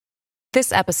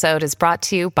This episode is brought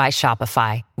to you by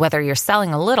Shopify. Whether you're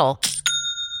selling a little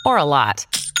or a lot,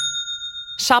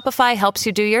 Shopify helps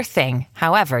you do your thing,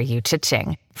 however you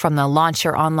cha-ching. From the launch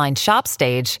your online shop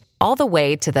stage, all the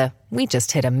way to the we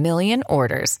just hit 1 million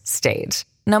orders stage.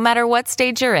 No matter what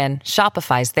stage you're in,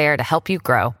 Shopify's there to help you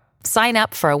grow. Sign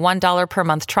up for a $1 per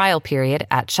month trial period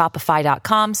at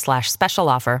shopify.com/special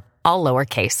offer, all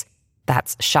lowercase.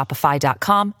 That's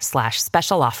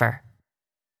shopify.com/special offer.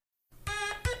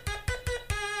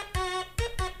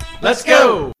 Let's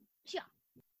go!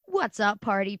 What's up,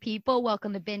 party people?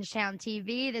 Welcome to Bingetown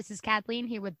TV. This is Kathleen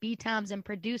here with B-Toms and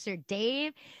producer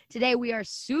Dave. Today we are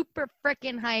super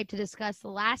freaking hyped to discuss the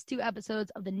last 2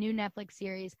 episodes of the new Netflix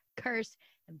series, Cursed.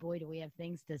 And boy, do we have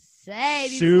things to say.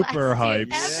 Super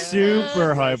hyped.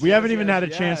 Super hyped. We haven't even had a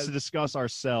chance to discuss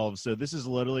ourselves, so this is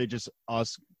literally just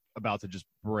us about to just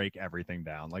break everything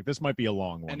down. Like, this might be a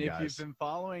long one, and guys. If you've been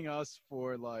following us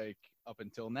for, like, up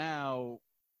until now,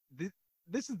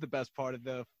 this is the best part of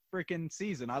the freaking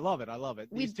season. I love it.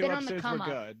 These 2 episodes were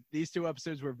good. These 2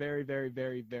 episodes were very, very,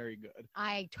 very, very good.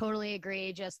 I totally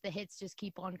agree. Just the hits just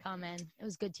keep on coming. It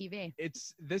was good TV.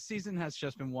 This season has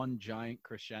just been one giant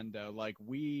crescendo. Like,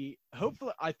 I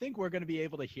think we're going to be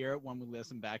able to hear it when we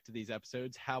listen back to these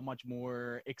episodes, how much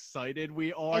more excited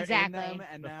we are in them.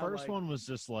 And the first one was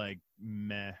just like,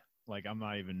 meh. Like, I'm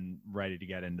not even ready to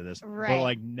get into this. Right. But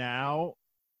like now,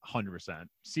 100%.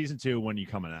 Season 2 when you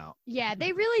coming out. Yeah,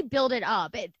 they really build it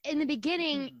up. In the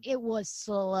beginning, it was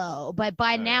slow, but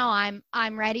by now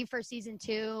I'm ready for season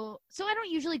 2. So I don't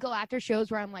usually go after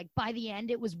shows where I'm like, by the end,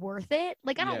 it was worth it.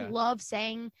 Like, I don't love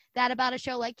saying that about a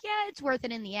show. Like, yeah, it's worth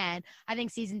it in the end. I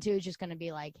think season 2 is just going to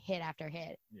be like hit after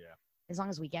hit. Yeah. As long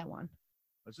as we get one.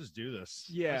 Let's just do this.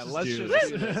 Yeah, let's just do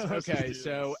this. Okay,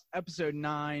 so episode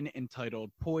 9 entitled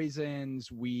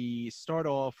Poisons. We start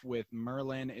off with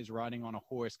Merlin is riding on a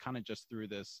horse kind of just through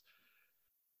this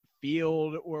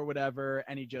field or whatever,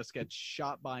 and he just gets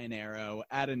shot by an arrow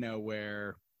out of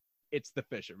nowhere. It's the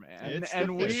fisherman.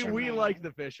 We like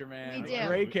the fisherman. We do.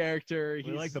 Great character.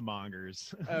 We like the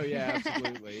mongers. Oh, yeah,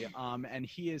 absolutely. And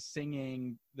he is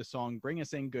singing the song Bring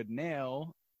Us In Good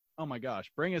Nail. Oh my gosh,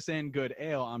 Bring Us In Good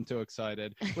Ale. I'm too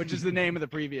excited, which is the name of the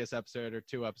previous episode or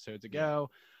 2 episodes ago.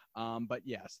 But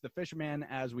yes, the fisherman,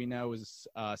 as we know, is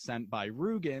sent by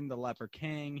Rugen, the Leper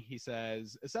King. He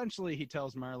says, essentially, he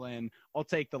tells Merlin, I'll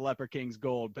take the Leper King's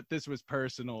gold, but this was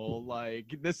personal. Like,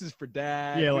 this is for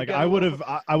Dad. Yeah, like I would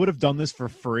have done this for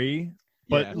free,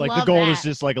 but like the gold is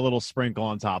just like a little sprinkle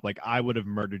on top. Like, I would have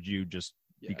murdered you just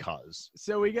because.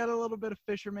 So we got a little bit of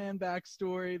fisherman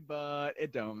backstory, but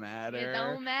it don't matter. It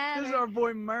don't matter. This is our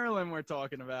boy Merlin we're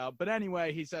talking about. But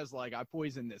anyway, he says, like, I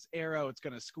poisoned this arrow. It's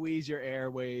going to squeeze your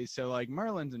airways. So, like,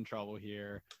 Merlin's in trouble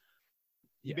here.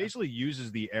 He basically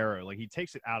uses the arrow. Like, he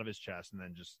takes it out of his chest and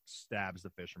then just stabs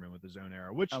the fisherman with his own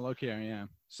arrow. Which, oh, look here, yeah.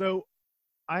 So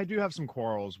I do have some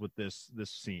quarrels with this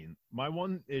scene. My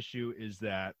one issue is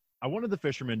that I wanted the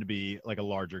fisherman to be like a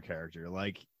larger character.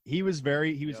 Like, he was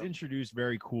introduced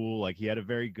very cool. Like, he had a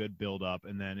very good build up,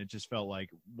 and then it just felt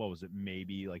like, what was it?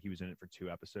 Maybe like he was in it for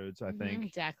 2 episodes, I think.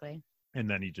 Exactly. And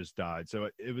then he just died. So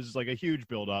it was like a huge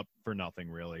build up for nothing,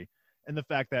 really. And the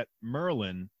fact that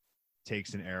Merlin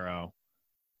takes an arrow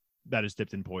that is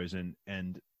dipped in poison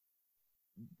and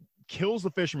kills the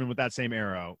fisherman with that same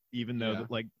arrow, even though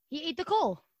like he ate the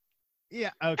coal. Yeah,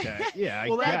 okay. Yeah,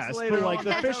 Well, I that's guess. later But like on.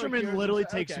 the That's how it fisherman cures literally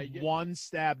himself. takes Okay, yeah. one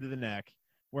stab to the neck,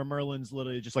 where Merlin's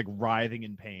literally just like writhing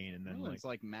in pain, and then Merlin's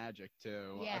like magic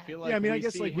too. Yeah. I feel like yeah, I mean, we I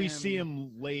guess see like we see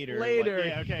him later. later. Like,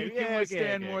 yeah, okay, He can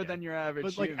withstand more than your average.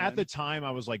 But like human. at the time,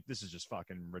 I was like, this is just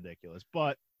fucking ridiculous.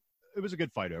 But it was a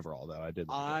good fight overall, though. I did.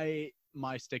 Like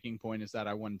my sticking point is that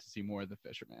I wanted to see more of the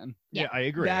fisherman. yeah, I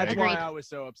agree. That's I agree. why I was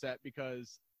so upset,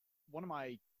 because one of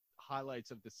my highlights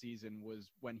of the season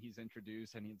was when he's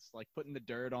introduced and he's like putting the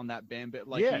dirt on that bandit.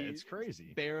 Like, yeah, he it's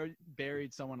crazy.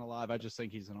 Buried someone alive. I just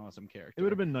think he's an awesome character. It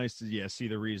would have been nice to see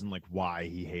the reason like why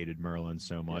he hated Merlin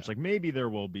so much. Like, maybe there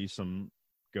will be some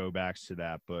go backs to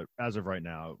that, but as of right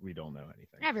now, we don't know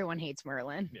anything. Everyone hates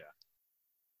Merlin.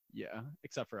 Yeah,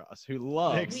 except for us who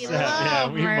love. We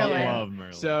love Merlin. love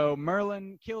Merlin. So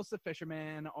Merlin kills the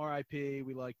fisherman. R.I.P.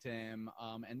 We liked him.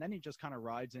 And then he just kind of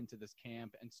rides into this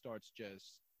camp and starts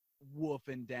just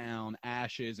woofing down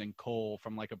ashes and coal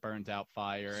from like a burnt out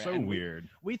fire. So and weird.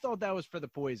 We thought that was for the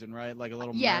poison, right? Like a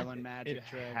little Yeah. Merlin magic It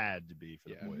trick. had to be for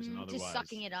the poison. Otherwise, Just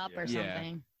sucking it up or Yeah.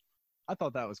 something. I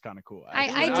thought that was kind of cool. I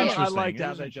actually. did. I liked It how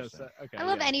was they just. interesting. Okay. I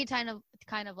love yeah. any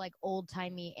kind of like old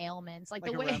timey ailments, like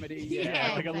Like the a way remedy,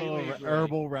 yeah, like a exactly. little Like-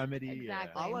 herbal remedy.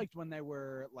 Exactly. I liked when they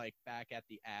were like back at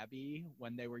the Abbey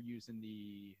when they were using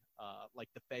the like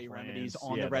the Fey Plans, remedies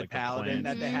on yeah, the Red like the Paladin plans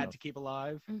that and they had stuff. to keep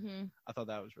alive. Mm-hmm. I thought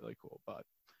that was really cool. But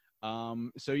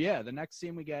so yeah, the next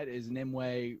scene we get is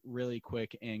Nimue really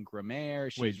quick in Grammaire.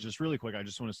 Wait, just really quick, I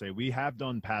just want to say we have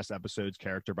done past episodes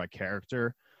character by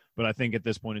character, but I think at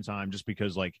this point in time, just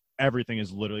because like everything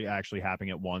is literally actually happening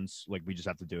at once, like we just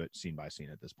have to do it scene by scene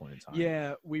at this point in time.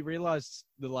 Yeah, we realized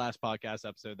the last podcast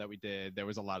episode that we did, there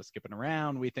was a lot of skipping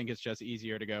around. We think it's just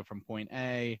easier to go from point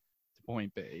A to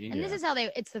point B. And this is how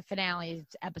it's the finale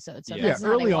episode. So Yeah, Yeah, this is how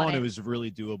they early want on it was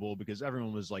really doable because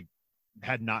everyone was like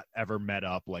had not ever met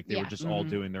up, like they Yeah. were just all Mhm.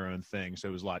 doing their own thing, so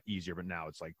it was a lot easier. But now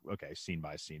it's like, okay, scene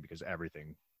by scene, because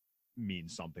everything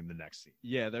means something the next scene.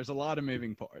 Yeah, there's a lot of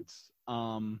moving parts.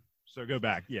 So go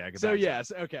back, yeah. Go So back.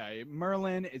 yes, okay.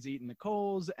 Merlin is eating the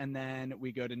coals, and then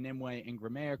we go to Nimue and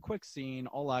Grammaire. Quick scene.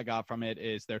 All I got from it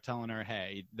is they're telling her,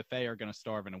 "Hey, the Fae are gonna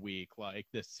starve in a week. Like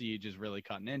this siege is really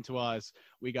cutting into us.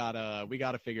 We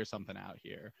gotta figure something out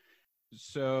here."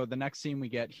 So the next scene we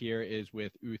get here is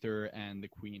with Uther and the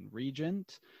Queen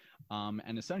Regent.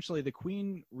 And essentially the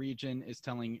Queen Regent is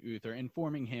telling Uther,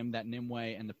 informing him that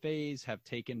Nimue and the Faes have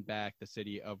taken back the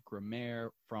city of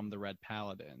Grammaire from the Red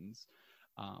Paladins.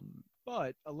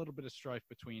 But a little bit of strife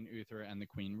between Uther and the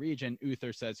Queen Regent.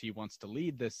 Uther says he wants to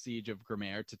lead this siege of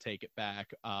Grammaire to take it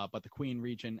back, but the Queen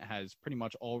Regent has pretty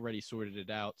much already sorted it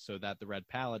out so that the Red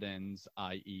Paladins,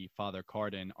 i.e. Father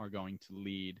Cardin, are going to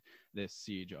lead this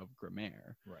siege of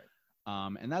Grammaire. Right.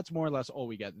 And that's more or less all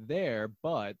we get there,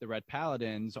 but the Red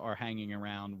Paladins are hanging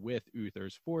around with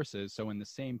Uther's forces. So in the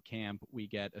same camp, we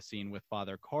get a scene with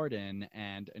Father Cardin,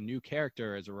 and a new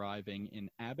character is arriving in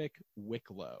Abic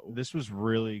Wicklow. This was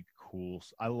really cool.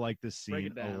 I like this Break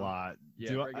scene it down. a lot.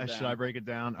 Yeah, break it Should I down. break it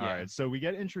down? All Yeah. right. So we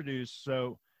get introduced.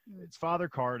 So Mm. it's Father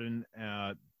Cardin.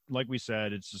 Like we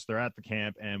said, it's just they're at the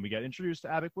camp, and we get introduced to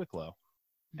Abbot Wicklow.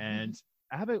 And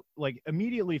Abbot, like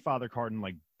immediately, Father Cardin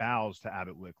like bows to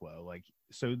Abbot Wicklow. Like,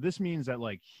 so this means that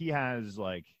like he has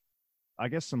like, I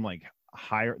guess some like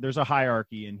there's a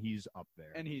hierarchy, and he's up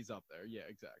there. And he's up there. Yeah,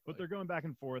 exactly. But they're going back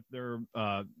and forth. They're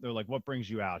like, what brings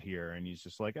you out here? And he's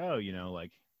just like, oh,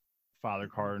 like Father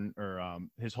Cardin or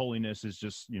His Holiness is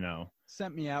just,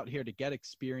 sent me out here to get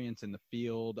experience in the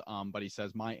field, but he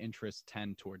says my interests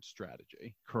tend towards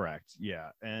strategy. correct. Yeah.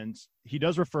 And he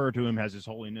does refer to him as His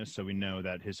Holiness. So we know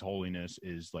that His Holiness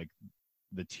is like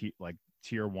the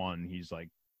tier one. He's like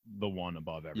the one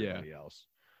above everybody else.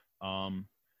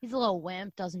 He's a little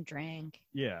wimp, doesn't drink.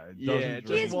 Yeah. It Yeah, doesn't just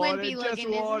drink. He's water, wimpy just looking,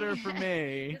 isn't water he? for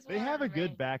me. Just They have a water, good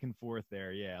right? back and forth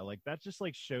there. Yeah. Like that just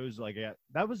like shows like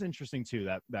that was interesting too,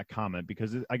 that comment,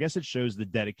 because I guess it shows the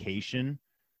dedication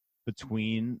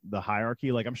between the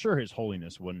hierarchy. Like I'm sure His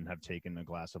Holiness wouldn't have taken a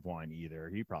glass of wine either.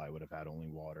 He probably would have had only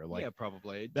water. Like yeah,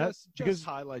 probably. that's Just because-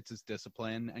 highlights his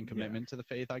discipline and commitment to the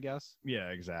faith, I guess. yeah,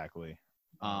 exactly.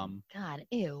 Um, God,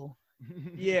 ew.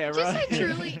 yeah, Just right. like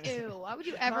truly ew. Why would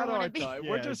you ever Not want our to be? type. Yeah,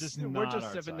 we're it's just, just we're not just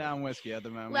our sipping type. down whiskey at the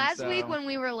moment. Last week so- when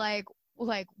we were like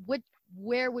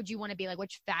where would you want to be? Like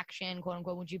which faction, quote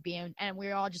unquote, would you be in? And we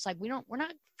were all just like, we're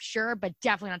not sure, but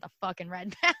definitely not the fucking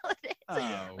Red Paladins.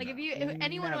 Oh, Like no. if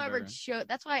anyone who ever Never. showed,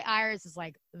 that's why Iris is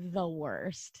like the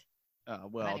worst.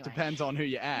 Well, Anyway. it depends on who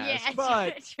you ask. Yeah,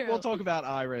 but true. we'll talk about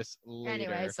Iris later.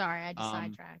 Anyway, sorry, I just Um,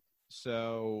 sidetracked.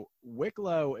 So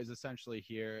Wicklow is essentially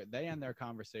here. They end their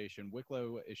conversation.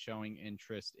 Wicklow is showing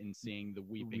interest in seeing the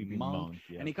Weeping, Monk.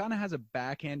 yeah. And he kind of has a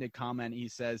backhanded comment. He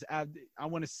says, I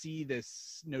want to see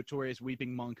this notorious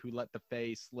Weeping Monk who let the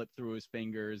Fae slip through his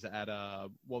fingers at,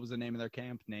 what was the name of their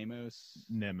camp? Nemos?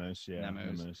 Nemos, yeah.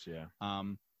 Nemos. Nemos, yeah.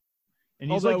 And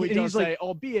And although like, he and does he's say, like,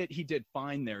 albeit he did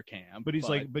find their camp. but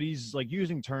he's like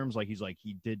using terms like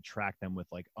he did track them with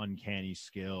like uncanny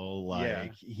skill.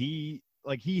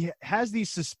 Like he has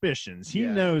these suspicions. He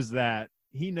Yeah. knows that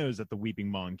the Weeping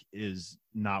Monk is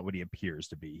not what he appears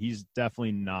to be. He's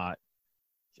definitely not.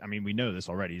 I mean, we know this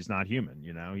already. He's not human.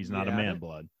 He's not a Yeah, I man didn't-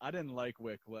 blood. I didn't like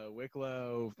Wicklow.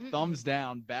 Wicklow, Mm-mm. thumbs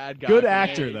down, bad guy. Good for me.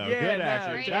 actor though. Yeah, Good no,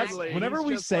 actor. Great That's actor. whenever He's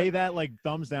we just say like, that, like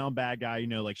thumbs down, bad guy.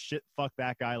 Like shit, fuck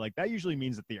that guy. Like that usually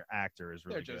means that the actor is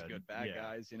really they're just good bad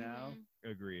guys, you know. Mhm.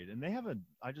 Agreed. And they have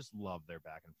I just love their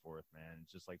back and forth, man.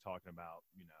 It's just like talking about,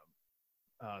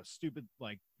 stupid,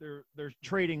 like they're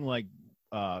trading like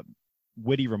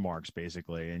witty remarks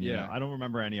basically. And Yeah. I don't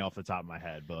remember any off the top of my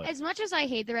head, but As much as I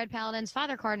hate the Red Paladins,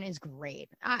 Father Cardin is great.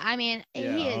 I mean,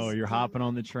 Yeah. he is. oh, you're hopping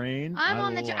on the train. I'm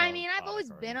on the train. I love mean, I've Father always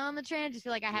Cardin. been on the train. I just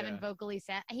feel like I haven't Yeah. vocally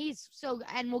said. He's so,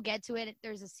 and we'll get to it.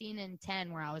 There's a scene in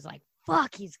 10 where I was like,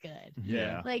 fuck, he's good.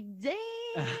 Yeah. Like, damn.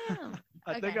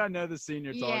 I think Okay. I know the scene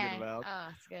you're talking about. Oh,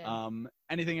 it's good.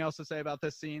 Anything else to say about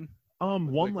this scene? One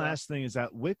Wicklow. last thing is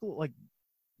that Wicklow, like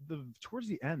towards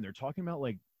the end, they're talking about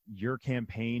like your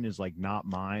campaign is like not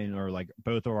mine, or like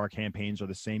both of our campaigns are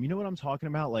the same. You know what I'm talking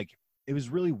about? Like, it was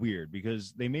really weird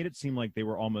because they made it seem like they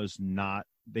were almost not,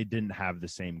 they didn't have the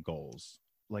same goals.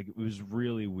 Like, it was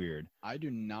really weird. I do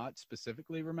not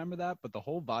specifically remember that, but the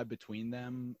whole vibe between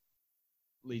them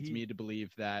leads me to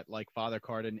believe that like Father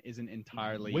Cardin isn't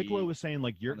entirely. Wicklow was saying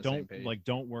like,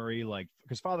 don't worry, like,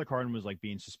 because Father Cardin was like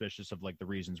being suspicious of like the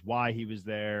reasons why he was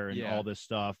there and all this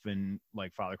stuff, and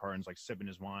like Father Cardin's like sipping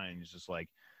his wine. He's just like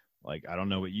I don't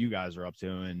know what you guys are up to,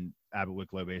 and Abbot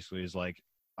Wicklow basically is like,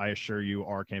 I assure you,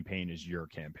 our campaign is your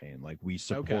campaign. Like, we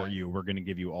support you. We're going to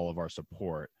give you all of our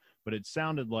support. But it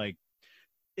sounded like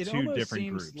it two almost different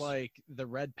seems groups. Like the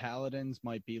Red Paladins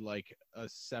might be like a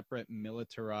separate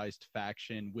militarized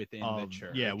faction within the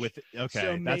church. Yeah,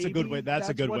 So that's a good way. That's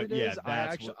a good way. Yeah,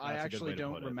 I actually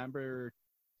don't remember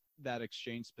that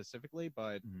exchange specifically,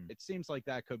 but it seems like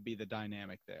that could be the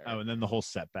dynamic there. Oh, and then the whole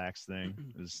setbacks thing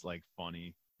is like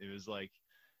funny. It was like,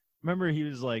 remember he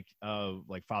was like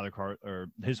Father Card, or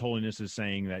His Holiness is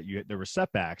saying that there were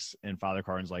setbacks, and Father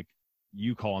Cardin's like,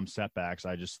 you call them setbacks,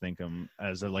 I just think them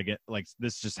as like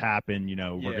this just happened, you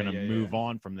know, we're gonna move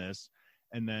on from this.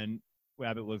 And then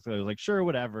Abbott looks like, sure,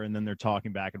 whatever, and then they're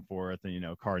talking back and forth, and you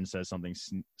know, Cardin says something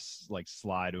like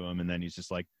sly to him, and then he's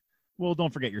just like, well,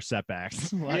 don't forget your setbacks.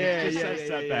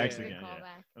 Setbacks again.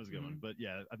 That was a good one. But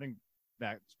yeah, I think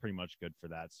that's pretty much good for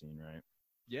that scene, right?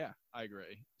 Yeah, I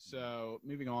agree. So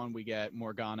moving on, we get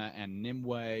Morgana and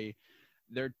Nimue.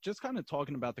 They're just kind of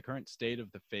talking about the current state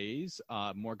of the phase.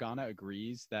 Morgana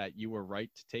agrees that you were right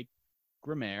to take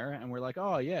Grimmaire, and we're like,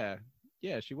 oh, yeah,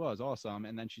 she was awesome.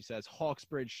 And then she says,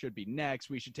 Hawksbridge should be next.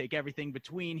 We should take everything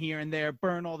between here and there,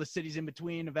 burn all the cities in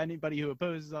between of anybody who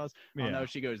opposes us. I don't know if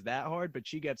she goes that hard, but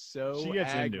she gets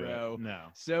aggro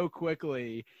so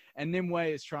quickly. And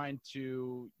Nimue is trying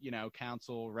to, you know,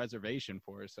 counsel reservation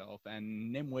for herself.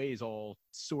 And Nimue is all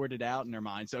sorted out in her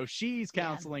mind. So she's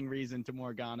counseling reason to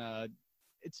Morgana.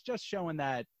 It's just showing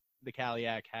that the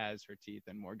Kaliak has her teeth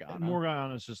in Morgana. And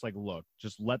Morgana's just like, look,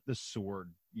 just let the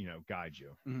sword, you know, guide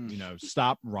you. You know,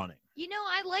 stop running. You know,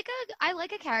 I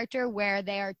like a character where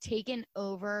they are taken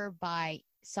over by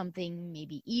something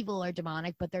maybe evil or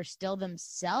demonic, but they're still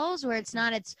themselves. Where it's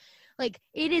not. It's like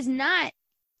it is not.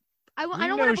 I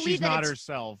don't want to believe she's that not it's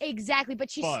herself. Exactly,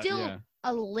 but she's still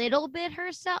a little bit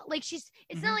herself. Like it's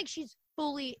not like she's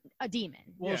fully a demon.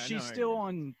 Well, she's still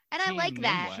on, and I like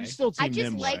that. She's still Team I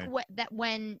just Nimue. like that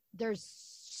when there's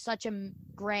such a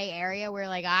gray area where,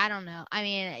 like, I don't know. I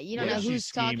mean, you don't know who's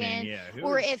talking,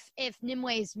 or if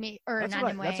Nimue's That's not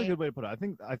Nimue. That's a good way to put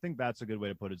it. I think that's a good way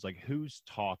to put it. It's like, who's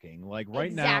talking? Like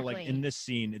right now, like in this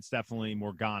scene, it's definitely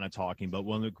Morgana talking. But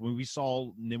when we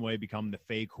saw Nimue become the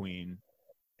Fae Queen,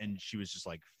 and she was just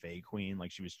like Fae Queen,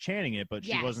 like she was chanting it, but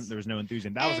she wasn't. There was no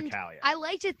enthusiasm. That was a Kaliak. I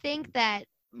like to think that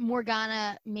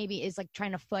Morgana maybe is like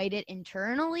trying to fight it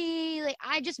internally. Like,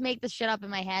 I just make this shit up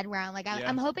in my head where I'm like,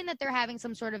 I'm hoping that they're having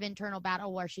some sort of internal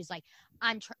battle where she's like,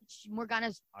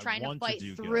 Morgana's trying to fight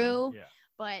through,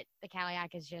 but the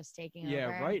Kaliak is just taking over.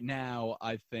 Yeah, right now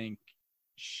I think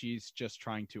she's just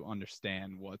trying to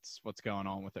understand what's going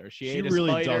on with her. She ate a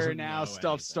spider, now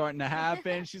stuff's starting to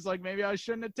happen. She's like, maybe I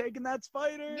shouldn't have taken that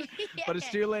spider, but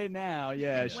it's too late now.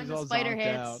 Yeah, she's all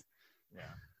zonked out.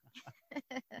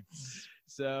 Yeah.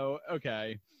 So,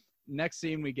 okay. Next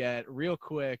scene we get real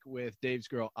quick with Dave's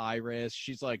girl Iris.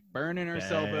 She's like burning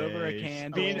herself over a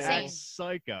candle. Being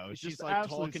psycho. She's like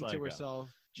talking to herself.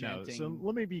 No, so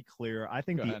let me be clear. I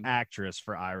think the actress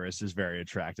for Iris is very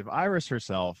attractive. Iris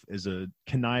herself is a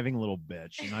conniving little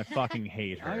bitch, and I fucking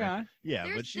hate her. Okay. Yeah,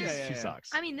 but she sucks.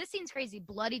 I mean, this scene's crazy.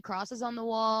 Bloody crosses on the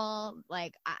wall.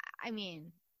 Like, I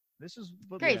mean... This is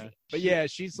crazy. But yeah,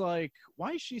 she's like,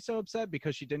 why is she so upset?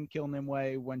 Because she didn't kill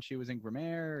Nimue when she was in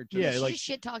Grimmaire? She's like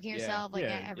shit talking herself like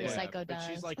every psycho does.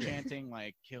 But she's like chanting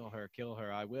like, kill her,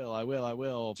 I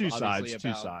will. Two sides.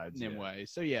 Nimue. Yeah.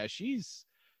 So yeah,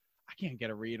 I can't get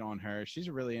a read on her. She's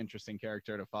a really interesting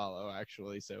character to follow,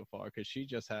 actually, so far, because she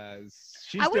just has.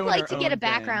 I would like to get a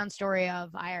background story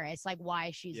of Iris, like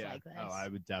why she's like this. Oh, I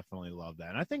would definitely love that,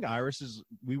 and I think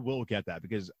we will get that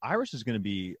because Iris is going to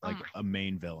be like a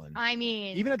main villain. I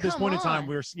mean, even at this point in time,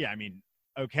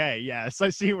 okay, yes, I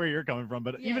see where you're coming from,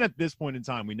 but even at this point in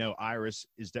time, we know Iris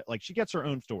is like she gets her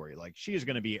own story. Like she is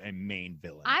going to be a main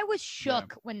villain. I was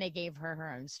shook when they gave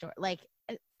her own story. Like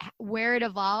where it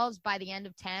evolves by the end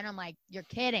of 10, I'm like, you're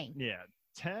kidding. Yeah.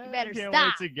 10. You better can't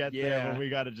stop. wait to get there, but we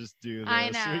got to just do this. I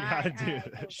know. We got to do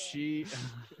this. She.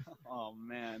 Oh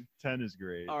man. 10 is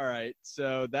great. All right,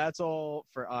 so that's all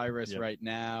for Iris right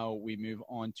now. We move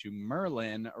on to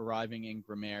Merlin arriving in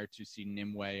Grimmaire to see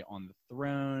Nimue on the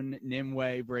throne.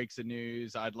 Nimue breaks the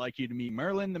news. I'd like you to meet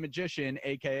Merlin the magician,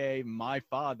 aka my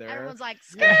father. Everyone's like,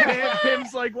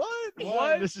 Pim's like,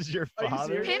 what? This is your Are you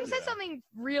father? serious? Pim said something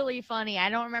really funny. I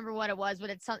don't remember what it was, but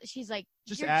it's something. She's like,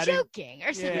 Just you're adding- joking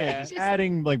or something. Yeah. She's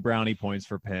Adding like brownie points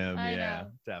for Pim. I Yeah, know.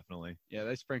 definitely. Yeah,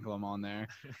 they sprinkle him on there.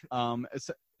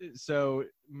 So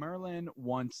Merlin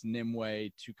wants Nimue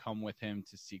to come with him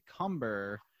to see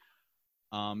Cumber,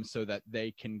 so that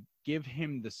they can give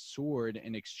him the sword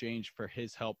in exchange for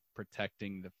his help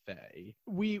protecting the Fae.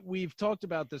 We've talked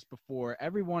about this before.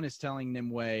 Everyone is telling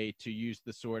Nimue to use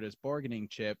the sword as bargaining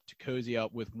chip to cozy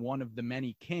up with one of the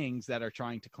many kings that are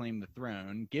trying to claim the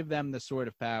throne. Give them the sword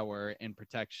of power in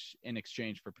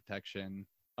exchange for protection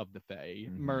of the Fae.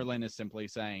 Mhm. Merlin is simply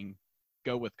saying,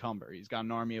 go with Cumber. He's got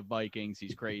an army of Vikings.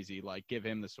 He's crazy. Like, give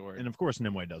him the sword. And of course,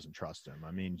 Nimue doesn't trust him.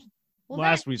 I mean, Well,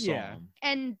 last that- we saw yeah. him.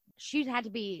 and she had to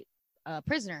be a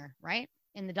prisoner, right?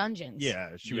 In the dungeons.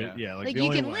 Yeah, she Yeah. would. Yeah, Like the you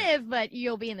only can way- live, but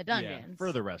you'll be in the dungeons.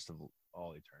 for the rest of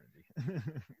all eternity.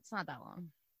 It's not that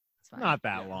long. It's fine. Not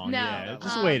that Yeah. long. No, Yeah,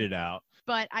 just um, wait it out.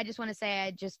 But I just want to say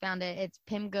I just found it. It's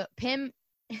Pim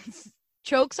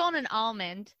chokes on an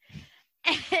almond.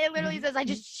 It literally says,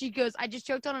 she goes, I just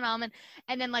choked on an almond,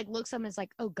 and then like looks up and is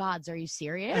like, oh gods, are you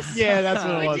serious? Yeah, that's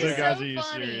what it Which was. is Oh, gosh, so are you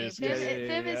funny. serious? Pim,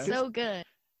 Yeah. Pim is so good.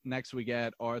 Next, we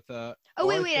get Arthur. Oh,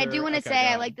 wait. I do want to Okay, say go I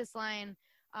ahead. like this line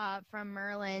from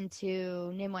Merlin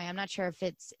to Nimue. I'm not sure if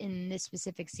it's in this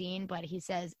specific scene, but he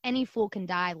says, any fool can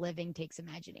die, living takes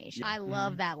imagination. I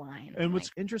love that line. And I'm what's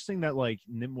like, interesting that like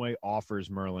Nimue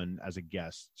offers Merlin as a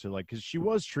guest to like, because she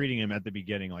was treating him at the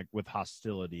beginning like with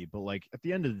hostility, but like at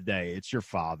the end of the day, it's your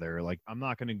father. Like, I'm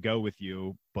not going to go with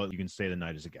you, but you can stay the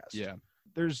night as a guest. Yeah.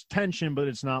 There's tension, but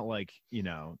it's not like,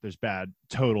 there's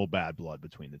total bad blood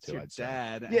between the It's two. your I'd say.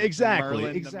 dad. Yeah, and exactly,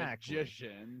 Merlin exactly. The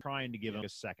magician. Trying to give him a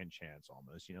second chance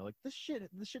almost, like the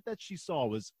shit that she saw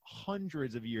was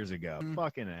hundreds of years ago.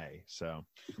 Fucking A. So,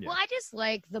 yeah. Well, I just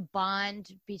like the bond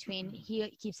between, he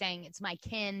keeps saying, it's my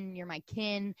kin, you're my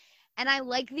kin. And I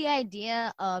like the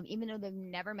idea of, even though they've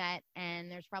never met and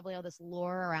there's probably all this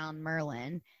lore around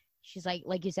Merlin, she's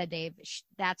like you said, Dave,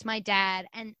 that's my dad.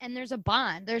 And there's a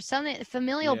bond. There's something,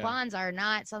 familial Yeah. bonds are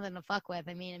not something to fuck with.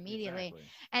 I mean, immediately. Exactly.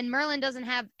 And Merlin doesn't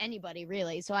have anybody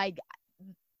really. So I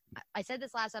said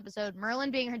this last episode,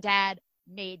 Merlin being her dad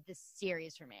made this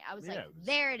series for me. I was Yeah, like, it was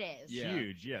there it is. Yeah.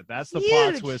 Huge. Yeah, that's the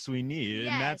plot Huge. twist we need,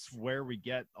 and that's Yes. where we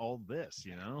get all this.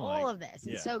 All of this.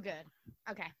 yeah. It's so good.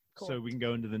 Okay, cool. So we can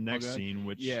go into the next Okay. scene,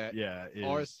 which Yeah. is,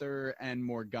 Arthur and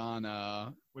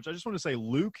Morgana. which I just want to say,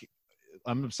 Luke.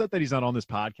 I'm upset that he's not on this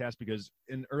podcast because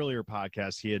in earlier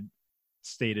podcasts he had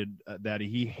stated that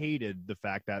he hated the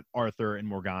fact that Arthur and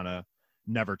Morgana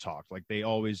never talked. Like they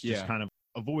always just Yeah. kind of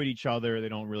avoid each other. They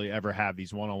don't really ever have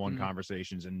these one-on-one Mhm.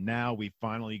 conversations. And now we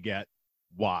finally get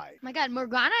why. Oh my God,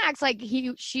 Morgana acts like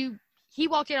he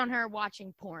walked in on her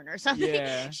watching porn or something.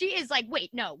 Yeah. She is like,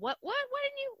 wait, no, what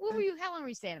were you, how long were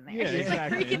you standing there? Yeah, She's like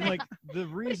exactly. freaking And like out. the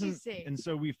reason, see? and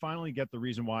so we finally get the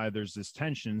reason why there's this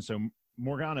tension. So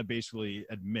Morgana basically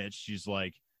admits, she's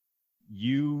like,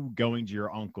 you going to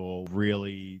your uncle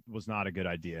really was not a good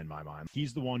idea in my mind.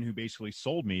 He's the one who basically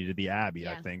sold me to the Abbey,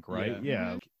 I Yeah. think, right?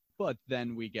 Yeah. Yeah. But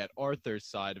then we get Arthur's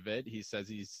side of it. He says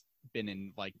he's been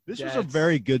in like This was a debts.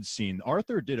 very good scene.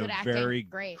 Arthur did Good a acting. very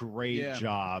Great. Yeah.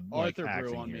 job. Arthur like, grew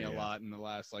acting on me here, a yeah. lot in the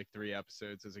last like 3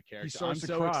 episodes as a character. starts I'm to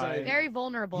so cry. excited. Very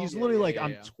vulnerable. He's Yeah, literally yeah, like, yeah,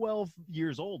 I'm yeah. 12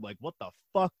 years old. Like, what the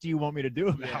fuck do you want me to do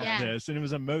about Yeah. this? And it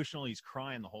was emotional. He's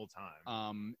crying the whole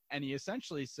time. And he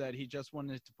essentially said he just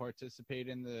wanted to participate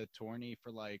in the tourney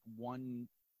for like one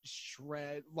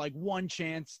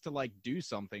chance to like do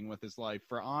something with his life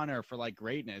for honor, for like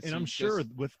greatness. And I'm He's sure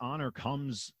just- with honor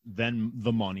comes then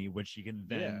the money, which he can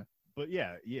then. Yeah. But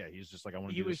yeah, he's just like, I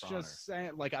want to he do was this for just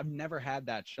saying like, I've never had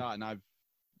that shot, and I've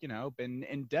been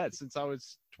in debt since I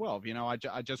was 12.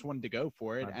 I just wanted to go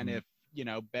for it, and Mhm.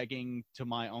 if begging to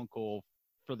my uncle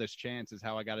for this chance is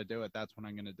how I got to do it, that's what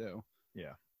I'm gonna do.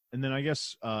 honor. And then I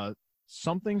guess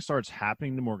something starts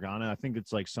happening to Morgana. I think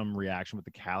it's like some reaction with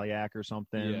the Kaliak or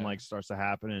something Yeah. like starts to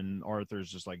happen, and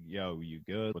Arthur's just like, "Yo, you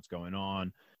good? What's going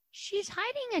on?" She's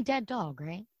hiding a dead dog,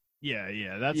 right?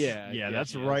 That's Yeah,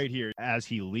 that's she is. right here. As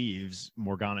he leaves,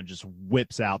 Morgana just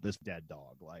whips out this dead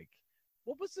dog. Like,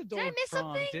 What was the I dog miss from?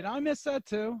 something? Did I miss that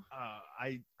too?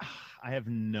 I have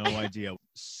no idea.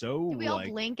 So Did we all like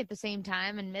blink at the same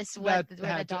time and miss That where the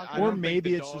had to- dog? I Or don't think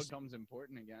maybe the it's dog just- comes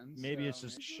important again. maybe it's so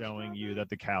just maybe showing you not. that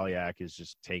the Kaliak is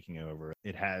just taking over.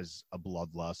 It has a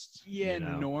bloodlust. Yeah, you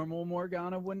know? normal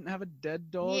Morgana wouldn't have a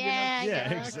dead dog. Yeah, in her Yeah,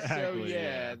 pack. So exactly, yeah,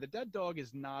 yeah. the dead dog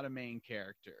is not a main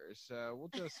character. So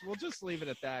we'll just leave it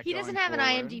at that. He doesn't going have an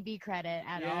forward. IMDb credit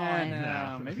at all. Yeah,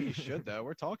 No. no, maybe you should though.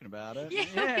 We're talking about it.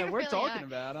 Yeah, we we're really talking are.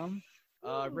 about him.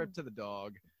 Ooh. Rip to the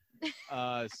dog.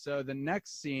 So the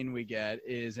next scene we get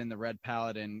is in the Red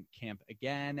Paladin camp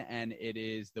again, and it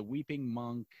is the Weeping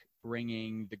Monk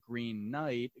bringing the Green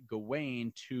Knight,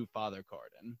 Gawain, to Father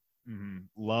Cardin.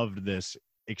 Loved this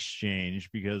exchange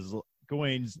because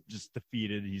Gawain's just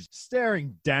defeated. He's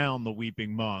staring down the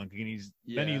Weeping Monk, and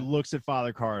then he Yeah. looks at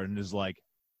Father Cardin and is like,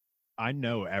 "I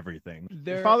know everything."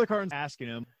 There- Father Cardin's asking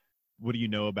him, "What do you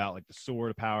know about like the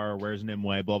sword of power? Where's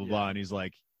Nimue? Blah blah blah." And he's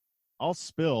like, "I'll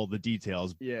spill the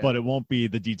details, Yeah. but it won't be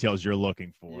the details you're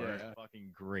looking for." Yeah.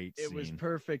 Fucking great It scene. was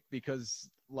perfect because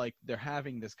like they're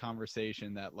having this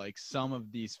conversation that like some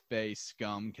of these Fae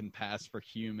scum can pass for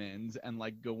humans, and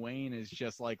like Gawain is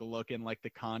just like looking like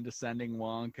the condescending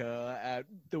Wonka at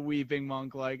the Weeping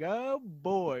Monk, like, oh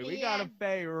boy, we got a Yeah.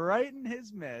 Fae right in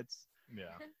his midst.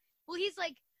 Yeah. Well, he's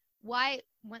like, why?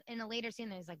 In a later scene,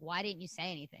 there's like, why didn't you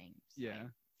say anything? It's Yeah.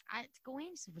 like,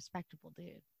 Gawain's a respectable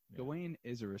dude. Yeah. Gawain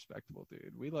is a respectable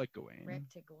dude. We like Gawain. Rip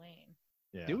to Gawain.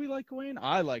 Yeah. Do we like Gawain?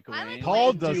 I like I Gawain. like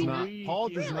Paul Gawain does too. not. we Paul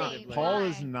does not. Really? Paul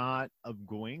is Why? not a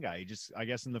Gawain guy. He just, I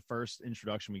guess, in the first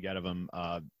introduction we get of him,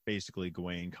 basically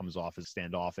Gawain comes off as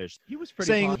standoffish, He was pretty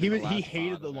saying fond he of the was, he last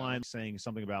hated pod the of it. line, saying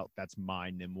something about "that's my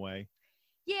Nimue."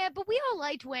 Yeah, but we all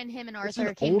liked when him and It's Arthur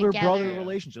an came older together. brother Yeah.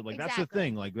 relationship. Like that's Exactly. the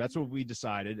thing. Like that's what we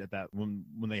decided at that when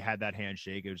they had that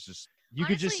handshake. It was just you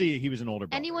could just Honestly, see he was an older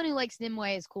brother. Anyone who likes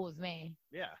Nimue is cool with me.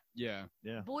 Yeah. Yeah.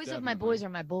 Yeah. Boys of my Definitely. boys are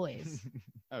my boys.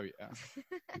 Oh yeah.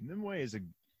 Nimue is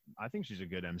I think she's a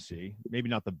good MC. Maybe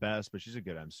not the best, but she's a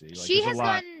good MC. Like, She there's has a lot.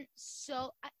 gotten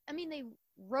so. I mean, they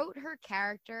wrote her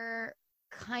character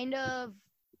kind of.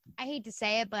 I hate to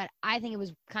say it, but I think it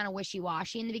was kind of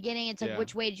wishy-washy in the beginning. It's like, Yeah.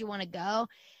 which way did you want to go?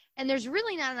 And there's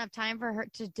really not enough time for her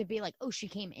to be like, oh, she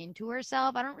came into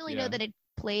herself. I don't really know Yeah. that it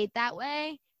played that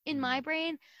way in my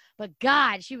brain. But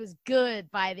God, she was good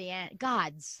by the end.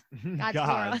 God's. God's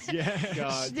Gods, plural. yeah.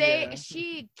 God. yeah.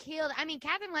 She killed. I mean,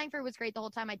 Catherine Langford was great the whole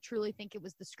time. I truly think it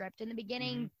was the script in the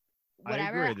beginning.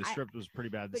 Whatever. I agree. The script was pretty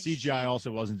bad. The but CGI she-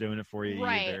 also wasn't doing it for you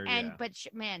Right, either. and yeah. but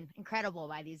man, incredible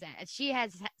by these ends. She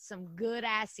has some good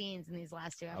ass scenes in these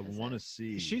last two I episodes. want to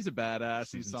see. She's a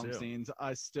badass in Season some 2. scenes.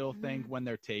 I still think Mhm. when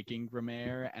they're taking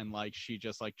Grimmaire and like she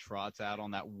just like trots out on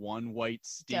that one white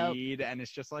Dope. steed and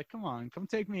it's just like, come on, come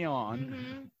take me on.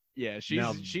 Mhm. Yeah, she's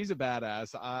Now- she's a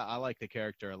badass. I like the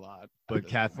character a lot. But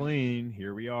Kathleen,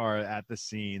 here we are at the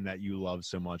scene that you love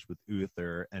so much with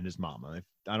Uther and his mama.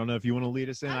 I don't know if you want to lead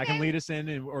us in. I can Okay. lead us in,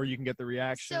 or you can get the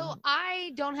reaction. So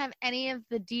I don't have any of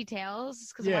the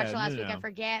details because Yeah, I watched it last no, week. I no.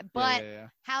 forget. Yeah, But yeah, yeah.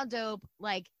 how dope!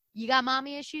 Like, you got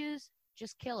mommy issues?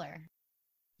 Just kill her.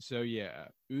 So yeah,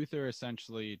 Uther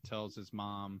essentially tells his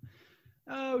mom,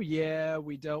 "Oh yeah,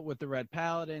 we dealt with the Red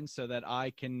Paladin so that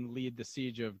I can lead the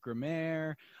siege of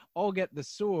Grimmaire. I'll get the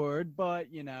sword, but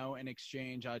in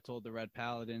exchange, I told the Red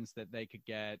Paladins that they could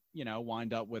get,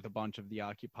 wind up with a bunch of the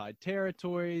occupied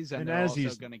territories, and And they're as also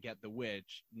he's- going to get the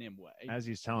witch Nimue." as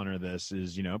he's telling her this,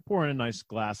 is pouring a nice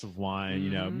glass of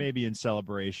wine, Mhm. maybe in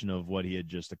celebration of what he had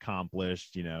just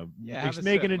accomplished. Yeah, have a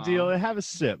making sip, a deal. Mom. Have a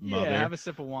sip, mother. Yeah, have a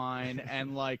sip of wine,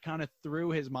 and like kind of through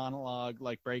his monologue,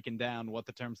 like breaking down what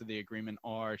the terms of the agreement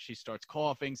are, she starts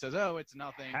coughing, says, "Oh, it's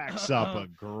nothing." Hacks up a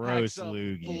gross Hacks up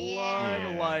loogie. blood,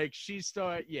 Yeah. like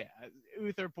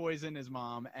Uther poisoned his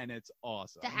mom, and it's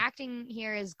awesome. The acting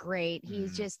here is great.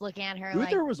 He's Mhm. just looking at her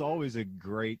Uther like, was always a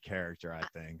great character, I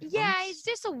think. yeah, he's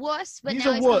just a wuss, but he's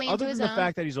now a he's wuss. coming into Other than his the own.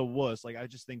 fact that he's a wuss, like I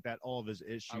just think that all of his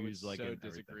I would issues, like so and everything.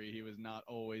 disagree. He was not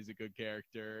always a good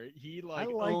character. He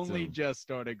liked only him. just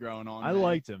started growing on. I me.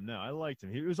 liked him. No, I liked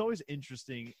him. He was always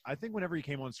interesting. I think whenever he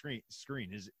came on screen,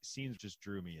 his scenes just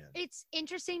drew me in. It's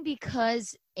interesting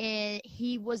because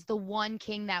he was the one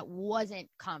king that wasn't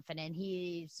confident.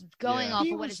 He's going Yeah. off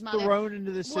He of what was his mother. thrown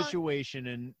into this Well, situation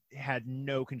and had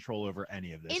no control over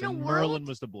any of this. In a and world- Merlin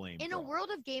was to blame. In for a all. world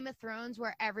of Game of Thrones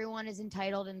where everyone is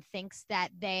entitled and thinks that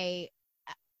they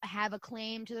have a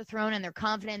claim to the throne and they're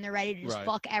confident and they're ready to just Right.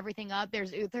 fuck everything up,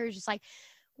 there's Uther who's just like,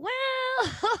 well,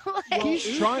 like,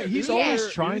 He's trying- he's Yeah.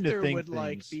 always trying to Uther think would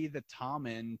like things. be the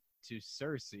Tommen to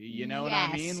Cersei. You know what I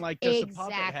Yes, mean? Like just a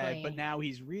puppet head. exactly. But now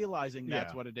he's realizing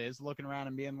that's Yeah. what it is. Looking around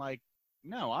and being like,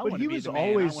 no, I But want he to be was the man. I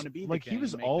always want to be the like king he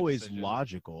was and make the always decision.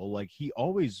 logical. Like he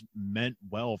always meant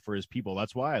well for his people.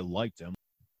 That's why I liked him.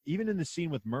 Even in the scene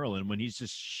with Merlin, when he's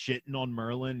just shitting on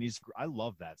Merlin, I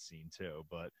love that scene too.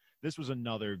 But this was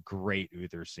another great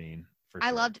Uther scene. For I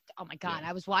sure. loved. Oh my god, Yeah.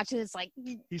 I was watching this like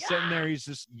He's sitting there. He's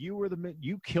just,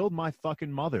 you killed my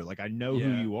fucking mother. Like I know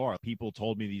who Yeah. you are. People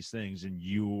told me these things, and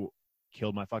you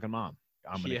killed my fucking mom.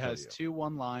 I'm gonna He kill has you. 2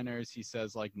 one-liners. He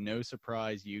says like, "No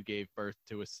surprise, you gave birth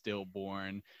to a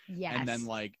stillborn." Yes. And then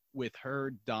like with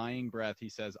her dying breath, he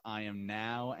says, "I am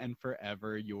now and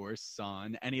forever your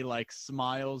son." And he like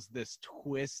smiles this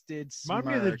twisted smirk.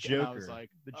 Remind me of the And I was Joker. like,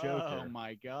 The "Oh Joker.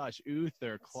 my gosh,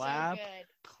 Uther, So clap, good.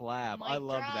 clap!" Mic I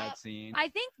love drop. that scene. I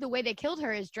think the way they killed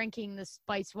her is drinking the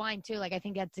spiced wine too. Like I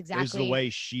think that's exactly. It was the way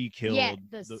she killed. Yeah,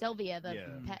 the Sylvia, the yeah,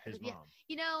 pet, his yeah. mom.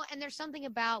 You know, and there's something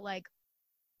about like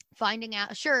finding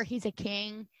out. Sure, he's a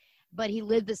king, but he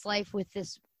lived this life with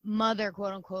this mother,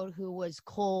 quote unquote, who was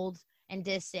cold and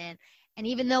distant. And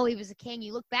even though he was a king,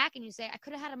 you look back and you say, I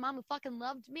could have had a mom who fucking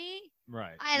loved me,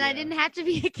 Right. and I didn't have to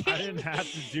be a king. I didn't have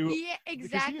to do. Yeah,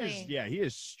 exactly. He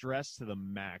is stressed to the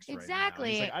max. Right now.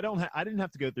 Exactly. He's like, I didn't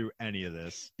have to go through any of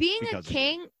this. Being a because of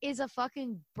king is a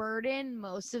fucking burden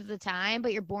most of the time,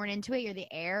 but you're born into it. You're the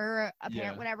heir, a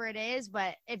parent, Yeah. whatever it is.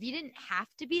 But if you didn't have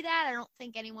to be that, I don't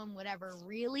think anyone would ever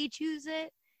really choose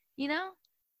it. You know?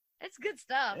 It's good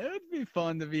stuff. It would be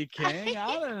fun to be king.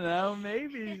 I don't know.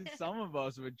 Maybe some of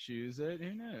us would choose it.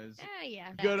 Who knows?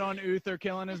 Yeah. Good on Uther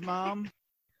killing his mom.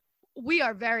 We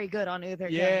are very good on Uther.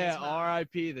 Yeah,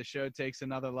 R.I.P. The show takes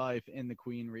another life in the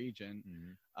Queen region.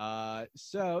 Mhm.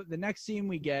 So the next scene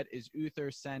we get is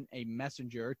Uther sent a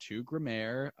messenger to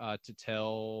Grimmaire to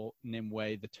tell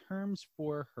Nimue the terms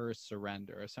for her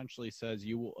surrender. Essentially says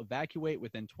you will evacuate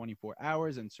within 24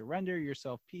 hours and surrender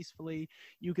yourself peacefully.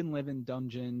 You can live in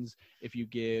dungeons if you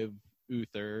give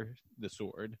Uther the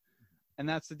sword. And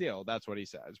that's the deal. That's what he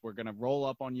says. We're going to roll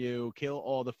up on you, kill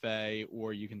all the Fae,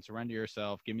 or you can surrender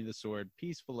yourself, give me the sword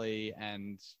peacefully,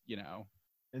 and,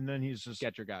 And then he's just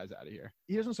get your guys out of here.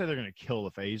 he doesn't say they're going to kill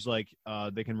the Fae. He's like,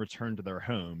 they can return to their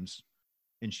homes.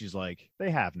 And she's like,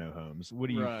 they have no homes. What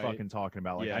are you Right. fucking talking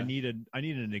about? Like, Yeah. I need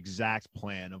an exact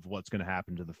plan of what's going to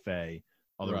happen to the Fae.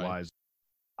 Otherwise,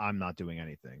 I'm not doing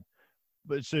anything.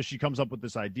 But so she comes up with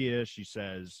this idea. She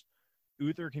says,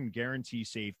 Uther can guarantee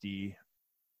safety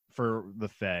for the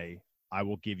Fae. I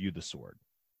will give you the sword.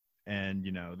 And,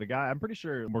 the guy, I'm pretty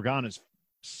sure Morgana's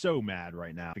so mad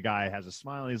right now. The guy has a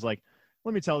smile. He's like,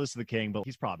 let me tell this to the king, but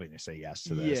he's probably going to say yes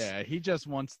to this. Yeah, he just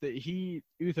wants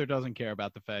Uther doesn't care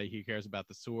about the Fae. He cares about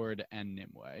the sword and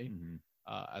Nimue Mhm.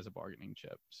 as a bargaining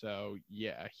chip. So,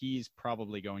 yeah, he's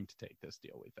probably going to take this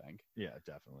deal, we think. Yeah,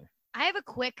 definitely. I have a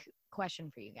quick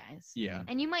question for you guys. Yeah.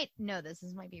 And you might know this.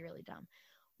 This might be really dumb.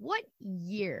 What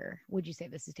year would you say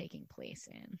this is taking place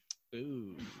in?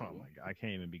 Ooh. Oh my God, I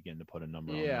can't even begin to put a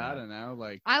number on that. Yeah, I don't know.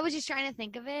 Like, I was just trying to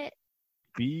think of it.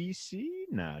 BC?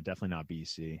 No, definitely not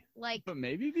BC. Like, but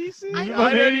maybe BC? I-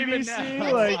 don't Maybe even BC, know.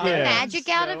 let's like, take the yeah. magic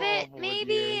out of So it. awful with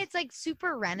Maybe years. it's like super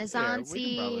probably Renaissance-y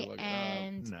look it up.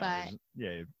 and No, but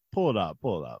yeah, pull it up.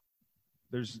 All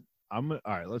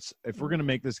right, if we're gonna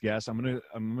make this guess, I'm gonna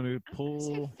I'm gonna say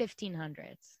pull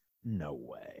 1500s. no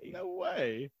way. No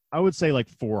way. I would say like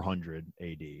 400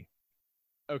 AD.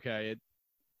 Okay.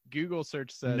 Google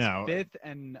search says No. late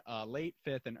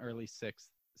 5th and early 6th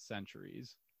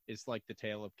centuries is like the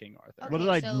tale of King Arthur. Okay, What did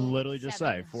I so literally just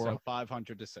say? 7. So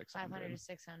 500 to 600. 500 to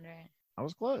 600. I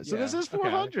was close. So this Yeah, is okay.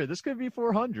 400. This could be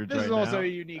 400. This right is also now. a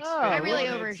unique Oh, spin I really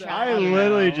on it, overshot. so, I you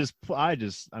literally know.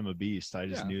 I'm a beast. I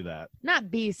just Yeah. knew that. Not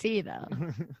BC though.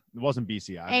 It wasn't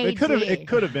BC. It AD.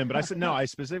 could have been, but I said no. I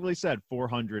specifically said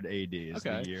 400 AD is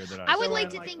Okay. the year that I would So like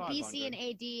I'm to like think BC 500. and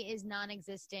AD is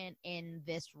non-existent in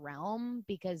this realm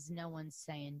because no one's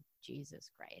saying Jesus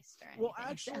Christ or anything. Well, so-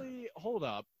 actually, hold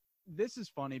up. This is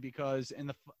funny because in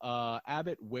the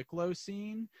Abbott Wicklow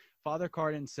scene, Father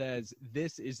Cardin says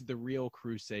this is the real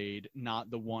crusade,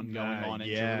 not the one going on in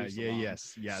Jerusalem.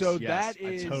 yes. So yes. that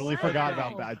is I totally Wow. forgot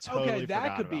about that. I totally Okay, that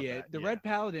forgot could be about it. that. The Yeah. Red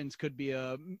Paladins could be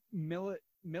a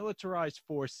militarized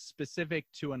force specific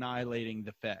to annihilating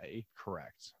the Fae.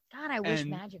 Correct. God, I wish and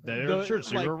magic. They're was- the church,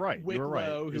 so you were right. You Wicklow, were right.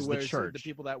 who Is the wears church. the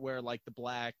people that wear like the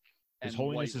black His and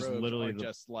Holiness white is robes literally are the-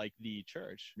 just like the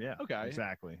church. Yeah. Okay.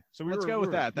 Exactly. So Let's go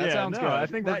with that. That yeah, sounds no, good. I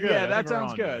think we're That- good. Yeah, I that think we're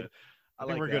sounds on to good. it. I I think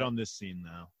like we're that. good on this scene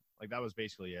now. Like that was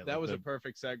basically it. That Like, was the- a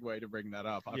perfect segue to bring that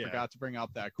up. I Yeah. forgot to bring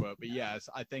up that quote, but yes,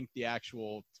 I think the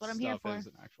actual That's what I'm here stuff for. is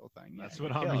an actual thing. That's Yeah,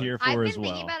 what you I'm kill it. here for I've been as well.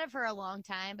 thinking about it for a long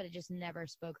time, but I just never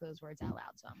spoke those words out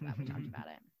loud. So I'm glad we talked about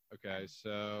it. Okay,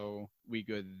 so we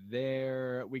good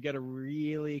there. We get a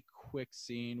really quick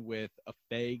scene with a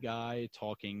Fae guy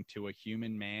talking to a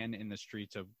human man in the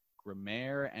streets of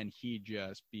Grimmaire, and he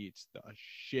just beats the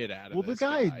shit out of Well, this the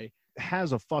guy guy.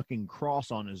 has a fucking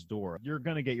cross on his door. You're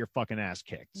gonna get your fucking ass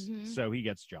kicked. Mhm. So he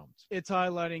gets jumped. It's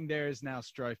highlighting there is now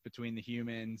strife between the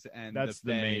humans and That's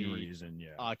the main Fae reason.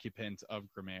 Yeah. occupant of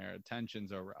Grimmaire.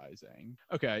 Tensions are rising.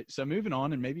 Okay, so moving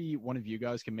on, and maybe one of you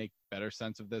guys can make better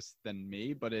sense of this than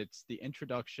me, but it's the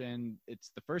introduction. It's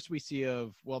the first we see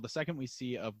of, well, the second we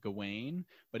see of Gawain,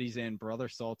 but he's in Brother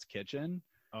Salt's kitchen.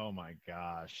 Oh my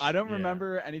gosh. I don't Yeah.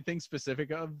 remember anything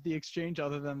specific of the exchange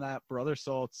other than that Brother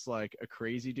Salt's like a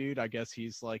crazy dude. I guess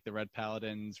he's like the Red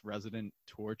Paladin's resident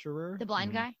torturer. The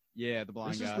blind Mhm. guy. Yeah, the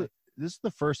blind This guy. is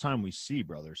the first time we see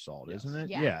Brother Salt, Yes. isn't it?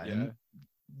 Yeah. Yeah.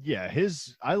 Yeah.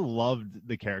 And I loved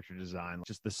the character design.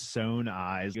 Just the sewn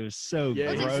eyes. It was so Yeah,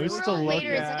 Well, it's the gross really to squirrel look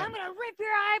later is at. like, I'm gonna rip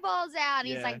your eyeballs out. And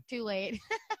he's Yeah. like, too late.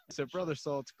 So Brother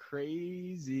Salt's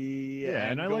crazy.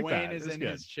 Yeah, and I like Gawain that. is It's in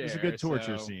good. his chair. It's a good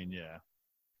torture so, scene. Yeah.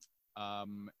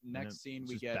 Next scene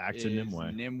we just get back is to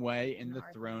Nimue. Nimue in the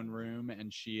Narc. throne room,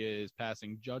 and she is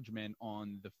passing judgment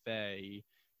on the Fae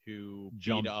who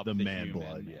Jumped beat up the the man human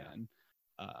blood, yeah. man.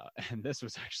 And this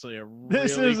was actually a really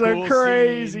This is cool a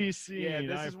crazy scene. scene. Yeah,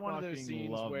 this I is one of those fucking scenes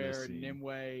love this where scene.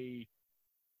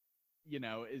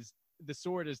 Nimue, is the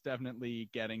sword is definitely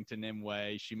getting to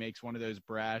Nimue. She makes one of those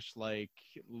brash like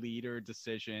leader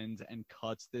decisions and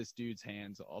cuts this dude's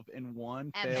hands off in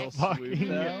one Epic. fell Fucking swoop.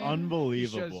 though.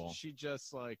 unbelievable. She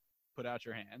just like put out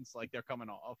your hands, like they're coming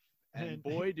off. And And-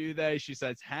 boy, do they! She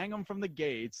says, "Hang them from the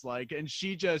gates!" Like, and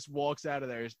she just walks out of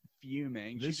there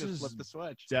fuming. This she just is flipped the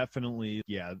switch. Definitely,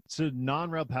 yeah. To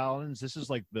non-Red Paladins, this is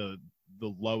like the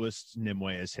lowest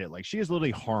Nimue has hit. Like she is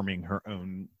literally harming her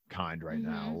own kind right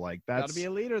now. Like Got that's to be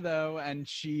a leader though, and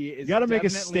she is. you got to make a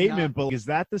definitely statement. not- But is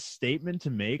that the statement to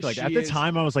make? Like She at the is-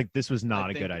 time, I was like, this was not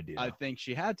I a good think- idea. I think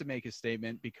she had to make a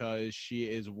statement because she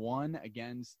is one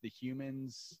against the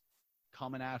humans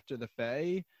coming after the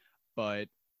Fae, but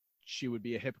she would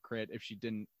be a hypocrite if she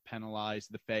didn't penalize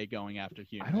the Fae going after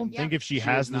humans. I don't Yeah. think if she She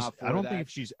has is this, not I for don't think that. if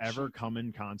she's ever She- come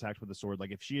in contact with the sword,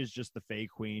 like if she is just the Fae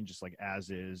Queen, just like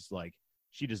as is, like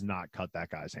she does not cut that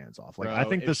guy's hands off. Like I Bro,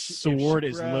 think if the she- if sword she-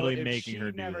 is bro, literally if making she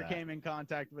her do never that. came in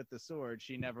contact with the sword,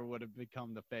 she never would have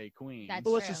become the Fae Queen. That's But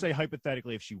let's just true. say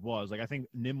hypothetically, if she was, like I think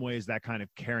Nimue is that kind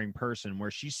of caring person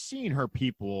where she's seen her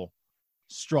people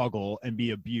struggle and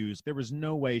be abused. There was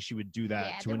no way she would do that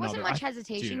Yeah, to there another. wasn't much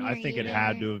hesitation. Dude, I here think it either.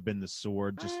 had to have been the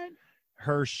sword. Just But-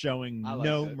 her showing I liked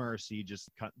no it. mercy, just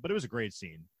cut. But it was a great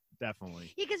scene,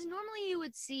 definitely. Yeah, because normally you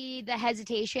would see the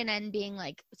hesitation and being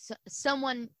like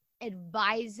someone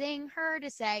advising her to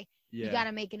say, yeah. you got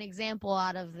to make an example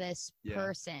out of this Yeah.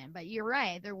 person. But you're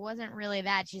right. There wasn't really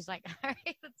that. She's like, all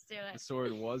right, let's do The it.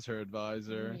 sword was her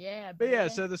advisor. Yeah. But yeah,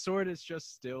 baby. so the sword is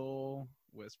just still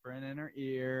whispering in her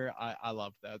ear. I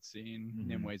love that scene. Mhm.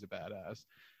 Nimue's a badass.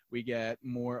 We get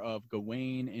more of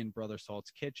Gawain in Brother Salt's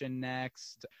kitchen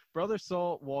next. Brother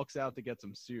Salt walks out to get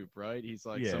some soup, right? He's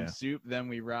like, some Yeah. soup, then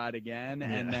we ride again.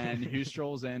 And Yeah. then who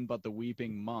strolls in but the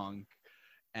Weeping Monk?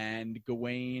 And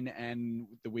Gawain and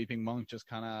the Weeping Monk just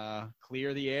kind of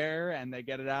clear the air and they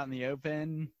get it out in the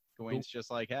open. Gawain's just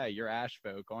like, hey, you're Ash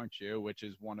folk, aren't you? Which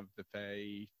is one of the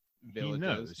Fae villages. He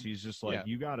knows. He's just like, Yeah.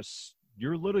 you got to.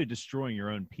 You're literally destroying your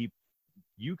own people.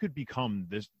 You could become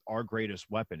our greatest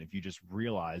weapon if you just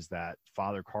realize that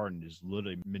Father Cardin is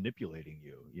literally manipulating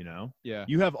you. You know, Yeah.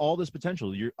 you have all this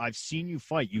potential. I've seen you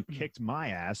fight. You Mm-hmm. kicked my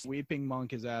ass. Weeping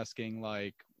Monk is asking,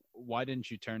 like, why didn't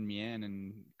you turn me in?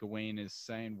 And Gawain is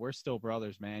saying, we're still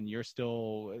brothers, man. You're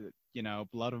still,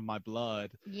 blood of my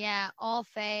blood. Yeah, all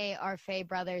Fae are Fae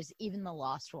brothers, even the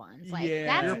lost ones. Like Yeah.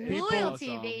 that's Your people- loyalty,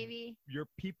 Awesome. baby. Your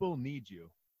people need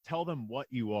you. Tell them what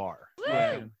you are. Woo!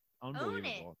 Yeah.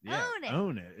 Unbelievable. Own it.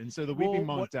 Own it. And so the Well, Weeping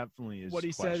Monk what- definitely is. What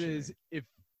he said questioning. is,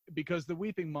 because the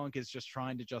Weeping Monk is just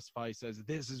trying to justify, he says,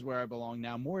 this is where I belong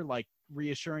now, more like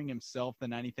reassuring himself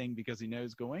than anything because he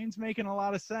knows Gawain's making a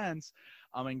lot of sense.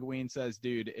 And Gawain says,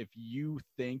 dude, if you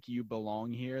think you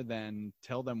belong here, then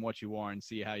tell them what you are and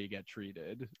see how you get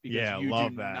treated. Because Yeah, you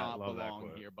love do that. not Love that belong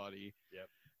quote. here, buddy. Yep.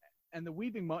 And the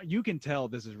Weeping Monk, you can tell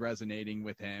this is resonating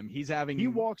with him. He's having He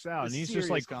walks out a and he's just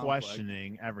like serious conflict.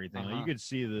 questioning everything. Like, Uh-huh. you could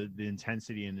see the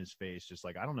intensity in his face, just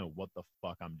like, I don't know what the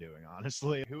fuck I'm doing,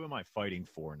 honestly. Who am I fighting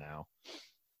for now?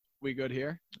 We good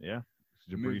here? Yeah.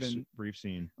 It's a Moving- brief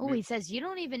scene. Oh, he says you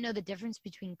don't even know the difference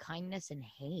between kindness and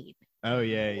hate. Oh,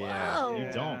 yeah. Whoa. You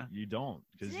Yeah. don't. You don't.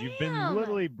 Because you've been Damn.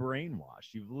 literally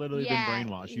brainwashed. You've literally been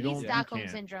brainwashed. You he's don't. You Stockholm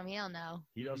can't. syndrome. He'll know.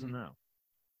 He doesn't Mhm. know.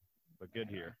 But good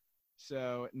here.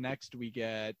 So next we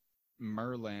get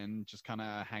Merlin just kind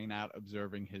of hanging out,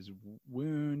 observing his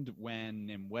wound when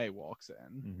Nimue walks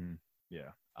in. Mm-hmm.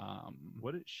 Yeah.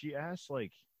 What did she ask?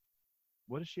 Like,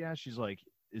 what did she ask? She's like,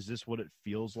 Is this what it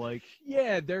feels like?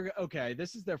 Yeah, they're okay.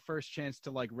 This is their first chance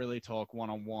to like really talk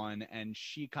one-on-one, and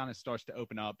she kind of starts to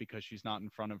open up because she's not in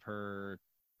front of her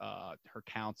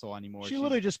counsel anymore. She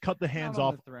literally just cut the hands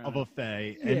on off the throne. of a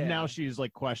fae, Yeah. and now she's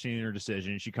like questioning her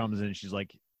decision. She comes in and she's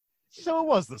like, so it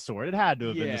was the sword. It had to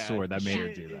have been the sword that made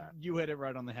her do that. You hit it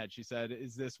right on the head. She said,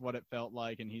 "Is this what it felt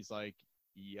like?" And he's like,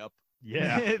 "Yep."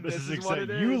 Yeah, This is what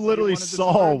exactly. it You is. literally You wanted the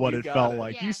saw sword, what you it got felt it.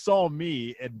 like. Yeah. You saw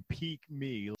me and peek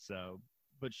me. So,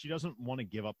 but she doesn't want to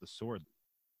give up the sword.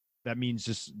 That means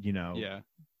just, Yeah.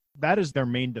 that is their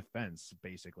main defense,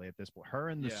 basically, at this point. Her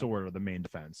and the Yeah. sword are the main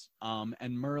defense.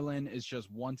 And Merlin is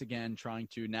just once again trying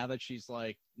to, now that she's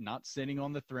like not sitting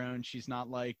on the throne, she's not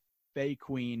like Fae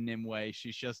Queen Nimue,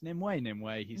 she's just Nimue.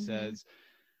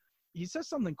 He says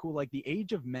something cool, like the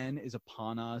age of men is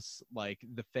upon us. Like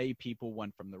the Fae people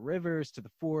went from the rivers to the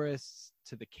forests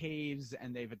to the caves,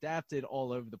 and they've adapted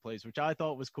all over the place, which I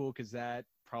thought was cool because that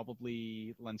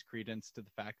probably lends credence to the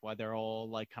fact why they're all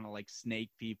like kind of like snake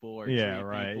people or tree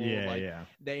people. Yeah.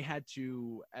 They had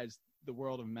to, as the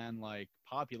world of men like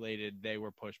populated, they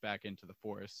were pushed back into the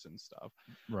forests and stuff.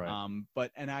 Right.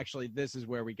 And actually this is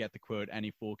where we get the quote,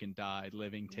 "Any fool can die,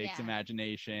 living takes Yeah.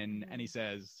 imagination." And he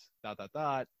says ...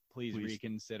 Please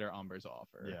reconsider Umber's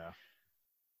offer. Yeah.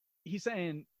 He's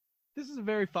saying this is a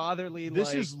very fatherly, This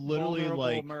like, is literally vulnerable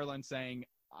like Merlin saying,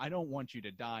 "I don't want you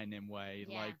to die, Nimue.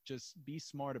 Yeah. Like, just be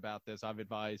smart about this. I've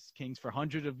advised kings for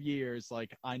hundreds of years.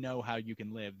 Like, I know how you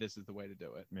can live. This is the way to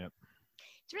do it." Yep.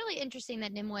 It's really interesting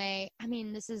that Nimue, I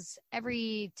mean, this is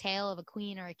every tale of a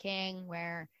queen or a king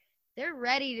where they're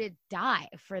ready to die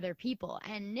for their people.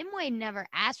 And Nimue never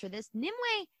asked for this.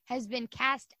 Nimue has been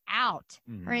cast out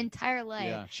her entire life.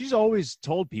 Yeah. She's always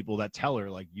told people that tell her,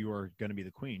 like, you are going to be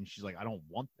the queen. She's like, I don't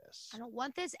want this. I don't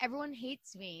want this. Everyone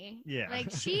hates me. Yeah.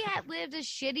 Like, she had lived a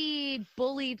shitty,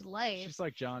 bullied life. She's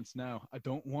like Jon Snow. I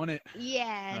don't want it.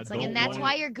 Yeah. I It's like, don't and that's want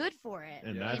why it. you're good for it.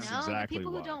 And you that's know? exactly The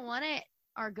people why. who don't want it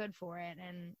are good for it.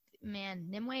 And man,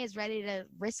 Nimue is ready to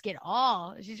risk it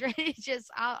all. She's ready to just,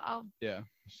 I'll Yeah.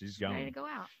 She's ready to going. go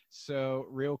out. So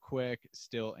real quick,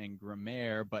 still in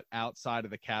Grimmaire, but outside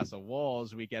of the castle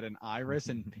walls, we get an Iris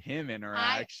and Pym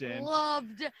interaction. I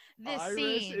loved this Iris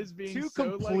scene. is being Two so,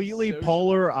 completely like,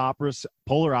 polar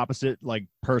opposite like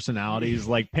personalities.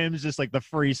 Like Pym's just like the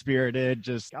free spirited,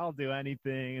 just I'll do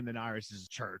anything, and then Iris is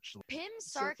church. Pym's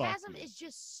So sarcasm fuck you. is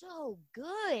just so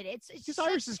good. It's Because just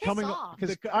Iris is piss coming off.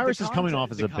 because The Iris is coming context-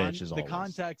 off as the a bitch as The always.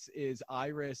 context is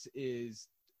Iris is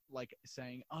like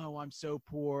saying, "Oh, I'm so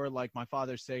poor. Like my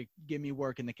father's say, give me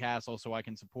work in the castle so I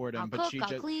can support him." I'll But cook, she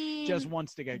I'll clean. just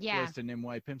wants to get Yeah. close to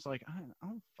Nimue. Pym's like,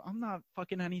 I'm not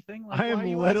fucking anything. Like, I why are am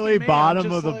you literally asking me?" I'm bottom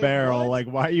just of the like, barrel. "What?" Like,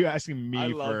 why are you asking I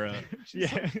me love for it. a?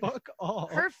 She's like, fuck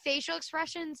off. Her facial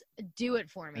expressions do it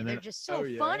for me. And They're then- just so Oh,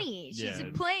 yeah. funny. She's Yeah.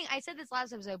 playing. I said this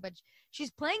last episode, but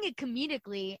she's playing it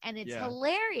comedically, and it's Yeah.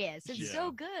 hilarious. It's Yeah.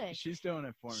 so good. She's doing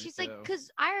it for me. She's too. like, because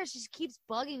Iris just keeps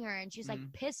bugging her, and she's like,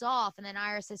 Mhm. piss off. And then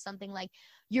Iris says something like,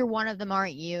 "You're one of them,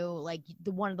 aren't you? Like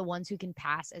the one of the ones who can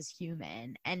pass as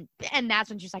human." And that's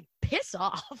when she's like, piss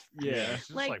off. yeah. She's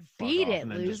just Like, fuck beat off, it,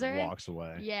 and then loser. Just walks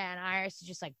away. Yeah, and Iris is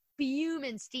just like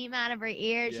fuming steam out of her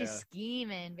ears. Yeah. She's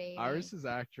scheming, baby. Iris's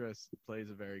actress plays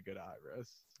a very good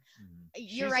Iris. Mhm.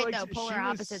 You're She's right like, though. Polar she was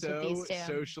opposites so with these two.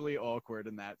 socially awkward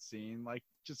in that scene. Like,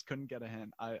 just couldn't get a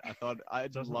hint. I thought I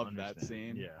Doesn't loved that understand.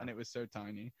 scene. Yeah. And it was so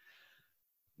tiny.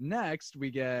 Next,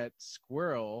 we get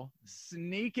Squirrel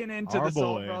sneaking into Our the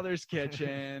Salt boy. Brothers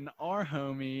kitchen, our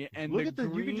homie, and Look the at the. You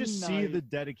Green can just see Knight- the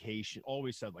dedication.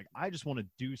 Always said like, I just want to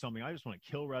do something. I just want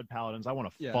to kill Red Paladins. I want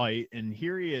to Yeah. fight. And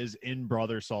here he is in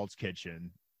Brother Salt's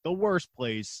kitchen, the worst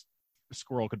place a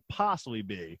squirrel could possibly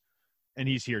be, and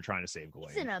he's here trying to save Gawain.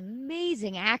 He's an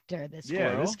amazing actor. This Yeah,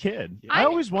 Squirrel. This kid. Yeah. I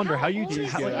always wonder How how you. old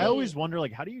is he? I always wonder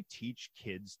like, how do you teach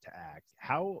kids to act?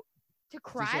 How To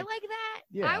cry like- like that.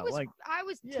 Yeah, I was like-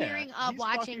 yeah, tearing up he's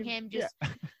watching fucking- him yeah.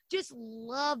 just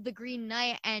love the Green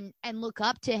Knight and look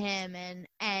up to him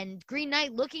and Green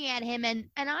Knight looking at him and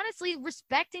honestly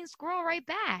respecting Squirrel right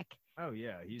back. Oh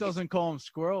yeah, he doesn't call him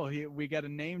Squirrel. We get a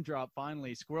name drop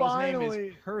finally. Squirrel's name Finally.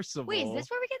 is Percival. Wait, is this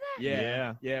where we get that?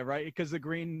 Yeah, yeah, right. Because the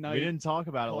Green Knight. We didn't talk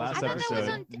about it I last thought that episode. was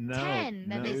on 10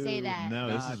 that they say that. No,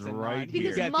 Nah, this is it's in right nine.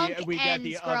 Because here. Monk we get and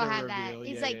the Squirrel other have that. reveal.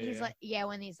 He's Yeah, like, yeah, he's yeah. like, yeah,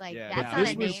 when he's like, Yeah, that's but not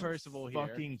this a was name. Percival here.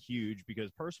 Fucking huge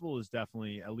because Percival is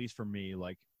definitely, at least for me,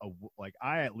 like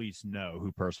I at least know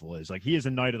who Percival is. Like he is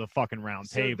a knight of the fucking round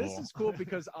So table. this is cool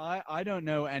because I don't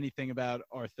know anything about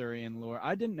Arthurian lore.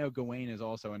 I didn't know Gawain is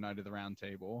also a knight of the Round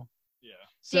Table. Yeah.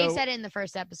 Jay So said it in the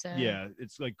first episode. Yeah,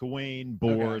 it's like Gawain,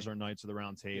 Boars are knights of the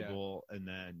round table, and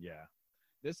then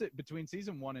This is between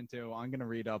season 1 and 2. I'm gonna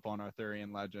read up on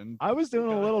Arthurian legend. I was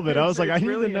doing a little bit. I was like, I It's need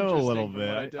really to know a little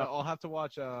interesting bit. I'll have to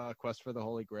watch Quest for the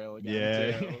Holy Grail again.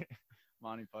 Yeah. Too.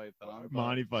 Monty Python.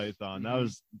 Monty Python.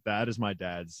 That is my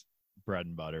dad's bread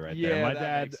and butter right Yeah, there. My that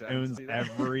dad makes sense. owns See that?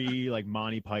 every like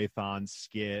Monty Python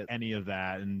skit, any of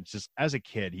that, and just as a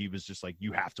kid, he was just like,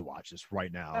 "You have to watch this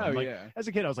right now." Oh I'm like, yeah. as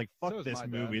a kid, I was like, "Fuck So is this my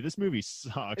movie. dad. This movie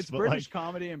sucks." It's but British like,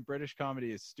 comedy, and British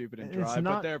comedy is stupid and It's dry, but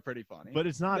not- they're pretty funny. but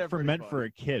it's not They're for pretty meant funny. for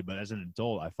a kid. But as an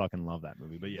adult, I fucking love that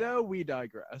movie. But yeah, Though we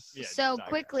digress. Yeah. So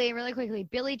digress. really quickly,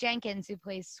 Billy Jenkins, who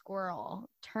plays Squirrel,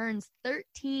 turns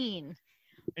 13.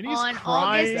 and he's on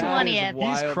crying. August That is 20th. He's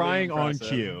wildly crying on impressive.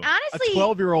 cue. Honestly, A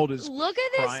 12-year-old is Look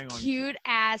at crying this on- cute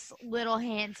ass little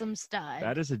handsome stud.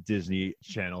 That is a Disney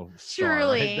Channel star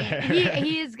Truly, right he, there.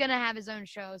 he is gonna have his own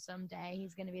show someday.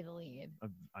 He's gonna be the lead.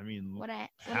 I mean, What a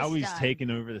how he's stud.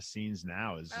 taking over the scenes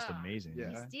now is just Oh, amazing.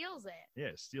 Yeah. He steals it. Yeah,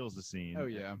 steals the scene. Oh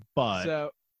yeah. But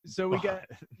So we got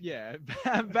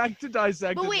back to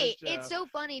dissect. But wait, it's so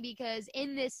funny because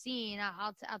in this scene,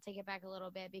 I'll take it back a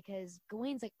little bit because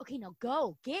Gawain's like, okay, now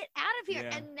go, get out of here.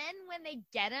 Yeah. And then when they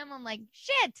get him, I'm like,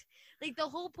 shit. Like the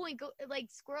whole point, like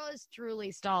Squirrel is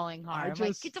truly stalling hard. I'm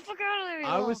like, get the fuck out of there.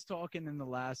 I you was talking in the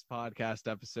last podcast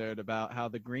episode about how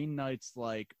the Green Knight's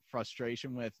like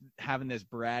frustration with having this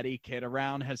bratty kid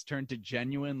around has turned to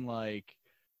genuine like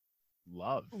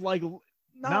love.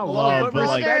 not love, but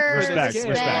like for this respect, kid.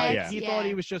 respect, Like, yeah. he thought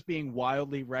he was just being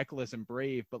wildly reckless and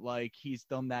brave, but like he's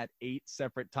done that 8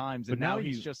 separate times, and But now now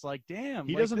he's you- just like, damn,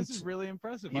 he like, doesn't- this is really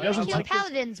impressive. he I doesn't Kill like this-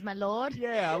 paladins, my lord.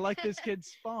 Yeah, I like this kid's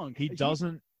spunk. He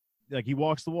doesn't like he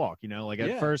walks the walk, you know. Like at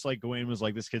Yeah. first, like Gawain was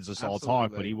like, "This kid's just all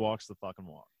talk," but Absolutely. he walks the fucking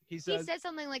walk. He He says, said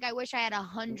something like, I wish I had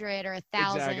 100 or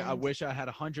 1,000. exactly. I wish I had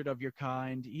 100 of your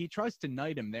kind. He tries to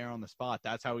knight him there on the spot.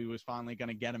 That's how he was finally going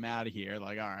to get him out of here.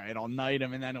 Like, all right, I'll knight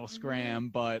him and then he'll scram.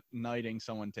 But knighting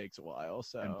someone takes a while.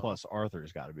 So And plus,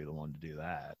 Arthur's got to be the one to do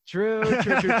that. true.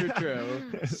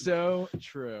 So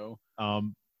true.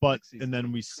 But Season's and then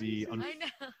we crazy. see, I know.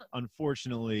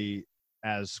 unfortunately,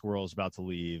 as Squirrel's about to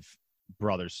leave,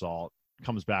 Brother Salt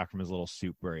comes back from his little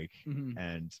soup break, Mhm.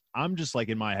 and I'm just like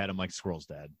in my head, I'm like, Squirrel's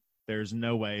dead. There's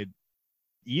no way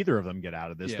either of them get out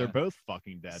of this. Yeah. They're both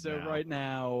fucking dead. So now. right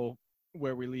now,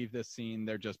 where we leave this scene,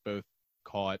 they're just both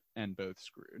caught and both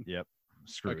screwed.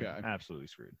 Screwed. Okay. Absolutely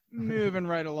screwed. Moving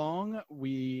right along,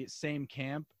 we same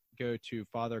camp go to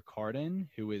Father Cardin,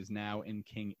 who is now in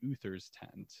King Uther's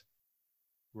tent,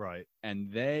 Right.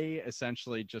 and they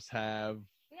essentially just have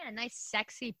We got a nice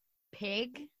sexy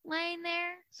pig laying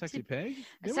there. sexy pig,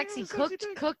 A Do we sexy have a cooked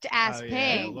pig? cooked ass Oh, pig.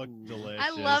 yeah, it looked delicious. I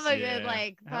love a yeah. good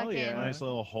like Hell fucking. yeah. Nice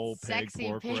little whole pig Sexy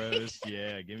pork pig. roast.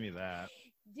 Yeah, give me that.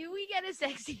 Do we get a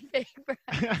sexy pig for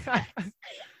sex?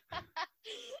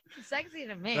 Sexy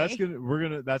to me. That's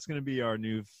gonna be our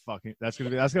new fucking that's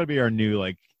gonna be our new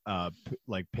like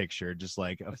like picture, just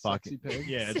like a sexy fucking pig.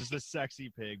 yeah, just a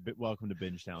sexy pig. But welcome to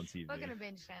Bingetown TV. Fucking a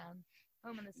binge town.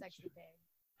 Home of the sexy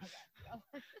pig.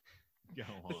 Okay. Go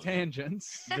The on.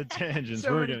 tangents. The tangents.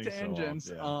 So We're many getting tangents.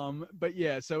 so off, yeah. But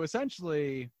yeah, so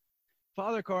essentially,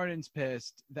 Father Cardin's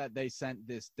pissed that they sent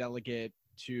this delegate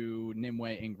to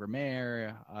Nimue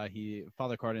Ingramare.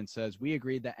 Father Cardin says, we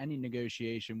agreed that any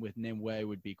negotiation with Nimue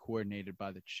would be coordinated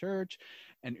by the church.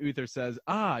 And Uther says,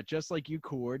 just like you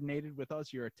coordinated with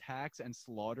us your attacks and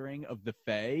slaughtering of the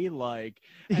Fae. Like,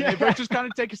 and they both just kind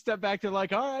of take a step back. They're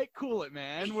like, all right, cool it,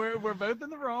 man. We're both in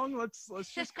the wrong. Let's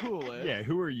just cool it. Yeah,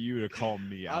 who are you to call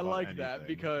me out? I on like that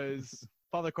anything? because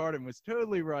Father Cardin was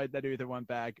totally right that Uther went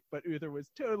back, but Uther was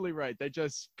totally right. They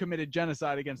just committed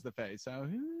genocide against the Fae. So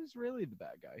who's really the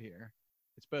bad guy here?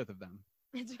 It's both of them.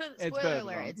 It's both spoiler of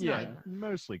alert. them. It's Yeah. not.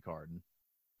 Mostly Cardin.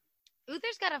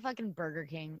 Uther's got a fucking Burger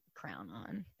King crown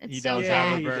on. It's He so does Yeah,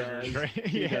 have he a burger. does. right?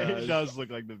 He Yeah, does. he does look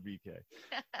like the VK.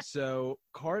 So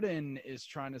Cardin is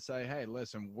trying to say, hey,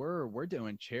 listen, we're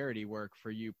doing charity work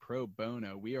for you pro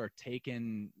bono. We are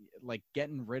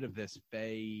getting rid of this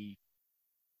Fae,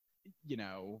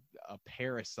 a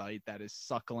parasite that is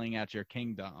suckling at your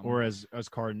kingdom. Or as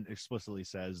Cardin explicitly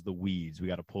says, the weeds. We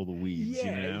got to pull the weeds.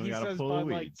 Yeah, we he got to says pull by the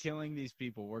like weeds. killing these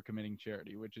people, we're committing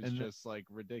charity, which is And the- just like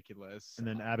ridiculous. And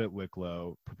then Abbott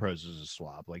Wicklow proposes a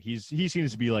swap. Like he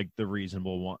seems to be like the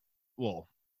reasonable one. Well,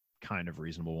 kind of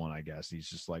reasonable one, I guess. He's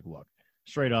just like, look,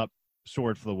 straight up,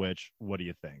 sword for the witch. What do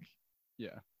you think?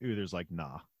 Yeah. Uther's like,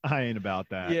 nah, I ain't about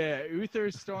that. Yeah,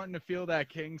 Uther's starting to feel that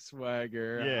king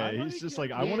swagger. Yeah, I he's just it.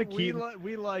 like, I wanna keep-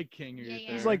 We like King Yeah, Uther.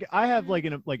 yeah. He's like, I have like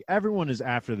everyone is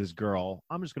after this girl.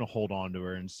 I'm just gonna hold on to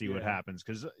her and see what Yeah. happens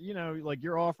because like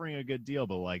you're offering a good deal,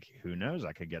 but like who knows?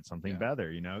 I could get something Yeah.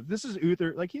 better. This is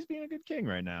Uther. Like he's being a good king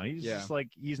right now. He's Yeah. just like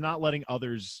he's not letting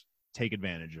others take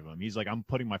advantage of him. He's like, I'm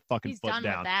putting my fucking He's foot done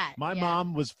down. with that. My yeah.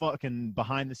 mom was fucking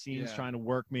behind the scenes Yeah. trying to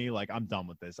work me. Like, I'm done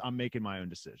with this. I'm making my own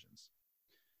decisions.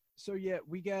 So yeah,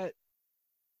 we get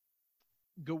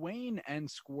Gawain and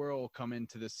Squirrel come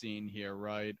into the scene here,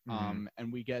 right? Mhm.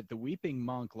 And we get the Weeping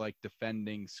Monk like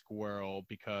defending Squirrel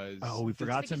because Oh, we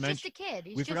forgot to He's mention. just a kid.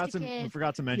 He's We just forgot a to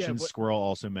kid. mention but- Squirrel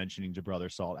also mentioning to Brother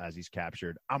Salt as he's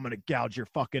captured, I'm gonna gouge your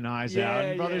fucking eyes Yeah, out.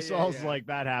 And Brother yeah, Salt's yeah. like,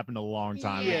 that happened a long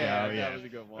time Yeah, ago. that Yeah. was a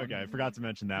good one. Okay, I forgot to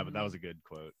mention that, but that was a good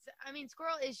quote. I mean,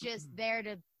 Squirrel is just there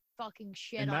to fucking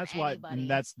shit And on that's why anybody.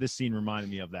 this scene reminded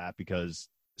me of that because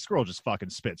Squirrel just fucking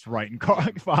spits right in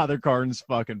Father Cardin's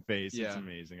fucking face. It's Yeah.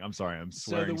 amazing. I'm sorry, I'm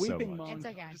So swearing the so Weeping much. Monk, It's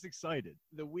okay. I'm just excited.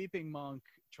 the Weeping Monk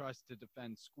tries to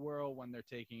defend Squirrel when they're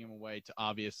taking him away to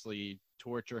obviously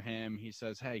torture him. He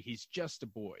says, hey, he's just a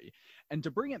boy. And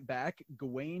to bring it back,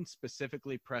 Gawain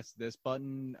specifically pressed this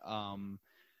button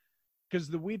because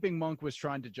the Weeping Monk was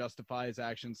trying to justify his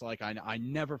actions like, I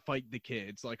never fight the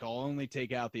kids. Like, I'll only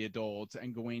take out the adults.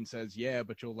 And Gawain says, yeah,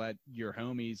 but you'll let your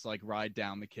homies, like, ride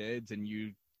down the kids and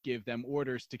you give them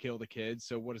orders to kill the kids.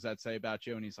 So what does that say about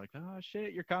you? And he's like, oh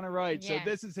shit, you're kind of right. Yeah. So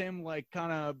this is him like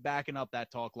kind of backing up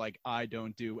that talk like, I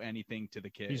don't do anything to the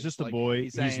kids. He's just a Like, boy.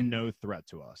 he's He's saying, no threat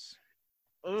to us.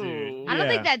 Ooh. I don't Yeah.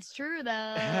 think that's true,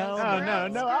 though. Hell no,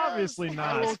 Squirrel, obviously Squirrel,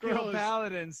 not. I will Squirrel. kill Squirrel is-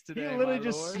 paladins today. He literally my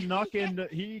just lord. snuck into.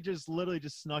 He just literally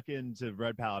just snuck into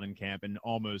Red Paladin camp and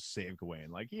almost saved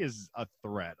Gawain. Like, he is a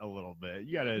threat a little bit.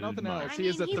 You gotta Nothing admire. else. I He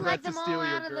is a mean, he threat let to them all steal your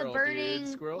out of the girl, burning, dude.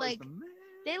 Squirrel like, is the man.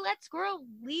 They let Squirrel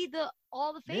lead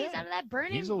all the phase Yeah. out of that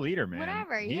burning. He's a leader, man.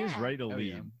 whatever, He is yeah. ready to Oh,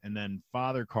 lead. yeah. And then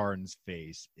Father Cardin's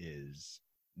face is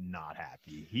not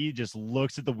happy. He just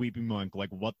looks at the Weeping Monk like,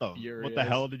 what the Furious.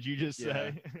 hell did you just Yeah.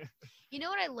 say? You know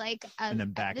what I like? And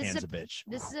then this backhands is a bitch.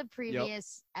 This is a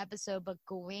previous episode, but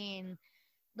Gawain,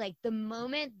 like the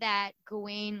moment that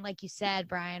Gawain, like you said,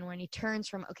 Brian, when he turns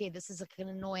from, okay, this is like an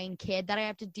annoying kid that I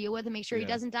have to deal with and make sure he Yeah.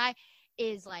 doesn't die,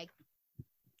 is like,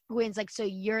 Gawain's like, so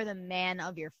you're the man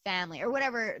of your family, or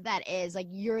whatever that is. Like,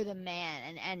 you're the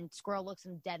man. And Squirrel looks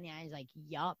him dead in the eye. He's like,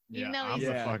 yup. Even though I'm he's,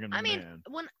 the Yeah. fucking I mean, man.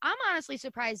 when I'm honestly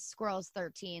surprised Squirrel's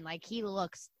 13. Like, he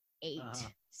looks 8, Uh-huh.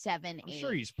 7, 8. I'm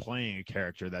sure he's playing a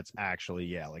character that's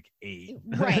actually, like 8.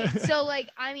 Right. So like,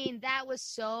 I mean, that was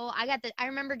so I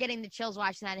remember getting the chills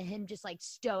watching that and him just like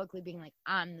stoically being like,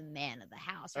 I'm the man of the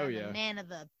house, or Oh, I'm yeah. the man of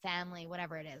the family,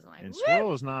 whatever it is. I'm like, And "Woo!"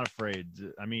 Squirrel is not afraid.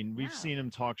 I mean, we've No. seen him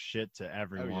talk shit to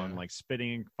everyone, yeah. like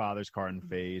spitting in Father's Cardin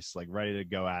face, like ready to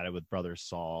go at it with Brother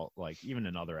Salt, like even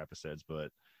in other episodes.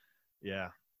 But yeah,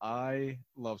 I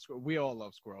love Squirrel. We all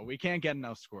love Squirrel. We can't get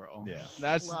enough Squirrel. Yeah.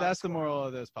 That's Love the Squirrel. moral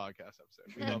of this podcast episode.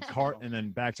 We and then, love Squirrel. and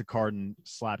then back to Cardin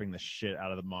slapping the shit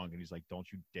out of the monk, and he's like,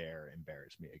 "Don't you dare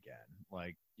embarrass me again!"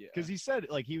 Like, Yeah. because he said,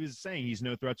 like, he was saying he's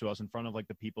no threat to us in front of like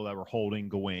the people that were holding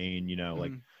Gawain. You know,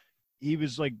 like Mhm. he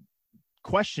was like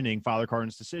questioning Father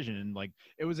Cardin's decision, and like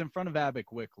It was in front of Abbott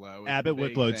Wicklow. was Abbott the big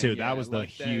Wicklow, thing, too. That yeah, was the like,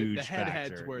 huge The heads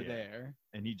factor, were yeah. there.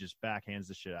 and he just backhands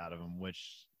the shit out of him,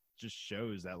 which just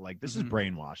shows that like this is Mhm.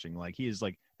 brainwashing. Like, he is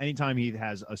like, anytime he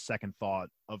has a second thought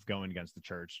of going against the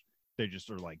church, they just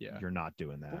are like, Yeah. you're not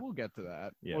doing But that. we'll get to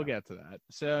that. Yeah. We'll get to that.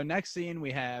 So next scene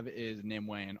we have is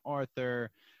Nimue and Arthur.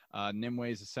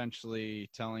 Nimue is essentially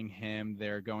telling him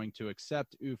they're going to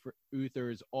accept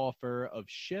Uther's offer of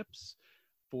ships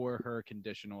for her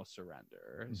conditional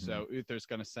surrender. Mhm. So Uther's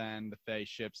going to send the Fae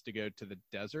ships to go to the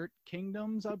Desert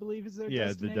Kingdoms, I believe is their Yeah,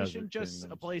 the destination. Desert Just a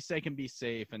Kingdoms. place they can be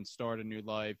safe and start a new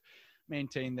life,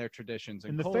 maintain their traditions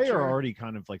and And the culture. Fae are already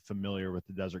kind of like familiar with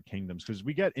the Desert Kingdoms because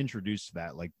we get introduced to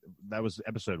that. Like, that was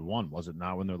episode 1, was it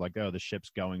not? When they're like, "Oh, the ship's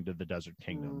going to the Desert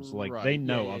Kingdoms." Like, Right. they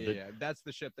know Yeah, of yeah, it. yeah. That's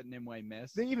the ship that Nimue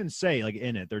missed. They even say like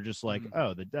in it, they're just like, Mhm.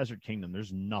 "Oh, the Desert Kingdom.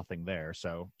 There's nothing there."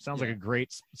 So sounds like Yeah. a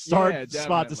great spot to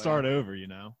definitely. start over. You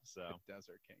know. So The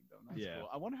Desert Kingdom. That's Yeah. cool.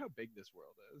 I wonder how big this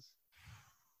world is.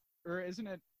 Or isn't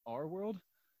it our world?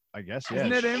 I guess yeah.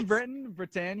 Isn't it in It's- Britain,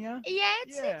 Britannia? Yeah,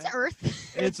 it's Yeah.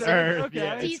 Earth. It's Earth. Okay.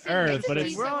 Yeah, it's Decent- Earth, it's but a it's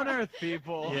decent- We're on Earth,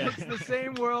 people. Yeah. It's the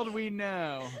same world we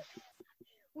know.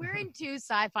 We're in 2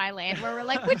 sci-fi land where we're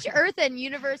like, which Earth and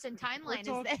universe and We're timeline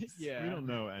talking- is this? Yeah. we don't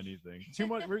know anything. Too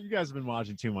much. You guys have been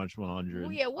watching too much 100.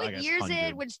 Well, yeah, what I guess year's 100.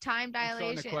 it? Which time I'm starting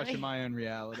dilation? to question Like- my own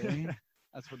reality.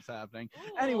 That's what's happening.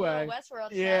 Ooh, Anyway, Westworld.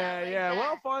 Yeah, show, like yeah.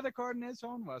 Well, that. Father Cardin is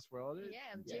on Westworld. Yeah,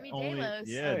 Jimmy Only- Delos.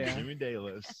 Yeah, Oh, yeah. Jimmy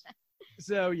Delos.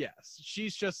 So yes,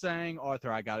 she's just saying,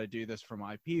 Arthur, I got to do this for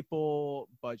my people.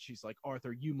 But she's like,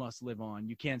 Arthur, you must live on.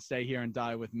 You can't stay here and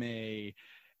die with me.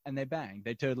 And they bang.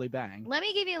 They totally bang. Let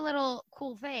me give you a little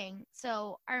cool thing.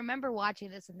 So I remember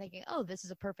watching this and thinking, oh, this is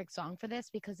a perfect song for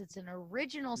this because it's an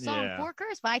original song Yeah. for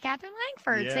Curse by Catherine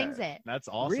Langford Yeah. sings it. That's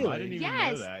awesome. I Really? didn't even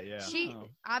Yes. know that. Yeah. She Oh.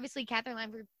 obviously Catherine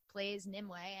Langford plays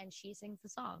Nimue and she sings the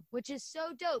song, which is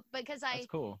so dope because That's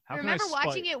cool. I remember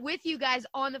watching it with you guys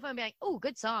on the phone, being like, "Oh,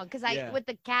 good song," because with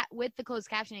the closed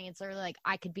captioning, it's literally like,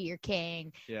 "I could be your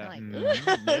king." Yeah, like,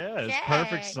 it's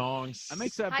perfect songs. That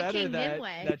makes that better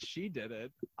that she did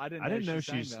it. I didn't know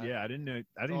she's. Yeah, I didn't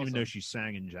even know she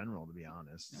sang in general, to be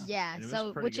honest. Yeah,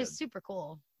 so which is super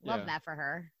cool. Love that for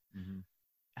her. Mm-hmm.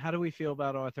 How do we feel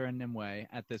about Arthur and Nimue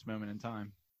at this moment in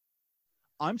time?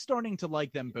 I'm starting to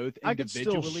like them both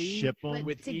individually ship them.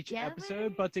 with each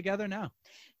episode, but together, no.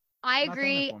 I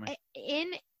agree.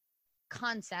 In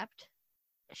concept,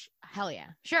 hell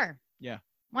yeah, sure. Yeah.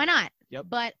 Why not? Yep.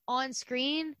 But on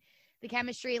screen, the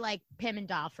chemistry like Pim and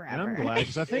Doll forever. And I'm glad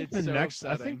because I think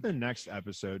I think the next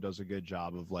episode does a good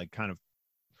job of like kind of.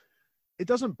 It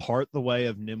doesn't part the way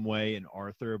of Nimue and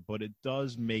Arthur, but it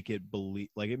does make it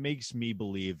it makes me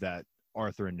believe that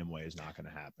Arthur and Nimue is not going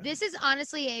to happen. This is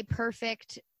honestly a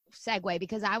perfect segue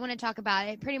because I want to talk about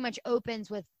it. It pretty much opens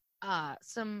with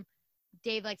some,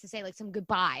 Dave likes to say, like some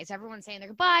goodbyes. Everyone's saying their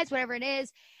goodbyes, whatever it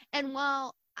is. And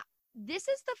while this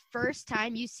is the first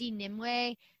time you see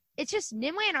Nimue, it's just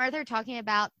Nimue and Arthur talking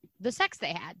about the sex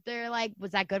they had. They're like,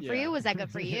 was that good for you? Was that good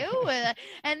for you?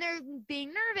 And they're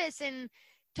being nervous and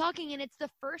talking, and it's the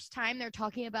first time they're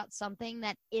talking about something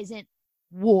that isn't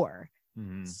war,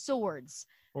 swords,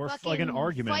 or like an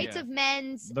argument, fights of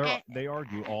men's. They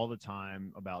argue all the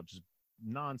time about just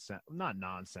nonsense, not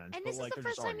nonsense. And this but is the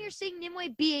first time you're seeing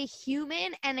Nimue be a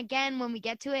human. And again, when we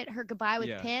get to it, her goodbye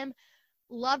with Pim,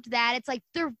 loved that. It's like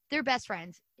they're best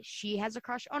friends. She has a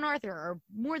crush on Arthur, or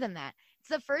more than that. It's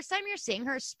the first time you're seeing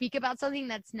her speak about something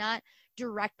that's not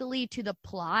directly to the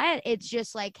plot. It's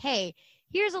just like, hey,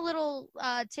 here's a little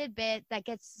tidbit that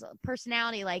gets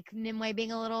personality, like Nimue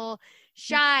being a little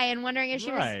shy and wondering if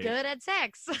she was good at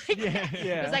sex. Was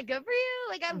that good for you?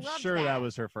 Like, I'm sure that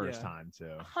was her first time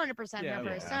too. 100% her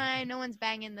first time. No one's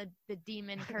banging the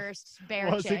demon cursed bear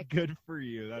was chick. It good for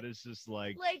you? That is just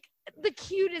like the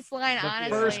cutest line.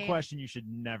 Honestly, first question you should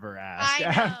never ask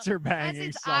after banging.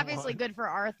 It's obviously good for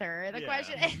Arthur. The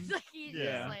question is like he's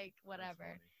just like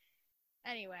whatever.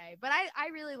 Anyway, but I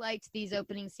really liked these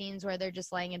opening scenes where they're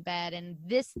just laying in bed and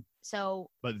this.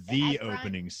 But the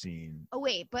opening scene. Oh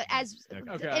wait, but as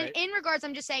in regards,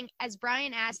 I'm just saying, as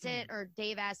Brian asked it or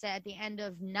Dave asked it at the end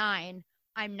of 9,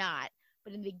 I'm not.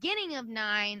 But in the beginning of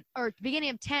 9 or beginning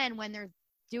of 10, when they're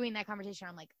doing that conversation,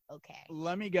 I'm like, okay.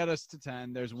 Let me get us to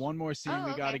 10. There's one more scene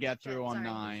we got to get through on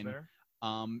 9.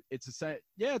 It's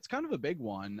it's kind of a big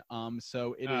one.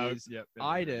 So it is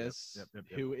Idis,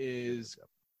 who is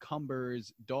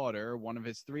Cumber's daughter, one of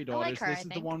his 3 daughters. This is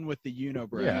the one with the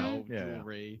unibrow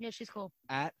jewelry. Yeah, she's cool.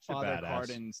 At Father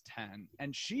Cardin's tent.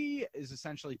 And she is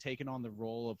essentially taken on the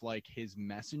role of like his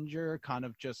messenger, kind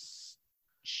of just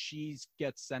she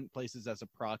gets sent places as a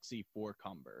proxy for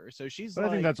Cumber. So she's I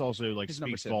think that's also like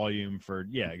speaks volume for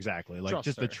exactly. Like trust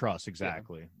just her. The trust,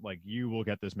 exactly. Yeah. Like you will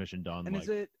get this mission done.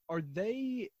 And are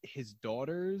they his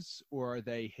daughters or are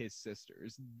they his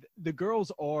sisters? The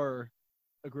girls are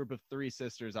a group of 3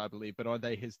 sisters, I believe, but are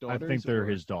they his daughters? I think they're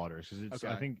his daughters because it's.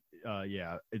 Okay. I think,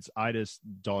 it's Idis,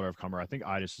 daughter of Cumber. I think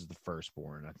Idis is the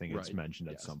firstborn. I think it's mentioned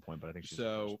at some point, but I think she's the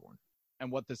firstborn.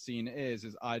 And what the scene is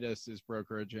Idis is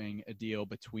brokering a deal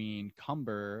between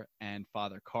Cumber and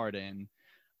Father Cardin.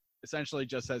 Essentially,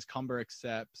 just as Cumber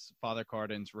accepts Father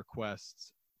Cardin's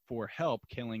requests for help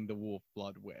killing the Wolf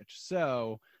Blood Witch,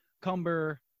 so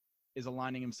Cumber is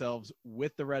aligning himself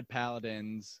with the Red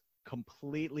Paladins.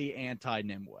 Completely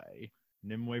anti-Nimue.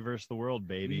 Nimue versus the world,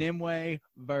 baby. Nimue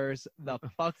versus the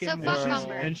fucking world.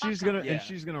 And she's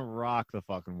gonna rock the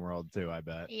fucking world too, I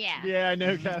bet. Yeah. Yeah, I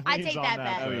know Kathleen's I take that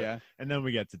bet. Oh yeah. And then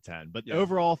we get to 10. But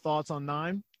overall thoughts on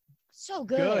 9? So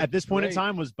good. At this point in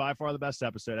time was by far the best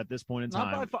episode. At this point in time.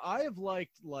 Not by far. I have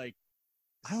liked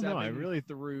I don't know. I really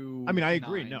through. I mean, I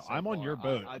agree. No, so I'm on your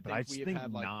boat, but I think think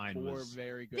had 9 4 was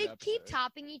very good. They episodes. keep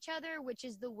topping each other, which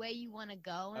is the way you want to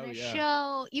go in a yeah.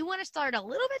 show. You want to start a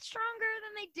little bit stronger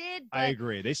than they did. But, I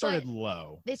agree. They started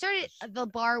low. The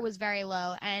bar was very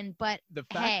low,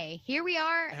 hey, here we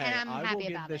are, and I'm happy about it. I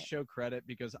will give this show credit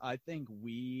because I think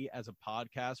we, as a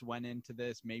podcast, went into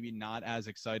this maybe not as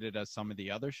excited as some of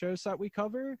the other shows that we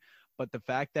cover. But the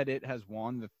fact that it has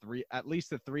won at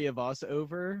least the 3 of us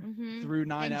over through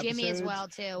 9 episodes, Jimmy as well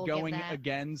too, going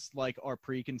against like our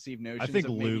preconceived notions. I think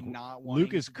of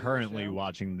Luke is currently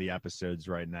watching the episodes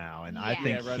right now, and I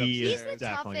think he's the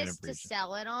definitely toughest to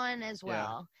sell it on as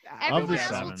well. Yeah. Everyone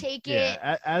else will take it.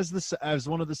 As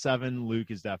one of the 7, Luke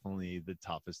is definitely the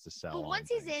toughest to sell. But once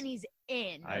he's in, he's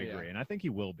in. I agree, and I think he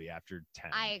will be after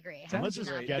 10. I agree. Let's just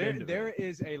get into it. There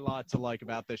is a lot to like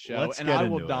about this show, and I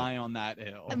will die on that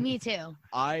hill. Me too.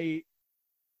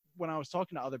 when I was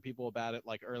talking to other people about it,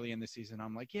 like early in the season,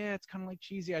 I'm like, yeah, it's kind of like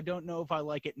cheesy. I don't know if I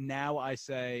like it. Now I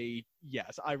say,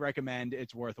 yes, I recommend.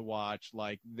 It's worth a watch.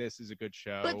 Like, this is a good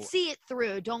show. But see it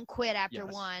through. Don't quit after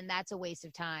Yes. one. That's a waste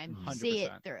of time. 100%. See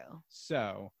it through.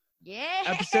 So, Yeah.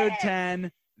 episode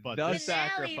 10, But The this-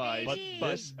 Sacrifice. baby. But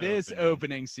This this opening.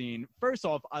 opening scene, first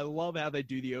off, I love how they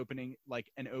do the opening,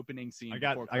 like an opening scene. I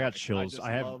got before I got credits. chills. just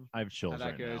I have love chills how that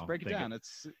right goes. now. Break it thinking- down.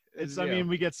 It's I yeah. mean,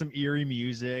 we get some eerie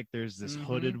music. There's this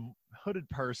Mhm. hooded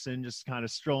person just kind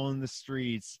of strolling the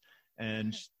streets,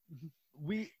 and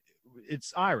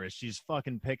it's Iris. She's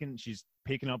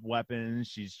picking up weapons.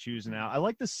 She's choosing out. I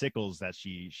like the sickles that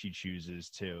she chooses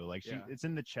too. Like Yeah. it's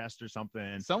in the chest or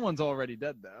something. Someone's already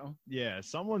dead though. Yeah,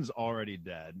 someone's already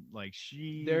dead. Like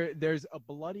There's a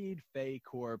bloodied Fae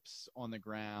corpse on the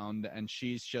ground, and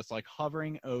she's just like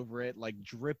hovering over it, like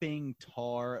dripping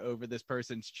tar over this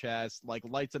person's chest, like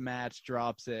lights a match,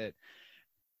 drops it,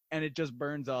 and it just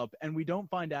burns up. And we don't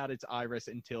find out it's Iris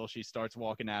until she starts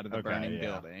walking out of the Okay, burning yeah.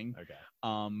 building. Okay.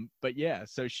 But yeah,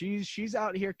 so she's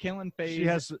out here killing Fae.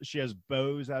 She has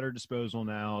bows at her disposal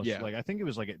now. Yeah. Like I think it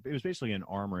was basically an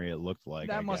armory. It looked like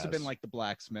that I must have been guess. like the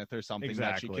blacksmith or something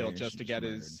Exactly, that she killed and just she to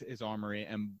just get his armory.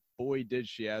 And boy, did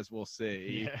she, as we'll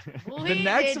see. Yeah. Boy, The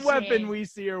next did weapon she. we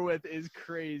see her with is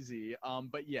crazy.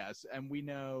 But yes, and we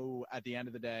know at the end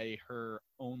of the day, her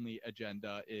only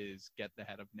agenda is get the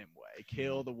head of Nimue,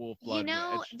 kill the wolf blood You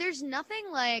know, witch. there's nothing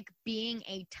like being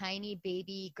a tiny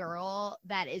baby girl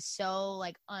that is so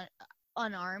like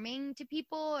unarming to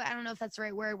people. I don't know if that's the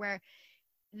right word, where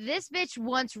this bitch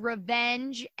wants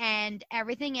revenge and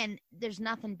everything, and there's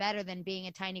nothing better than being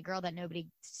a tiny girl that nobody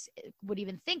would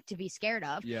even think to be scared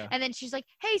of. Yeah. And then she's like,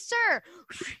 hey sir,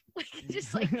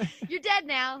 just like, you're dead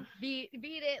now, beat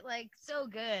it. Like, so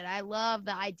good. I love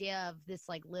the idea of this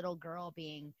like little girl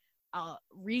being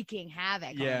wreaking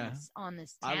havoc Yeah. on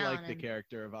this town. I like the and-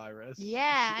 character of Iris.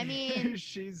 Yeah, I mean,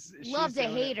 she's love to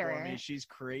doing it hate for her. me. She's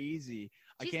crazy.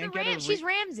 She's I can't the get a She's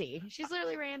Ramsey. She's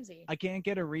literally Ramsey. I can't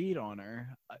get a read on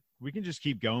her. We can just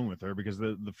keep going with her because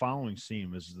the following scene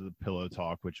was the pillow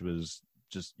talk, which was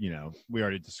just we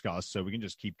already discussed, so we can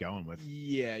just keep going with.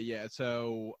 Yeah.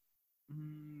 So,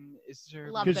 is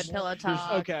there Love Because good pillow there's-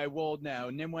 talk. Okay, well, no.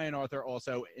 Nimue and Arthur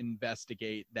also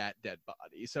investigate that dead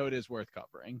body, so it is worth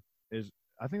covering.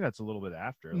 I think that's a little bit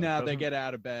after. Like, No, they doesn't- get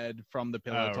out of bed from the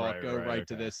pillow Oh, talk, right, go right, right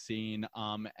to okay. this scene.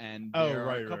 And Oh, there are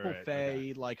right, a couple right, Fae,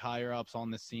 okay. like higher ups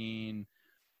on the scene.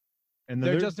 and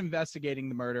They're then just investigating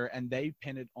the murder, and they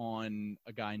pin it on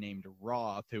a guy named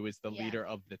Roth, who is the Yeah. leader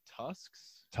of the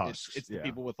Tusks. Tusks, It's the yeah.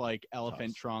 people with like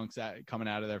elephant Tusks. trunks coming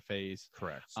out of their face.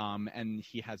 correct. And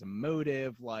he has a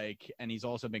motive, like, and he's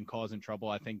also been causing trouble.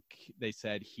 I think they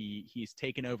said he's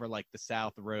taken over like the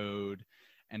South Road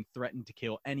and threatened to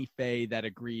kill any Fae that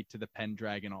agreed to the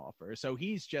Pendragon offer. So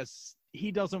he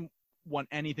doesn't want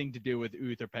anything to do with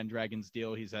Uther Pendragon's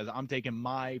deal. He says, I'm taking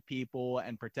my people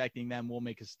and protecting them. We'll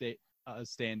make a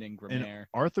standing Grimaire.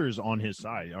 Arthur's on his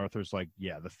side. Arthur's like,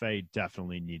 yeah, the Fae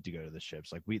definitely need to go to the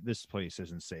ships. Like this place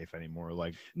isn't safe anymore.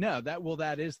 Like, No,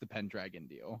 that is the Pendragon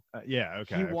deal. yeah,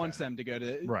 okay. He okay. wants them to go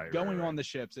to Right, going right. on the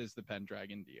ships is the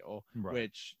Pendragon deal, Right.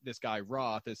 which this guy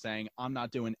Roth is saying, I'm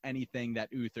not doing anything that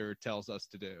Uther tells us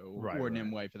to do, Right, or right.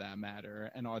 Nimue for that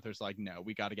matter. And Arthur's like, no,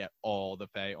 we got to get all the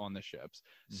Fae on the ships.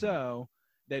 Mhm. So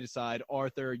they decide,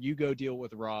 Arthur, you go deal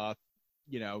with Roth,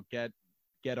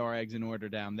 get our eggs in order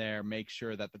down there, make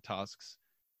sure that the Tusks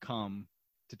come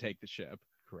to take the ship.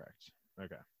 Correct.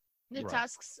 Okay. The Right.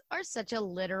 Tusks are such a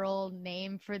literal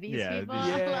name for these Yeah, people. these-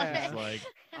 I love Yeah. it. It's like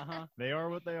Uh-huh. they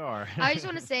are what they are. I just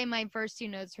want to say my first two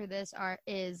notes for this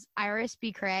is Iris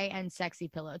B. Cray and sexy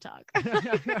pillow talk.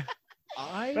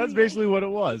 That's basically what it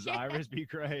was. Yeah. Iris B.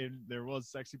 Cray, and there was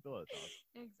sexy pillow talk.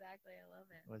 Exactly, I love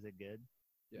it. Was it good?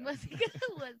 Yeah.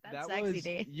 That's sexy,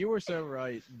 dude. You were so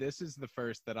right. This is the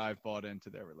first that I've bought into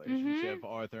their relationship,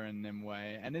 Arthur and Nimue,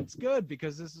 and it's good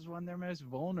because this is when they're most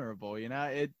vulnerable.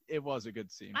 It was a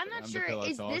good scene. I'm for not them, the sure. pillow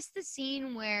Is talk. this the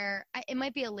scene where it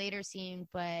might be a later scene,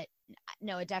 but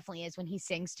no, it definitely is when he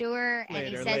sings to her and he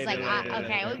Later, says later, like, later,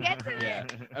 okay, later. we'll get to Yeah.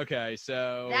 it. Okay,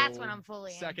 so That's when I'm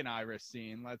fully in. second Iris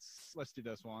scene. Let's do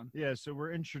this one. Yeah, so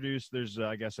we're introduced. There's,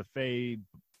 I guess, a Fae,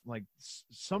 like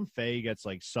some Fae gets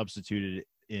like substituted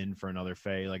in for another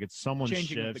Fae. Like it's someone's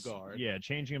Changing of the shifts. guard. Yeah,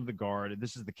 changing of the guard.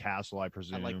 This is the castle, I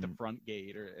presume. At like the front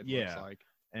gate, or it Yeah. looks like.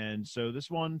 And so this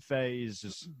one Fae is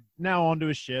just now onto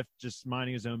his shift, just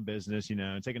minding his own business,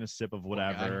 taking a sip of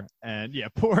whatever. And yeah,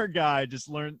 poor guy just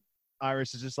learned.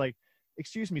 Iris is just like,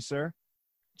 excuse me, sir.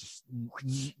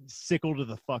 just sickle to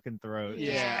the fucking throat.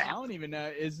 Yeah, I don't even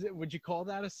know. Would you call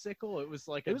that a sickle? It was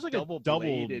like It a was like double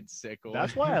bladed sickle.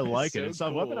 That's why I like it. So It's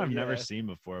a weapon cool, I've never yeah. seen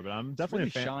before, but I'm definitely really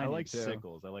a fan. I shiny, like too.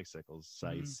 sickles. I like sickles,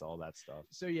 scythes, all that stuff.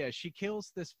 So yeah, she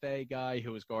kills this Fae guy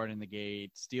who was guarding the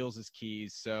gate, steals his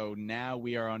keys. So now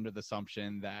we are under the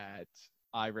assumption that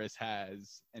Iris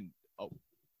has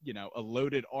a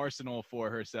loaded arsenal for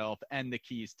herself and the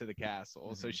keys to the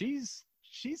castle. So she's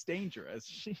dangerous.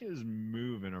 She is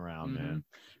moving around, man.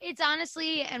 It's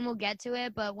honestly, and we'll get to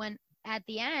it, but when at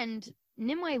the end,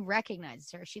 Nimue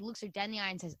recognizes her. She looks her dead in the eye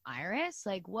and says, Iris?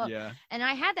 Like, whoa. Yeah. And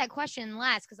I had that question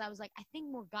last because I was like, I think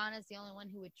Morgana's the only one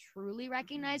who would truly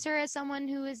recognize her as someone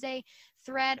who is a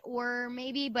threat, or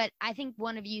maybe, but I think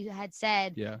one of you had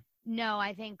said, Yeah. no,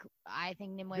 I think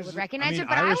Nimue Because, would recognize her,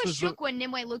 but Iris I was was shook when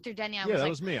Nimue looked her dead in the eye. Yeah, was that like,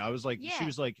 was me. I was like, Yeah. she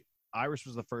was like, Iris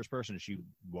was the first person she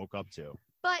woke up to.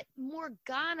 but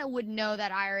Morgana would know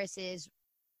that Iris is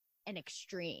an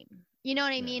extreme. You know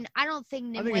what I Yeah. mean? I don't think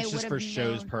Nimue I think it's would just have for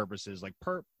show's known. purposes. Like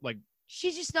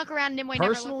She just snuck around Nimue.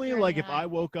 personally, never looked like her in if the I eye.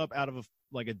 woke up out of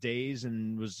a daze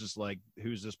and was just like,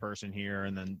 who's this person here?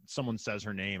 And then someone says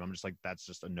her name, I'm just like, that's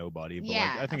just a nobody. But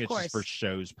Yeah, like, I think of it's just for course.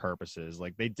 show's purposes.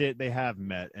 Like they have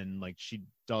met, and like she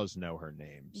does know her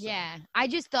name. So. Yeah, I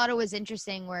just thought it was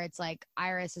interesting where it's like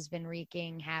Iris has been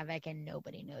wreaking havoc and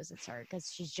nobody knows it's her because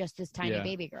she's just this tiny Yeah.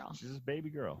 baby girl. She's a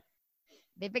baby girl.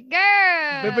 Baby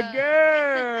girl. Baby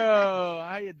girl,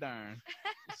 how you doing?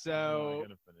 I So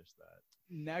gotta finish that.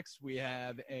 next we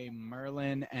have a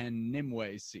Merlin and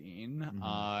Nimue scene.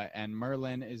 Mhm. And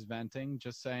Merlin is venting,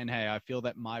 just saying, hey, I feel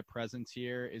that my presence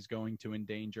here is going to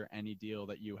endanger any deal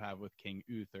that you have with King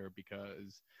Uther,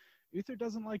 because Uther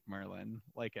doesn't like Merlin,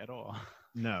 like, at all.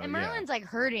 No, And Merlin's like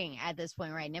hurting at this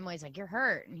point, right? Nimue's like, you're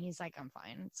hurt. And he's like, I'm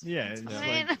fine. It's it's fine.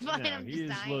 like, I'm fine. yeah, I'm he just is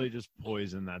dying. literally just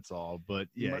poison. That's all. But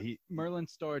yeah, Merlin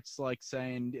starts like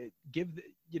saying,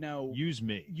 use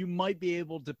me. you might be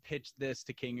able to pitch this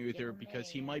to King Uther Give because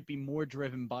me, he yeah. might be more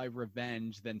driven by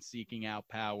revenge than seeking out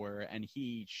power, and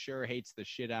he sure hates the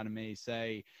shit out of me.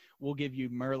 Say, we'll give you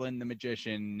Merlin the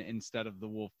magician instead of the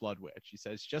Wolf Blood Witch. He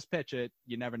says, just pitch it.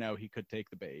 You never know, he could take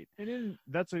the bait. And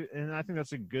I think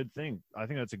that's a good thing. I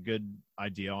think that's a good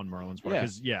idea on Merlin's part. Yeah.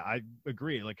 Because I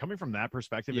agree. Like coming from that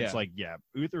perspective, Yeah. it's like,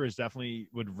 Uther is definitely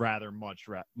would rather much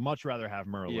rather have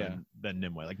Merlin than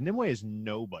Nimue. Like Nimue is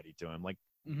nobody to him. Like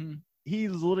Mm-hmm. he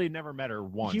literally never met her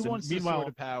once. He And wants the sword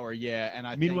of power, and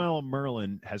I think, meanwhile,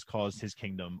 Merlin has caused his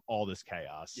kingdom all this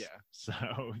chaos. Yeah. So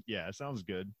it sounds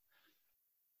good.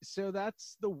 so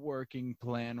that's the working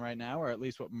plan right now, or at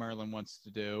least what Merlin wants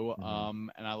to do. Mhm.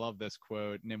 And I love this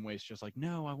quote. Nimue's just like,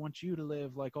 no, I want you to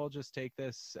live. Like, I'll just take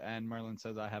this. And Merlin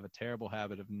says, I have a terrible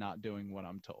habit of not doing what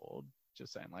I'm told.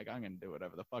 Just saying, like, I'm going to do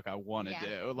whatever the fuck I want to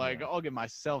Yeah. do. Like, Yeah. I'll give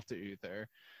myself to Uther.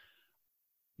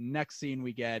 Next scene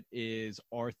we get is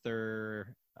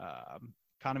Arthur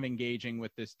kind of engaging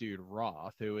with this dude,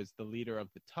 Roth, who is the leader of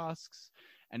the Tusks.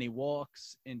 And he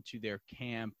walks into their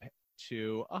camp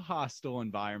to a hostile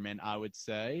environment, I would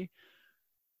say.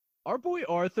 Our boy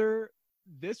Arthur,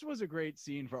 this was a great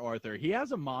scene for Arthur. He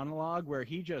has a monologue where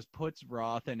he just puts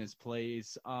Roth in his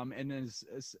place, and is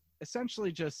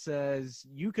essentially just says,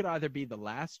 you could either be the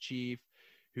last chief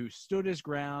who stood his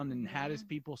ground and had his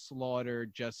people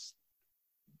slaughtered just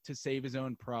to save his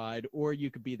own pride, or you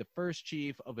could be the first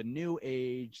chief of a new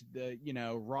age,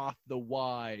 Roth the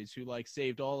Wise, who like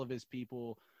saved all of his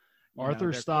people.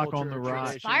 Arthur their stock on culture, the rise.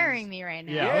 traditions. Inspiring me right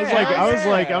now. Yeah, Yeah, I was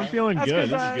like, yeah. I'm feeling That's good.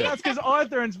 'cause This is good. That's because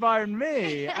Arthur inspired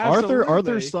me. Arthur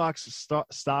Absolutely.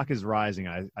 stock is rising.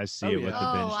 I see Oh, it yeah. with the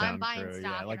Oh, binge I'm down buying crew. stock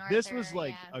Yeah, in like this Arthur, was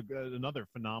like yeah. another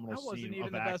phenomenal That wasn't scene even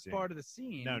of the acting. best part of the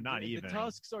scene. No, not even. The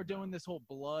Tusks are doing this whole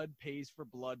blood pays for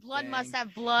blood. Blood thing. must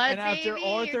have blood, And after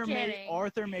baby.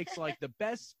 Arthur makes like the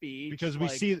best speech because we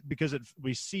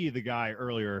see the guy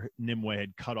earlier. Nimue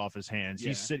had cut off his hands.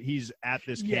 Yeah. He's at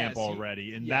this Yes, camp he-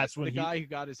 already, and Yes, that's when the guy who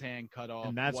got his hand cut off.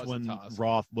 and that's was when a Tusk.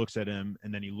 Roth looks at him,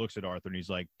 and then he looks at Arthur, and he's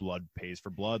like, "Blood pays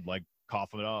for blood." Like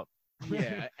coughing it up.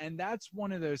 Yeah, and that's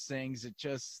one of those things. It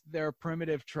just they're a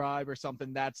primitive tribe or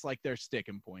something. That's like their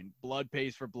sticking point. Blood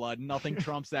pays for blood. Nothing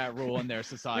trumps that rule in their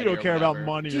society. We don't or care about whatever.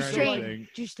 money or Juice anything.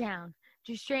 straight, juice down,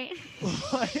 juice straight.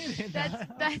 What?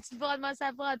 that's blood must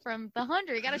have blood from the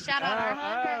hunter. You got to shout out our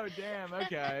hunter. Oh, damn.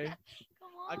 Okay. Come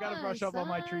I gotta on, brush up on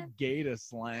my true son. Gator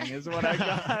slang. Is what I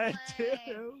got to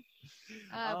do.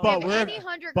 But if we're- any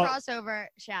hunter but- crossover,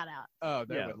 shout out. Oh,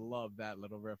 they Yeah. would love that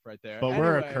little riff right there. But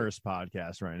we're a Anyway. cursed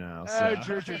podcast right now. Oh, So.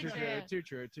 true, Okay, too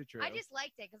true. I just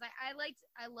liked it because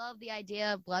I love the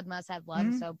idea of blood must have blood,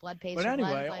 Mhm. so blood pays But for anyway,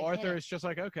 blood. Like, Arthur yeah. is just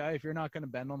like, okay, if you're not going to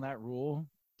bend on that rule,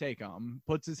 take them.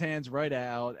 Puts his hands right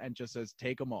out and just says,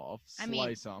 take them off, I mean,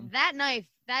 slice them. that knife,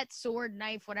 that sword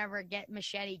knife, whatever,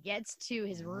 machete gets to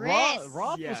his wrist.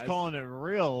 Roth was calling it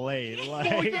real late.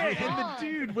 Like, Oh, yeah, and the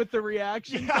dude with the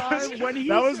reaction time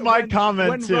that was my comment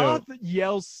when too. Roth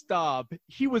yells stop,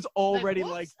 he was already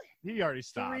like he already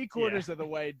stopped. 3/4 of the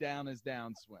way down his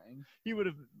downswing. He would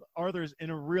have. Arthur's in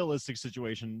a realistic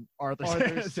situation.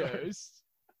 Arthur's toast.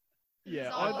 Yeah,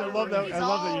 I love that. I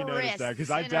love that you noticed that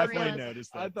because I definitely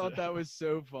noticed that. I thought that was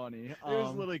so funny. It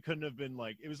was literally couldn't have been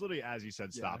like. It was literally as you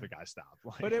said, stop. The guy stopped.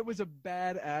 Like, but it was a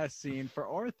badass scene for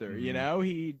Arthur. Mhm. You know,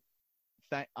 he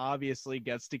obviously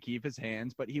gets to keep his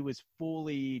hands, but he was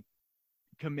fully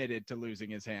committed to losing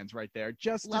his hands right there,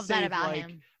 just Love to that save about like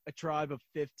him. a tribe of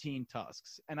 15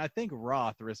 tusks. And I think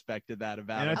Roth respected that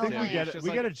about and him. I think Oh, we yeah. get It's it. just We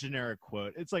like, get a generic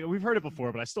quote. It's like we've heard it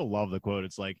before, but I still love the quote.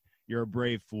 It's like you're a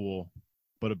brave fool,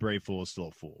 but a brave fool is still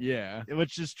a fool. yeah.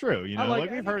 Which is true. You know, I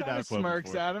like we've heard that quote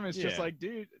smirks before. at him. It's just Yeah. like,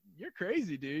 dude, you're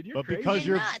crazy, dude. You're But crazy. because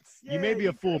you're nuts. you may be a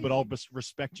you're fool, but I'll crazy.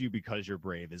 respect you because you're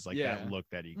brave. Is like Yeah. that look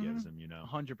that he gives him. You know.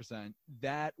 100%.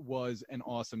 That was an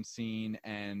awesome scene.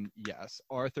 And yes,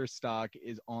 Arthur's stock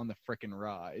is on the frickin'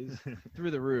 rise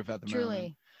through the roof at the moment.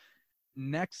 Truly.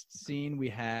 Next scene we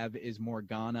have is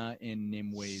Morgana in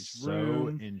Nimwe's So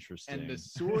room. interesting. And the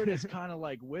sword is kind of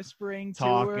like whispering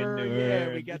talking to her. to her.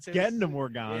 Yeah, we get it's this, getting to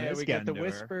Morgana. Yeah, It's we get the getting to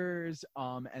her. whispers.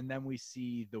 And then we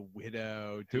see the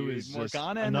widow. Who Dude, is just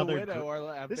Morgana and the another widow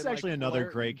are have This is been, actually like, another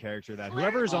flirting. great character that Flirt.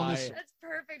 whoever is on this. That's a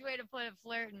perfect way to put it,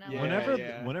 flirting. I Yeah, love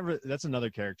it. Whenever that's another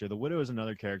character. The widow is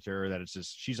another character that it's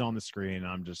just she's on the screen and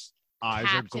I'm just eyes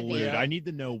are glued. Captivated. I need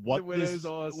to know what widow's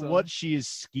awesome. what she is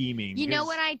scheming. You know 'cause-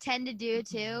 what I tend to do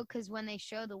too? Because when they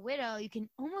show the widow, you can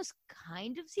almost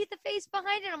kind of see the face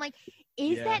behind it. I'm like,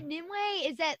 is Yeah. that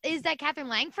Nimue? Is that Catherine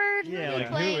Langford? Yeah, who's like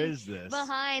who playing is this?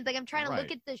 behind? Like I'm trying to look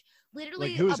Right. at the literally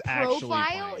Like, who's a actually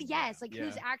profile. playing? Yes, like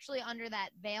who's Yeah. actually under that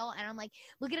veil? And I'm like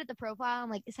looking at the profile. I'm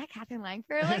like, is that Catherine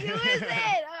Langford? Like who is it?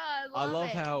 Oh, I love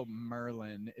it. how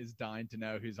Merlin is dying to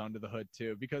know who's under the hood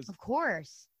too, because Of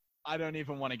course. I don't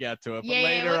even want to get to it. But Yeah,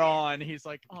 later look- on, he's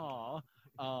like, "Aw."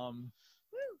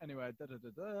 Anyway,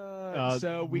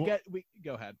 so we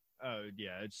go ahead.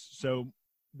 Yeah, it's so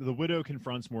the widow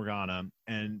confronts Morgana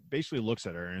and basically looks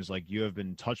at her and is like, "You have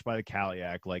been touched by the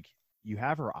Kaliak. Like you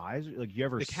have her eyes. Like you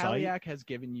have her The sight." Kaliak has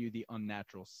given you the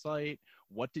unnatural sight.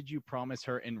 What did you promise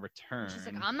her in return? She's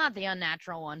like, I'm not the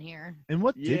unnatural one here. And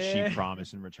what did Yeah. she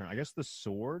promise in return? I guess the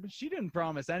sword. She didn't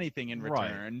promise anything in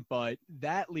Right. return, but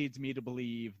that leads me to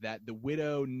believe that the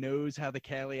widow knows how the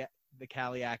Kaliak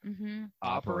Mm-hmm.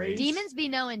 operates. Demons be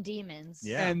knowing demons.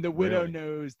 Yeah, and the widow really.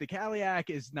 knows the Kaliak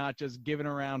is not just giving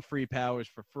around free powers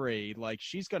for free. Like,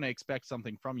 she's going to expect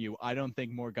something from you. I don't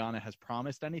think Morgana has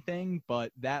promised anything,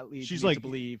 but that leads She's me like- to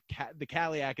believe the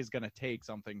Kaliak is going to take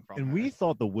something from And her. we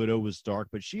thought the widow was dark,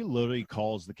 but she literally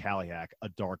calls the Kaliak a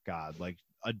dark god. Like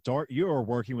you are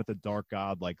working with a dark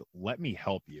god. Like, let me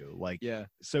help you. Like, Yeah.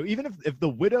 so even if the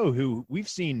widow who we've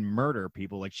seen murder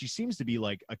people, like she seems to be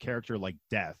like a character like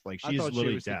Death. Like I she's thought she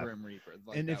literally was the Death. Grim Reaper.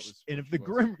 Like, And that if was and what if she the was.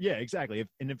 Grim exactly.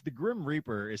 If the Grim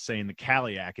Reaper is saying the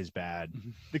Kaliak is bad,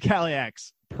 the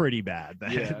Kaliak's pretty bad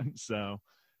then. Yeah. So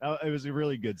it was a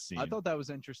really good scene. I thought that was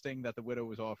interesting that the widow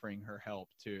was offering her help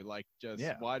too. Like, just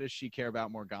Yeah. why does she care about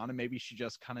Morgana? Maybe she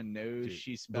just kind of knows Dude,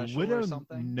 she's the special widow or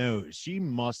something. knows. She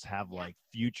must have like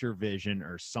future vision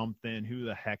or something. Who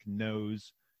the heck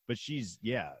knows? But she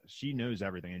knows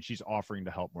everything, and she's offering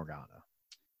to help Morgana.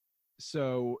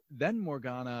 So then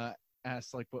Morgana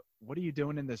asks, like, what are you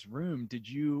doing in this room?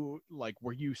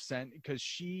 Were you sent? Because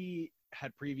she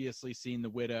had previously seen the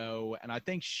widow, and I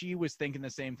think she was thinking the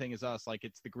same thing as us, like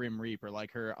it's the Grim Reaper,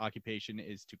 like her occupation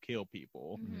is to kill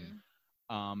people.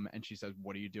 Mhm. And she says,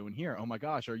 what are you doing here? Oh my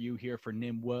gosh, are you here for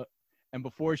Nimwa? And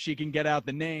before she can get out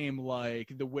the name,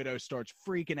 like, the widow starts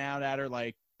freaking out at her,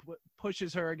 like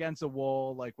pushes her against the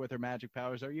wall, like with her magic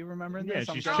powers. Are you remembering Yeah, this?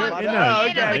 I'm she's trying Oh, to- I'm no,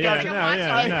 totally okay, in. I'm like,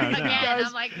 gotcha. I can watch it again.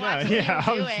 I'm like, watching you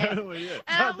do it. totally it.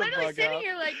 And I'm Shut the literally fuck sitting up.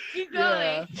 here like, keep Yeah.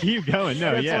 going. Keep going.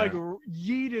 No, It's yeah. like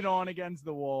yeeted on against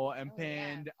the wall and Oh, yeah.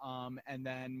 pinned. And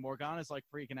then Morgana's like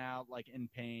freaking out, like in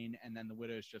pain, and then the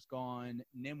widow's just gone.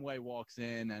 Nimue walks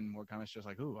in, and Morgana's just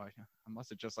like, "Ooh, I must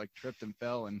have just like tripped and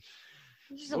fell." And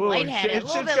Just a ooh, lightheaded, a shit- little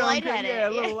shit's bit going cra- lightheaded. Yeah,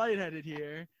 a little lightheaded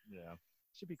here. yeah.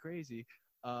 Should be crazy.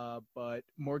 But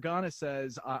Morgana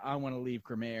says, "I want to leave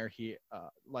Grimaire here.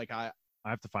 I I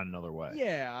have to find another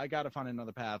way. I got to find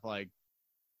another path. Like,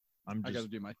 I got to just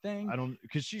do my thing." I don't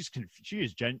because she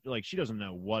is like she doesn't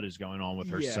know what is going on with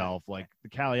Yeah. herself. Like the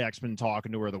Kaliak's been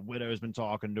talking to her, the widow's been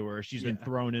talking to her. She's been Yeah.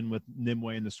 thrown in with Nimue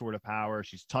and the Sword of Power.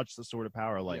 She's touched the Sword of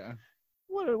Power. Like Yeah.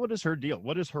 what is her deal?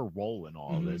 What is her role in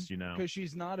all this? You know, because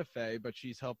she's not a fae, but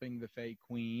she's helping the Fae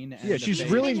Queen. And Yeah, the she's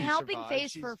Faes really been to helping survive.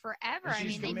 Faes She's- for forever. I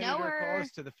she's mean, they committed know her her.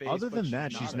 cause to the Faes, other but than she's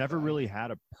that, not she's a never Fae. really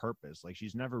had a purpose. Like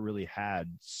she's never really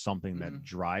had something that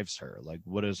drives her. Like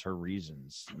what is her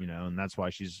reasons? You know, and that's why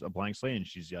she's a blank slate. And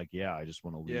she's like, yeah, I just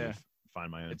want to leave, Yeah.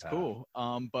 find my own. It's path. cool.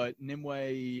 But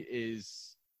Nimue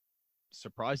is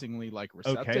surprisingly like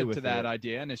receptive Okay with to that it.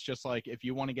 idea, and it's just like, if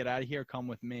you want to get out of here, come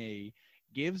with me.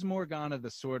 Gives Morgana the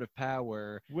sword of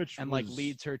power, Which and was, like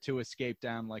leads her to escape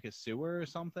down like a sewer or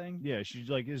something. Yeah, she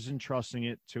like is entrusting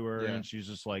it to her, Yeah. and she's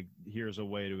just like, here's a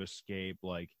way to escape.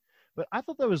 Like, but I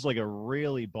thought that was like a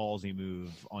really ballsy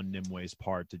move on Nimue's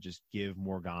part to just give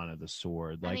Morgana the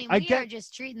sword. Like, I mean, I we get are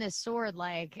just treating this sword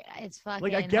like it's fucking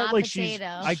like I get hot like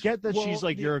potato. I get that Well, she's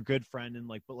like the- you're a good friend and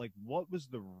like, but like what was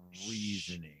the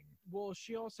reasoning? Well,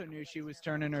 she also knew she was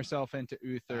turning herself into I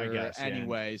Uther guess, yeah.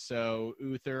 anyway. So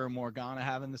Uther or Morgana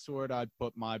having the sword, I'd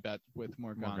put my bet with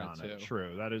Morgana, too.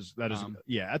 True. That is Um,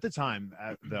 yeah. At the time,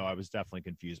 though, I was definitely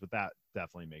confused, but that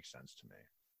definitely makes sense to me.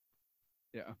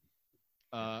 Yeah.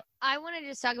 I want to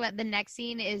just talk about the next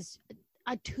scene is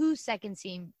a 2-second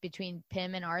scene between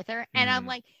Pym and Arthur, and I'm Mhm.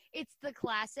 like, it's the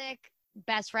classic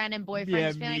best friend and boyfriend Yeah,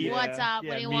 just being like, meet- what's up? yeah,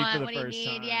 What do you meet for want? the What do you first need?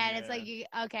 time, Yeah, and it's yeah.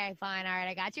 like, okay, fine, all right,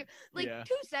 I got you. Like Yeah.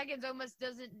 2 seconds almost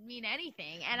doesn't mean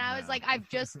anything, and I was like, I've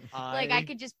just I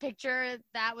could just picture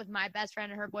that with my best friend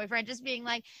and her boyfriend just being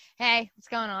like, hey, what's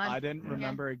going on? I didn't Okay.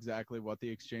 remember exactly what the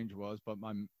exchange was, but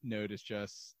my note is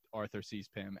just Arthur sees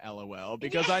Pym, LOL,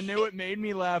 because I knew it made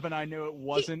me laugh, and I knew it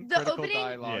wasn't the critical opening,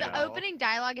 dialogue. Yeah. at The all. opening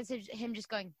dialogue is him just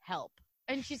going, help.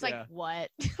 And she's like, Yeah. what?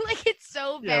 Like, it's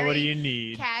so Yeah. very What do you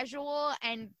need? casual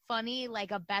and funny,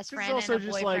 like a best It's friend also and a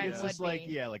just boyfriend like it's would just like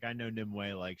be. yeah, like I know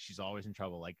Nimue, like she's always in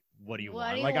trouble. Like, what do you What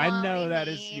want? do you Like want? I What do know you that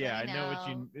is need? yeah, I I know what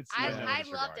you. know. It's I know what loved it's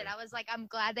it. regarding. I was like, I'm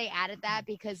glad they added that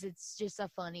because it's just a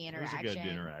funny It was a interaction.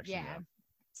 good interaction,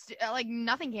 yeah. Like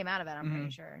nothing came out of it. I'm pretty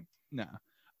Mhm. sure. No.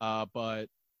 But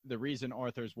the reason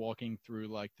Arthur's walking through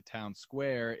like the town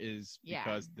square is Yeah.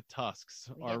 because the tusks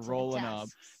We are get to the rolling up.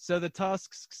 tusks. So the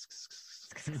tusks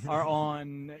are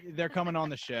on. They're coming on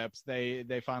the ships.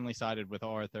 They finally sided with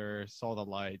Arthur, saw the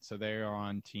light, so they are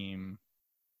on team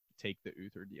take the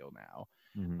Uther deal now.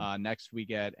 Mhm. Next we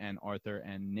get an Arthur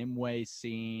and Nimue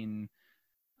scene.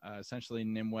 Essentially,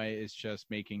 Nimue is just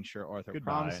making sure Arthur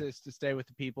Goodbye. promises to stay with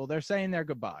the people. They're saying their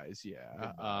goodbyes. Yeah.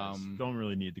 Goodbyes. Don't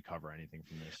really need to cover anything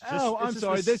from this. It's Oh, just- I'm it's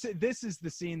just sorry. This is the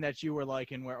scene that you were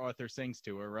liking where Arthur sings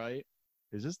to her, right?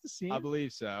 is this the scene? I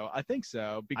believe so. I think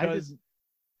so I because didn't-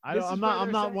 this is I'm where not. I'm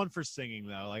they're not saying- one for singing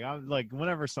though. Like I'm like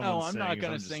whenever someone. I'm not sings,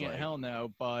 gonna I'm just sing it. like, Hell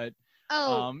no. But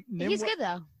Oh, Nimue, he's good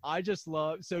though. I just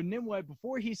love so Nimue.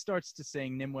 Before he starts to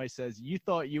sing, Nimue says, "You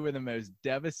thought you were the most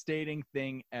devastating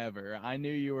thing ever. I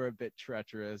knew you were a bit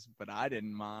treacherous, but I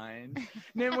didn't mind."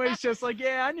 Nimue's just like,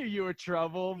 "Yeah, I knew you were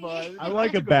trouble, but I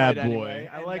like a took bad bite boy. anyway."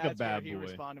 I And like a that's where bad he boy.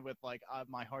 responded with like,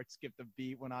 "My heart skipped a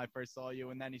beat when I first saw you,"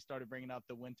 and then he started bringing up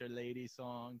the Winter Lady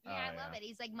song. Yeah, I Oh, love yeah. it.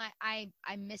 He's like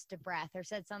I missed a breath or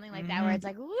said something like that where Mhm. it's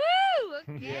like, woo,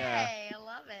 okay, Yeah. I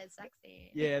love it, sexy.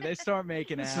 Yeah, they start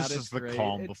making This out. is It's just the great.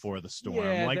 calm It's- before the storm.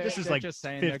 yeah, like they're- this is they're like just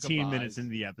saying their 15 minutes goodbyes. into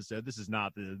the episode. This is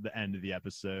not the end of the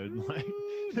episode. Like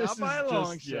Ooh, this not by a is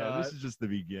long just yeah, this shot. is just the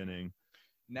beginning.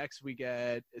 Next, we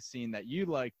get a scene that you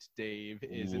liked, Dave,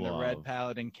 is in the Red Love.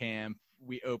 Paladin camp.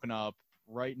 We open up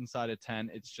right inside a tent.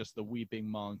 It's just the Weeping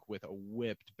Monk with a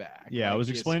whipped back. Yeah, I was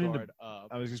he is explaining to- scarred up.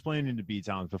 I was explaining to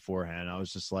B-Towns beforehand. I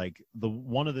was just like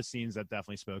one of the scenes that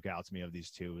definitely spoke out to me of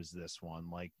these two is this one.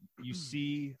 Like you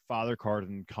see Father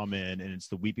Cardin come in and it's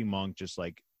the Weeping Monk just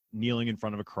like kneeling in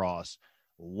front of a cross,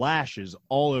 lashes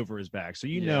all over his back. So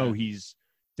you know he's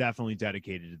definitely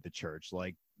dedicated to the church.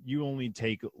 Like you only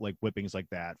take like whippings like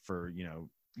that for,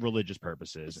 religious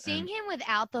purposes. Seeing And him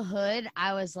without the hood,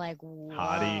 I was like, whoa.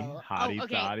 hottie,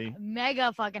 okay, thottie.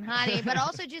 mega fucking hottie, but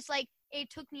also just like it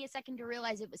took me a second to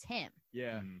realize it was him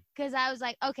Yeah. because I was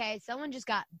like, okay, someone just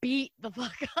got beat the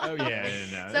fuck up. Oh, yeah.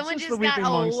 It's Someone just just the got Weeping a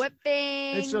Monk's-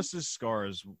 whipping. It's just his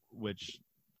scars, which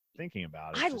thinking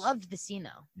about it. I just- loved the scene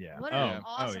though. Yeah. What oh, an oh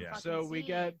awesome yeah. fucking So we scene.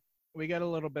 get a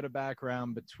little bit of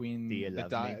background between Do you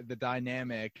love me? the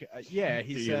dynamic. Yeah,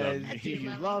 he Do you love says, me? "Do you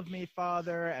love me,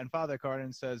 Father?" And Father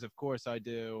Cardin says, "Of course I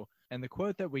do." And the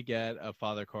quote that we get of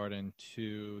Father Cardin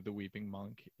to the Weeping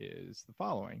Monk is the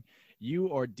following: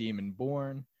 "You are demon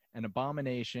born, an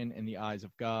abomination in the eyes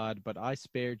of God, but I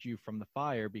spared you from the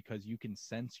fire because you can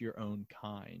sense your own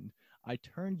kind. I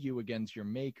turned you against your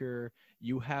maker.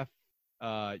 You have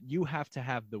to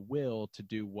have the will to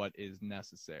do what is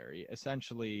necessary."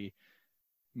 Essentially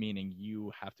meaning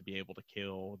you have to be able to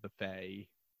kill the Fae,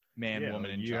 man, Yeah, woman,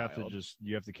 like, and you child.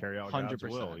 have to carry out God's 100%.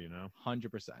 will,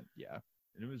 100%. Yeah.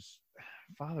 And it was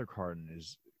Father Carden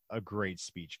is a great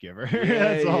speech giver. Yeah,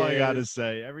 That's all I he got to is.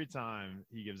 say. Every time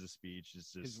he gives a speech,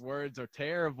 it's His just words are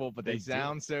terrible, but they They do.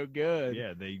 sound so good.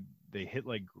 yeah, they hit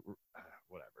like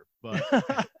whatever.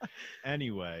 But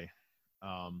anyway,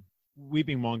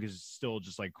 Weeping Monk is still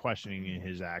just like questioning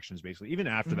his actions, basically. Even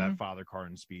after that Father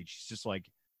Carden speech, he's just like,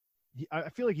 I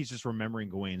feel like he's just remembering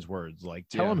Gawain's words. Like,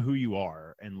 tell him who you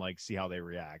are and like see how they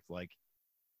react. Like,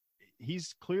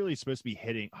 he's clearly supposed to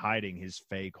be hiding his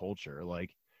Fae culture.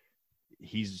 Like,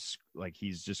 he's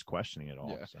just questioning it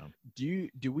all. Yeah. So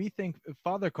Do we think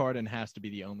Father Carden has to be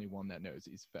the only one that knows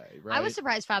he's Fae, right? I was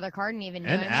surprised Father Carden even knew.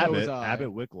 and him. So was Abbott I.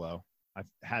 Wicklow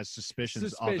has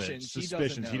suspicions of it. Suspicions. He doesn't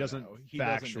Suspicions. He know, doesn't though. He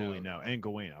doesn't factually know. know. And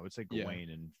Gawain. I would say Yeah. Gawain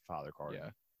and Father Carden. Yeah.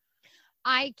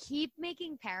 I keep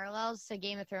making parallels to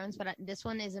Game of Thrones, but this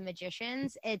one is a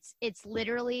magician's. It's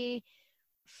literally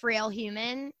frail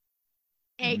human,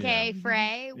 aka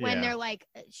Frey, when Yeah. they're like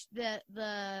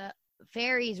the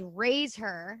fairies raise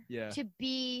her Yeah. to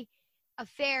be a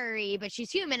fairy, but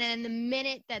she's human, and the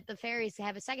minute that the fairies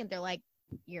have a second, they're like,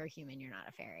 "You're a human, you're not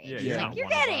a fairy." Yeah, She's you're like, not "You're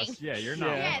one of kidding." us. Yeah, you're not.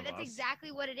 Yeah. one Yeah, of that's us.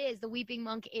 exactly what it is. The Weeping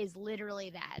Monk is literally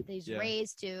that. He's Yeah.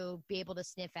 raised to be able to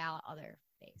sniff out other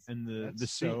faces. And the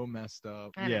That's scene, so messed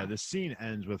up. I yeah, know. the scene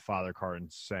ends with Father Carden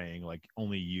saying, like,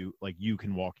 only you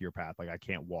can walk your path. Like, I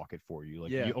can't walk it for you.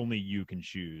 Like, Yeah. only you can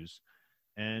choose.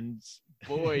 And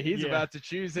Boy, he's yeah, about to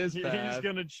choose his he's path.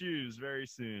 gonna choose very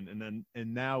soon.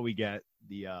 And now we get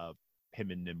the Pym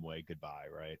and Nimue goodbye,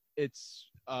 right? It's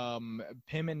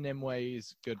Pym and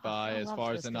Nimwe's goodbye I as love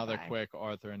far as this another goodbye. quick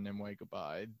Arthur and Nimue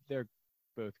goodbye. They're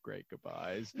both great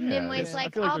goodbyes. Nimwe's yeah. like, I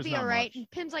feel like I'll there's be not all right. much.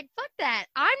 And Pim's like, fuck that.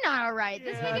 I'm not all right.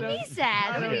 This Yeah, I making me don't- sad.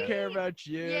 I What do don't you care mean? about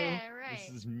you. Yeah, right. This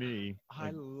is me. I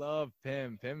Like, love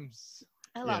Pym. Pym's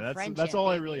I love that's friendship. all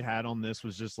I baby. really had on this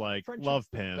was just like friendship's love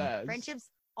the Pym. best. Friendship's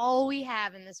all we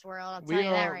have in this world. I'll tell We you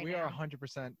that are right we now. are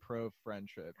 100% pro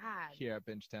friendship God. here at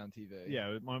Bingetown TV.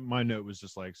 Yeah, my note was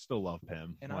just like still love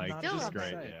Pym. And I'm Like, not Still just love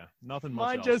great. Pym. Yeah, nothing much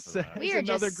Mine else just for says that. We are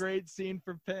another just- great scene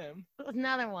for Pym.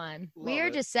 Another one. we Love are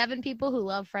it. just 7 people who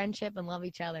love friendship and love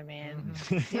each other, man.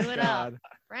 Mhm. Do it up. God.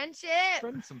 Friendship.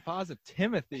 Friend, some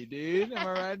positivity, dude. Am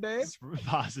I right, Dave?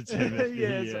 Positivity.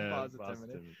 Yeah, some yeah,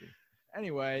 positivity.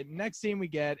 Anyway, next scene we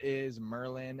get is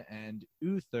Merlin and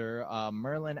Uther.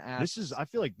 Merlin asks, I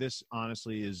feel like this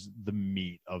honestly is the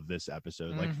meat of this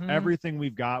episode. Like Mhm. everything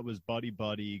we've got was buddy,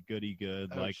 goody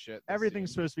good. Oh, like shit, this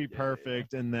everything's scene. supposed to be Yeah, yeah, yeah.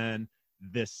 perfect. And then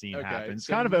this scene Okay, happens.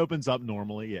 so Kind of opens up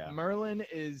normally. Yeah. Merlin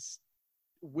is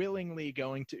willingly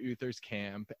going to Uther's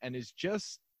camp and is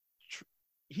just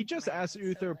he just asks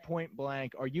Uther point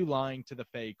blank, "Are you lying to the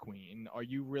Fae Queen? Are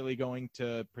you really going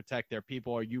to protect their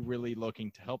people? Are you really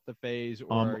looking to help the Faes?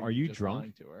 Or Are you just drunk?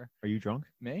 lying to her?" Are you drunk?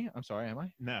 Me? I'm sorry. Am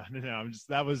I? No. I'm just,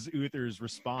 that was Uther's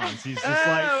response. He's just Oh,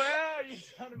 like, oh, you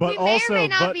son of a- but We may or also, may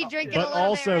not but, be drinking but a little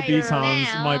also bit right B-Toms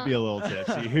now. might be a little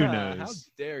tipsy. Who How knows?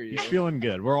 dare you? He's feeling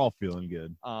good. We're all feeling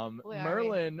good. We are.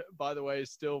 Merlin, by the way,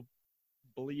 is still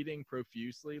bleeding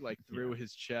profusely, like through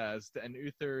his chest. And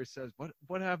Uther says,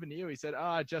 "What happened to you?" He said,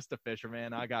 just a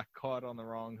fisherman. I got caught on the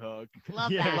wrong hook."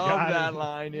 Love Yeah, that. Love got that it.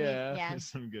 line. Yeah. Yeah. There's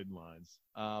some good lines.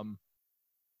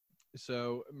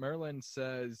 So Merlin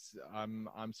says, I'm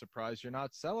surprised you're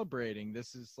not celebrating.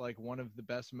 This is like one of the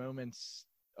best moments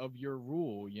of your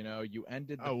rule. You know, you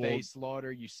ended the Oh, well- Fae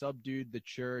slaughter, you subdued the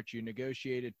church, you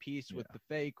negotiated peace with the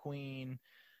Fae Queen.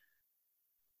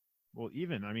 Well,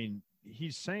 even, I mean,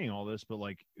 he's saying all this, but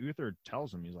like Uther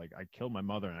tells him, he's like, I killed my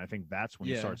mother. And I think that's when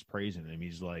he Yeah. starts praising him.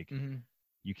 He's like, Mm-hmm.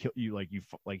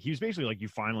 he was basically like, you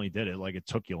finally did it. Like, it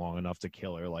took you long enough to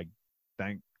kill her. Like,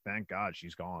 thank God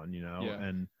she's gone, you know? Yeah.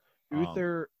 And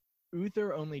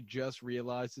Uther only just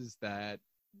realizes that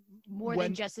More when-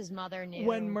 than just his mother knew.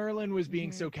 when Merlin was being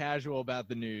Mhm. so casual about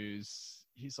the news,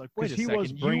 he's like, wait a because he second,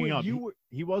 was bringing up, you were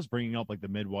he was bringing up like the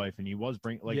midwife, and he was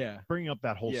bringing up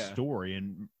that whole Yeah. story.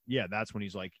 And yeah, that's when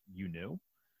he's like, you knew?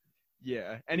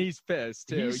 yeah, and he's pissed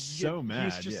too. He's so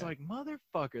mad, He's just yeah. like,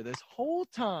 motherfucker, this whole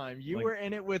time you Like, were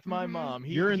in it with my Mhm. mom.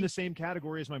 You're in the same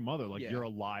category as my mother. Like, Yeah. you're a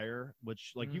liar,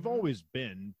 which like you've Mhm. always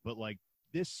been, but like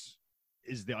this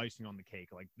is the icing on the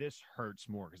cake. Like, this hurts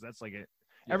more because that's like it.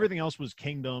 Yeah. Everything else was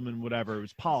kingdom and whatever. It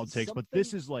was politics, but this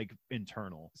Something- is like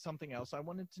internal. Something else I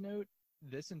wanted to note,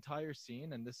 this entire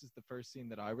scene, and this is the first scene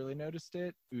that I really noticed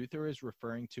it, Uther is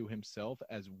referring to himself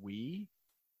as we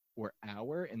or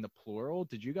our in the plural.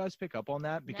 Did you guys pick up on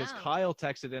that? Because No. Kyle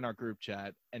texted in our group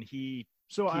chat and he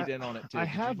So keyed in on it too. I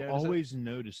Did you have notice it? always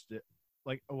noticed it.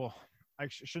 Like, well, I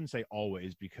shouldn't say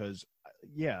always because,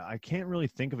 yeah, I can't really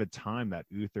think of a time that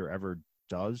Uther ever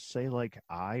does say like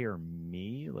I or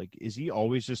me. Like, is he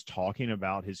always just talking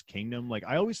about his kingdom? Like,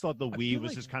 I always thought the I we feel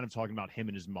was like- just kind of talking about him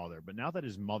and his mother. But now that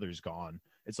his mother's gone,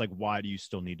 it's like, why do you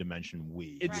still need to mention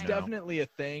we? It's you know? definitely a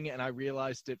thing, and I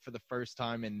realized it for the first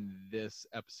time in this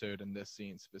episode and this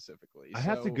scene specifically. I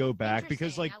have to go back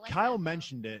because Interesting. like I like Kyle that, though.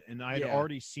 mentioned it and I had Yeah.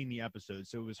 already seen the episode,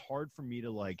 so it was hard for me to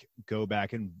like go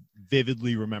back and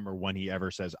vividly remember when he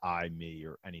ever says I, me,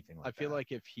 or anything like that. I feel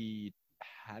like if he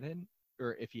hadn't,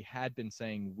 or if he had been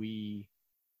saying we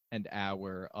and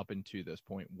our up until this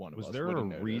point, one of was us there would a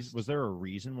have reason? noticed. Was there a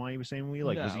reason why he was saying we?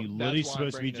 Like, was he No, literally that's why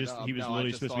I'm supposed to be bringing it just? up. He was No, I literally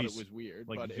just supposed to thought be it was weird.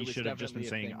 like but he it was should have just been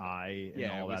definitely a saying thing. I and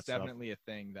Yeah, all it was that stuff. definitely a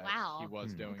thing that Wow. he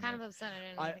was doing. I'm kind of that. upset I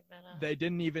didn't I- pick that up. They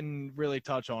didn't even really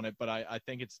touch on it, but I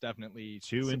think it's definitely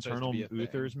Two supposed to internal be a thing.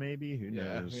 Uthers, maybe. Who Yeah,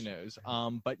 knows? who knows?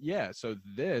 But yeah, so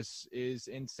this is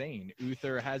insane.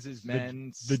 Uther has his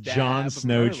men the Jon stab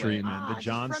Snow Merlin. treatment, the just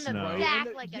Jon from the Snow. back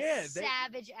And like yeah, a they-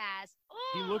 savage ass.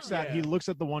 He Oh! looks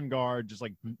at the one guard, just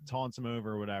like taunts him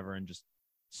over or whatever, and just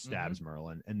stabs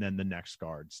Merlin, and then the next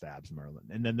guard stabs Merlin,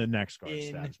 and then the next guard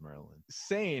stabs Merlin.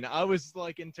 Insane. I was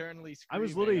like internally I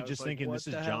was screaming. literally was just like, thinking, what this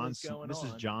is the hell Jon. going This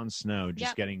is on? Jon Snow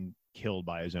just Yep. getting killed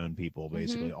by his own people,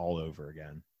 basically all over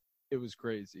again. It was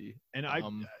crazy. And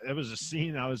Um, it was a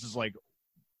scene. I was just like,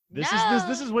 this No!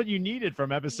 is what you needed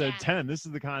from episode Yeah. 10. This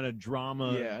is the kind of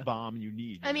drama Yeah. bomb you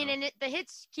need. I you mean, know? and the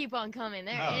hits keep on coming.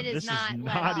 There, No, it is this not is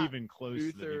let not up. even close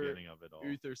to the Uther- beginning of it all.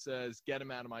 Uther says, "Get him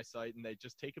out of my sight," and they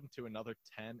just take him to another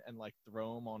tent and like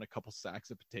throw him on a couple sacks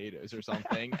of potatoes or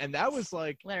something. And that was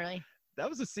like Literally. that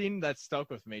was a scene that stuck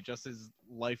with me. Just his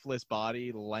lifeless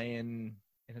body laying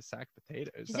in a sack of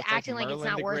potatoes. Just That's acting like it's Merlin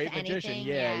not the worth Great Magician. anything,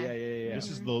 Yeah, yeah. yeah. This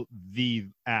is the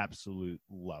absolute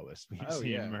lowest we've Oh,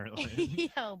 seen yeah. Merlin.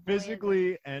 Oh, boy, is it.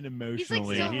 Physically and He's like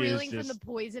emotionally, still he is reeling from just the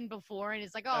poison before, and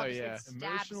it's like, oh, Oh, just yeah. get stabbed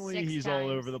emotionally 6 he's times. all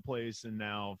over the place, and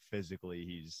now physically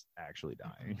he's actually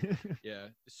dying. Yeah.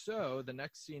 So the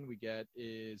next scene we get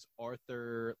is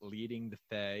Arthur leading the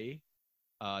Fae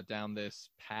down this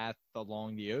path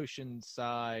along the ocean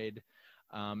side.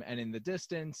 And in the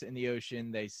distance, in the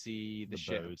ocean, they see the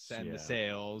ships boats, and yeah. the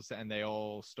sails, and they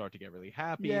all start to get really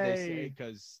happy. Yay.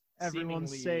 Because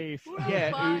Everyone's safe. We're all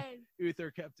Yeah, fine. Uther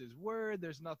kept his word.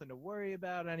 There's nothing to worry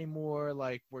about anymore.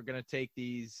 Like, we're gonna take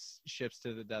these ships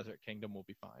to the Desert Kingdom. We'll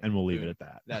be fine. And we'll leave Good. it at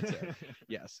that. That's it.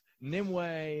 Yes.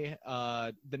 Nimue.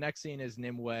 The next scene is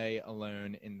Nimue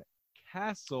alone in the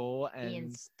castle, Being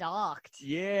and stalked.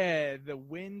 yeah, the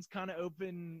winds kind of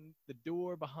open the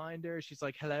door behind her. She's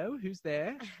like, "Hello, who's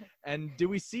there?" And do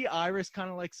we see Iris kind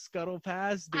of like scuttle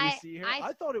past? Do we see her?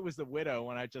 I thought it was the widow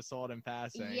when I just saw it in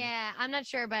passing. Yeah, I'm not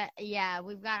sure, but yeah,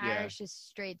 we've got Yeah. Irish just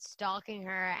straight stalking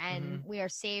her, and we are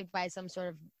saved by some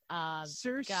sort of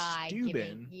Sir guy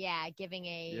Steuben. giving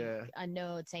a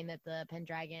note saying that the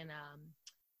Pendragon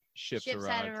Ships had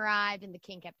arrived, arrived, and the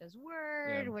king kept his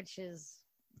word, Yeah. which is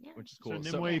which is So cool.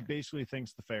 Nimue basically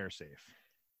thinks the fair safe.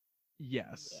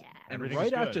 Yes. Yeah. And Everything's right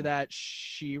good. after that,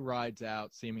 she rides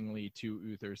out seemingly to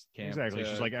Uther's camp. Exactly. to-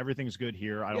 She's like, everything's good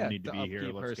here. I yeah, don't need to be here.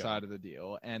 upkeep her Let's go. side of the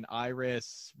deal. And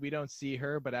Iris, we don't see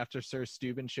her, but after Sir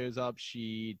Steuben shows up,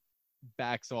 she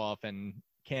backs off and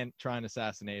can't try and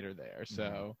assassinate her there. So,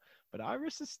 Mm-hmm. but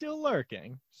Iris is still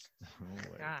lurking.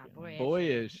 Ah, boy, Boy,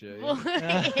 is she. Boy,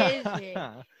 is she.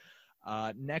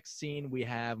 Next scene, we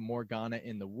have Morgana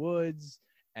in the woods.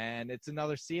 And it's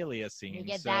another Celia scene. You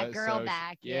get that girl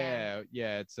back, Yeah,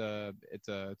 it's a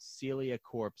Celia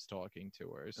corpse talking to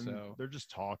her. And So they're just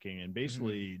talking, Mm-hmm. and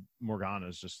basically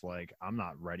Morgana's just like, I'm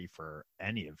not ready for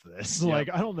any of this. Yep. Like,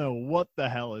 I don't know what the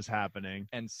hell is happening.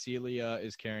 and Celia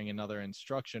is carrying another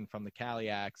instruction from the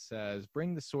Kaliak. Says,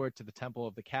 "Bring the sword to the temple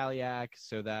of the Kaliak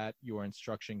so that your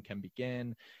instruction can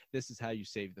begin. This is how you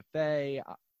save the Fae."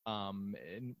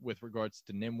 And with regards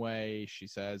to Nimue, she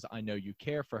says, "I know you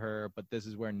care for her, but this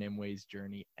is where Nimue's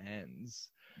journey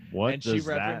ends." What and does she that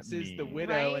references mean? the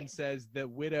widow Right. and says the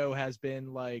widow has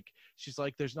been like, she's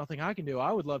like, "There's nothing I can do.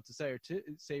 I would love to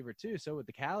save her too. So would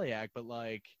the Kaliak, but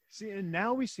like, See, and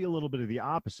now we see a little bit of the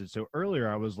opposite. So earlier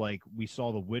I was like, we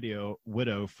saw the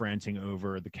widow franting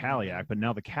over the Kaliak, but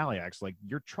now the Kaliak's like,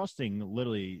 you're trusting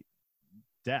literally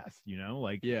death, you know?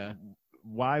 Like, yeah,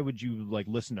 why would you like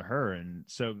listen to her? And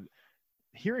so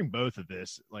hearing both of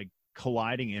this, like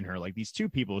colliding in her, like these two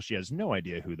people, she has no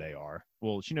idea who they are.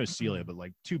 Well, she knows Celia, but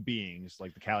like two beings,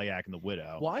 like the Kaliak and the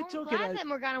widow. well, I I'm took it glad as that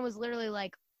Morgana was literally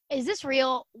like, "Is this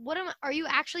real? Are you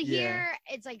actually Yeah. here?"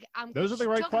 It's like Those are the she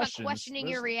right talked about questions. questioning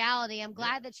Those- your reality. I'm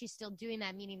glad that she's still doing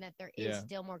that, meaning that there is Yeah.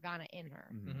 still Morgana in her,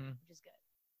 Mhm. Mhm. which is good.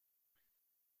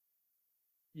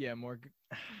 Yeah,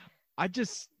 I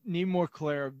just need more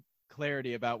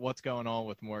clarity about what's going on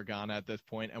with Morgana at this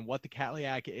point and what the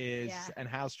Kaliak is Yeah. and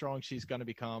how strong she's going to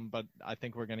become. But I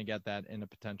think we're going to get that in a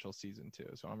potential season 2.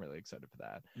 So I'm really excited for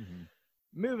that. Mhm.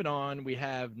 Moving on, we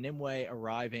have Nimue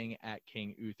arriving at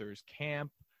King Uther's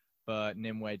camp, but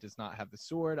Nimue does not have the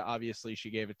sword. Obviously, she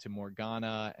gave it to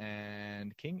Morgana,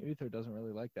 and King Uther doesn't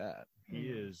really like that. He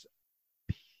is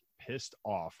pissed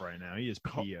off right now. He is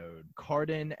PO'd.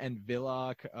 Carden and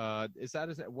Villock.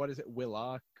 What is it?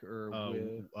 Willock or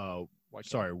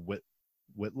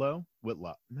Whitlow?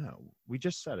 Whitlow. No, we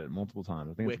just said it multiple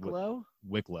times. I think Wicklow?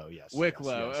 Wicklow, yes.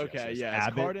 Wicklow, yes, okay, yes. yes.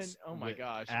 Abbott, Carden, oh my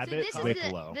gosh. Abbott, so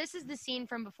Wicklow. this is the scene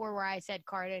from before where I said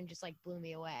Carden just like blew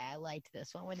me away. I liked this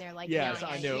one when they're like, yes,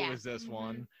 yelling I at knew you. it was this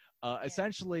one.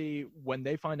 Essentially, when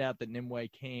they find out that Nimue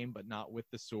came but not with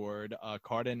the sword,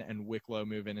 Carden and Wicklow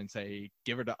move in and say,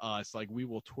 give her to us, like we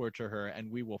will torture her and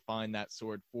we will find that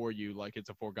sword for you, like it's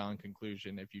a foregone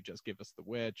conclusion if you just give us the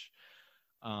witch.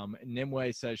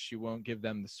 Nimue says she won't give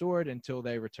them the sword until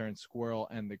they return Squirrel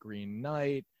and the Green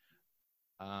Knight.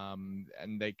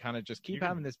 And they kind of just keep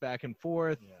having this back and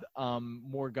forth. Yeah.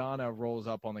 Morgana rolls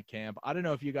up on the camp. I don't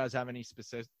know if you guys have any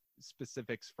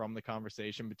specifics from the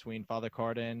conversation between Father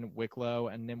Carden, Wicklow,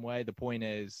 and Nimue. The point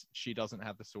is, she doesn't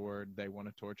have the sword. They want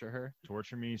to torture her.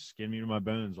 Torture me, skin me to my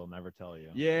bones. I'll never tell you.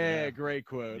 Yeah. Great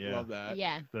quote. Yeah. Love that.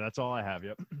 Yeah. So that's all I have.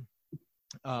 Yep.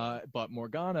 But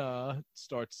Morgana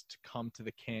starts to come to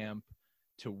the camp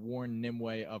to warn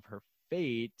Nimue of her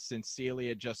fate, since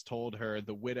Celia just told her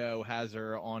the widow has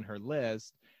her on her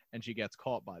list, and she gets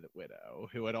caught by the widow,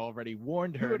 who had already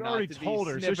warned her. Who had already told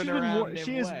her. So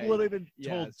she has literally been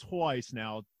told twice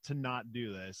now to not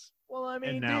do this. Well, I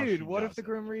mean, dude, what if the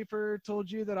Grim Reaper told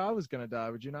you that I was going to die?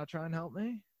 Would you not try and help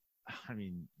me? I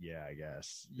mean, yeah, I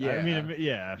guess. Yeah. I mean,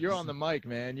 yeah. You're on the mic,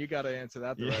 man. You got to answer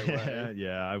that the right way.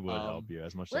 Yeah, I would help you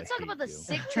as much as I Let's talk about the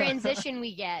sick transition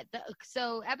we get.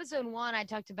 So episode 1, I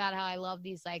talked about how I love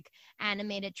these like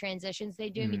animated transitions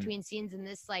they do in between scenes, and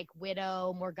this like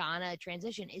Widow Morgana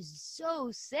transition is so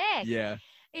sick. Yeah.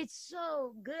 It's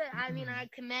so good. I mean, I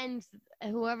commend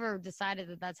whoever decided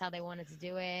that that's how they wanted to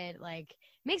do it. Like,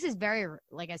 makes this very,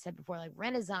 like I said before, like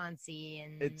Renaissance-y,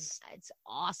 and it's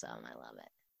awesome. I love it.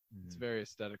 It's very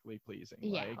aesthetically pleasing.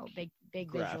 Yeah, like, big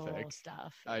graphic visual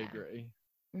stuff. I Yeah. agree.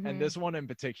 And this one in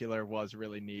particular was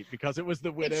really neat because it was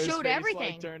the widow's it showed face,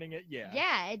 everything. like, turning it.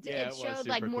 Yeah. It showed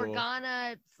like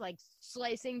Morgana like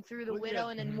slicing through the widow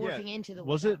and then morphing into the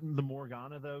widow. Was it the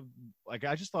Morgana though? Like,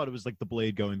 I just thought it was like the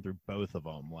blade going through both of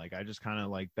them. Like, I just kind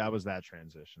of like that was that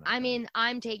transition. I mean,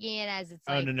 I'm taking it as it's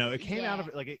like, no, it came out of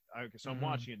it like so I'm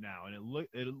watching it now, and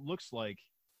it looks like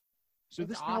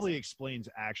this probably explains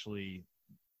actually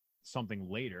something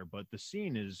later, but the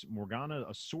scene is Morgana,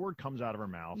 a sword comes out of her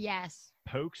mouth,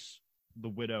 pokes the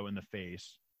widow in the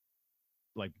face,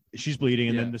 like she's bleeding,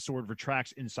 and then the sword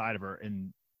retracts inside of her,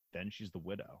 and then she's the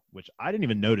widow, which I didn't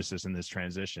even notice this in this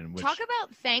transition. Talk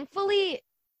about, thankfully,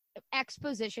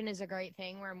 exposition is a great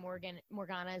thing where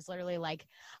Morgana is literally like,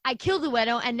 I killed the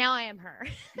widow and now I am her.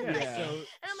 Yeah. And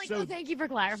I'm like, oh, thank you for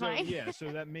clarifying.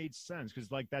 So that made sense,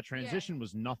 because like that transition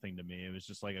was nothing to me. It was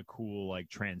just like a cool like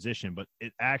transition, but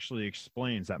it actually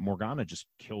explains that Morgana just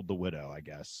killed the widow, I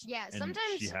guess. Yeah,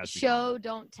 sometimes show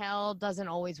don't tell doesn't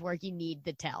always work. You need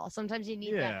the tell. Sometimes you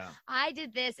need that. I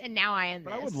did this and now I am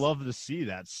this. But I would love to see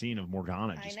that scene of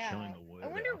Morgana just killing the widow. I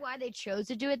wonder why they chose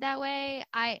to do it that way.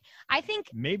 I think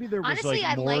maybe there was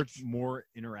honestly, more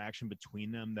interaction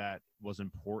between them that was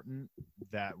important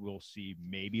that we'll see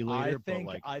maybe later.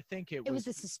 I think it was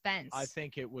the suspense. I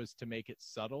think it was to make it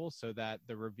subtle so that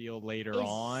the reveal later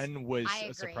on was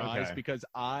a surprise, because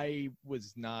I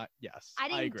was not. Yes, I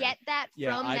didn't get that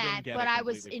from that, but I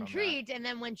was intrigued. And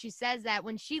then when she says that,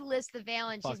 when she lifts the veil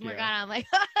and she's Morgana, I'm like,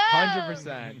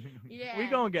 100%. Yeah, we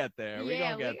gonna get there. We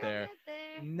gonna get there.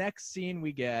 Next scene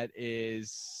we get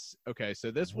is so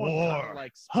this one kind of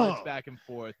like splits back and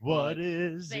forth. What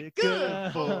is it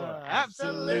good for?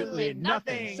 Absolutely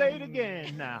nothing. Say it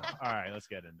again now. All right, let's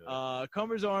get into it.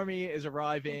 Cumber's army is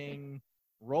arriving,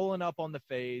 rolling up on the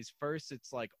Fays. First,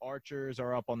 it's like archers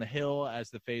are up on the hill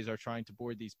as the Fays are trying to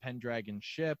board these Pendragon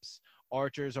ships.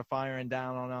 Archers are firing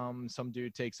down on them. Some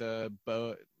dude takes a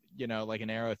bow, like an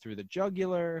arrow through the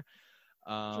jugular.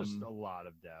 Just a lot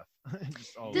of death.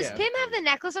 Does Pym have the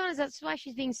necklace on? Is that why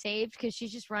she's being saved? Because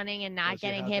she's just running and not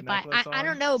getting hit by. I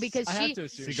don't know, because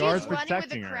she's running with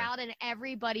the crowd and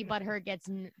everybody but her gets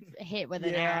hit with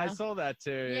an arrow. Yeah, I saw that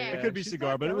too. Yeah. It could be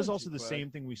Cigar, but it was also the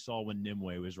same thing we saw when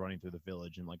Nimue was running through the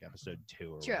village in like episode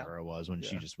 2 or whatever it was, when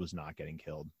she just was not getting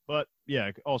killed. But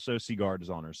yeah, also Sigard is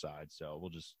on her side, so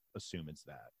we'll just assume it's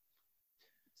that.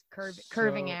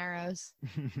 Curving arrows.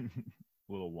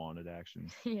 Little wanted action.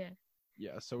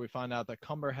 Yeah, so we find out that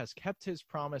Cumber has kept his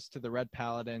promise to the Red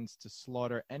Paladins to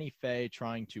slaughter any Fae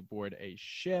trying to board a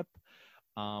ship.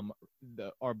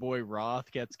 Our boy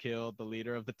Roth gets killed, the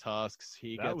leader of the Tusks.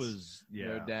 He gets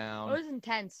down. It was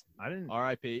intense. I didn't.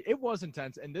 R.I.P. It was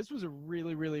intense, and this was a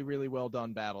really, really, really well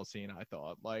done battle scene. I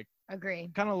thought, like,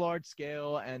 agree, kind of large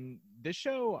scale, and this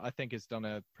show I think has done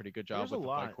a pretty good job with the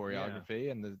fight choreography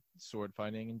and the sword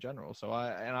fighting in general. So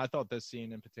I thought this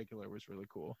scene in particular was really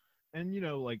cool. And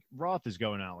like Roth is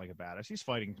going out like a badass. He's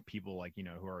fighting people like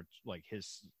who are like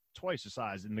his twice his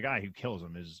size, and the guy who kills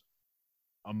him is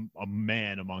a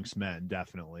man amongst men,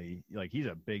 definitely. Like, he's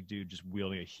a big dude just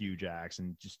wielding a huge axe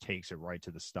and just takes it right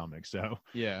to the stomach. So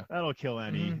yeah, that'll kill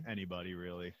anybody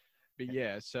really. But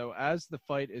yeah, so as the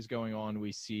fight is going on,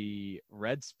 we see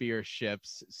Red Spear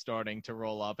ships starting to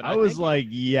roll up, and I was like,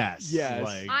 yes.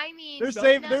 Like, I mean,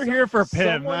 they're here for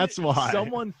Pym. That's why.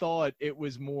 Someone thought it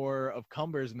was more of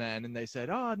Cumber's men, and they said,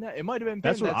 "Oh, no, it might have been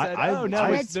Pym." That's what that said, "Oh no,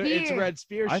 it's Red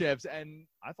Spear ships." And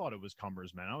I thought it was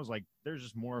Cumber's men. I was like, "There's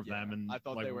just more of them." And I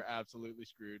thought like, they were absolutely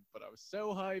screwed, but I was so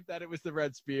hyped that it was the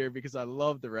Red Spear because I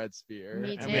love the Red Spear,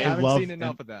 Me too. and we haven't seen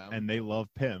enough of them. And they love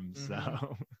Pym,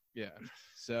 so yeah.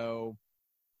 So.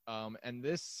 And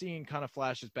this scene kind of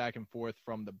flashes back and forth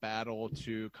from the battle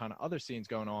to kind of other scenes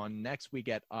going on. Next, we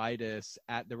get Idis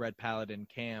at the Red Paladin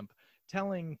camp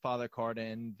telling Father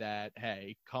Cardan that,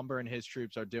 hey, Cumber and his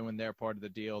troops are doing their part of the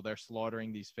deal. They're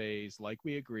slaughtering these Fays like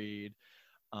we agreed.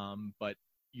 But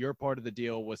your part of the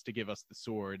deal was to give us the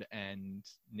sword, and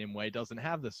Nimue doesn't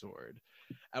have the sword.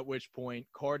 At which point,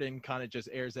 Cardan kind of just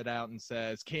airs it out and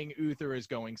says, King Uther is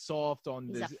going soft on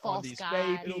these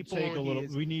Fae people. It'll take a little.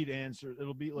 We need answers.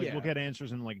 It'll be like we'll get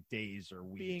answers in like days or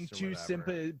weeks.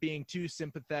 Being too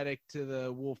sympathetic to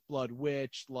the Wolfblood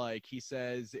Witch. Like, he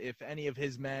says, if any of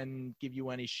his men give you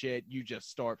any shit, you just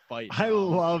start fighting. I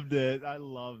loved it. I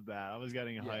loved that. I was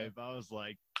getting hype. I was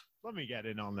like, let me get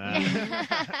in on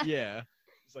that. Yeah.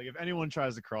 It's like, if anyone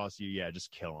tries to cross you, just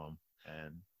kill them.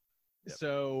 And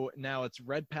so now it's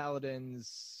Red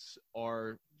Paladins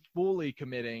are fully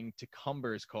committing to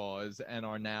Cumber's cause and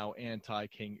are now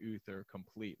anti-King Uther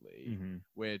completely,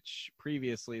 which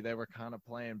previously they were kind of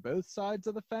playing both sides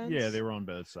of the fence. Yeah, they were on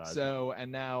both sides. So, and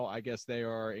now I guess they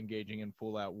are engaging in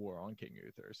full-out war on King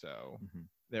Uther. So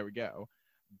there we go.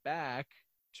 Back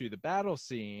to the battle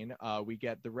scene, we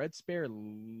get the Red Spear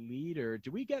leader.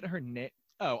 Do we get her name?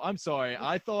 Oh, I'm sorry.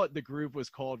 I thought the group was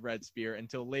called Red Spear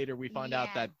until later we find out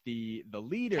that the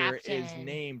leader is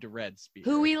named Red Spear.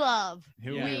 Who we love.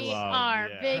 We are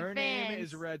big her fans. Her name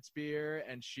is Red Spear,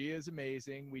 and she is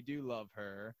amazing. We do love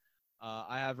her.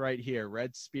 I have right here,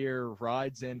 Red Spear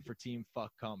rides in for Team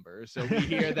Fuck Cumber. So we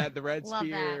hear that the Red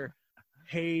Spear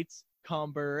hates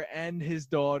Cumber and his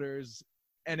daughters,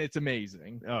 and it's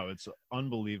amazing. Oh, it's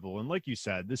unbelievable. And like you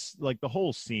said, this, like, the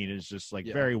whole scene is just like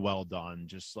very well done.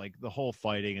 Just like the whole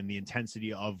fighting and the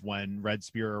intensity of when Red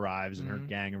Spear arrives and her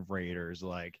gang of raiders,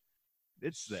 like,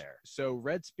 it's there. So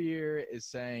Red Spear is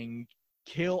saying,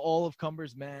 kill all of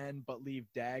Cumber's men, but leave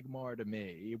Dagmar to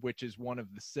me, which is one of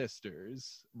the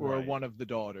sisters or one of the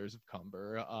daughters of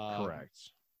Cumber.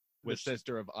 Correct. The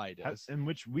sister of Idis. And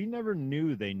which we never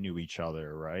knew they knew each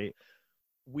other, right?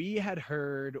 We had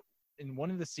heard in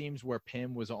one of the scenes where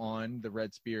Pym was on the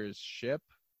Red Spear's ship,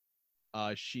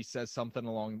 she says something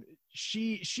along.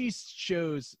 She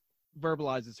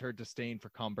verbalizes her disdain for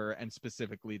Cumber and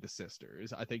specifically the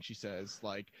sisters. I think she says,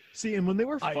 like, see, and when they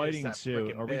were fighting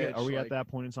too, are we like, at that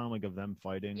point in time, like, of them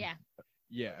fighting?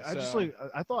 Yeah.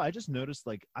 I just noticed,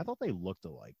 like, I thought they looked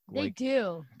alike. They like,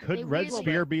 do. Could Red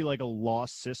Spear be like a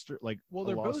lost sister? Like, well,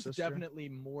 they're both definitely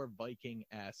more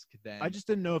Viking-esque than. I just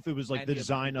didn't know if it was like the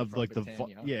design of like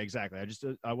Britannia. yeah, exactly.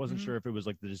 I wasn't sure if it was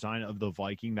like the design of the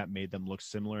Viking that made them look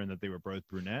similar and that they were both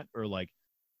brunette, or like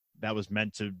that was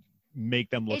meant to make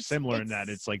them look similar, and that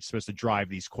it's like supposed to drive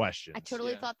these questions. I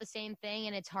totally thought the same thing,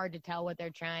 and it's hard to tell what they're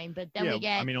trying. But then we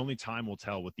get, I mean, only time will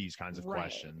tell with these kinds of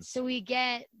questions. So we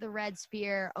get the Red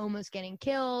Spear almost getting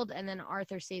killed, and then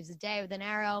Arthur saves the day with an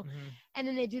arrow, and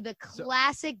then they do the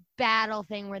classic battle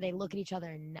thing where they look at each other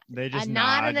and they just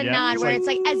nod and a nod, where it's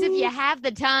like as if you have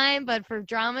the time, but for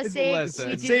drama's sake,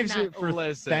 it saves you for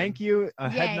thank you. A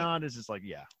head nod is just like,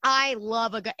 I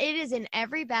love it is in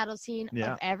every battle scene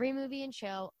of every movie and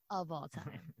show of all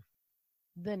time.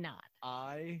 The nod.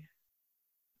 I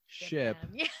ship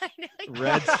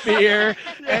Red Spear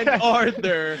and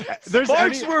Arthur.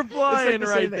 Sparks were flying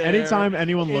right there. Anytime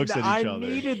anyone looks at each other. I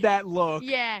needed that look.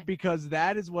 Yeah. Because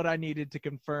that is what I needed to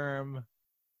confirm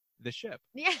the ship.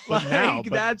 Yeah. But now- Like,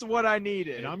 but- that's what I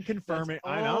needed. And I'm confirming. That's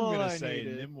I'm all going I to say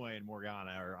needed. Nimue and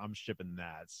Morgana, or I'm shipping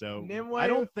that. So Nimue, I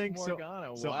don't think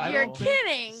Morgana. so Wow. I You're don't think-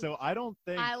 kidding. So I don't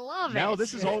think. I love now it.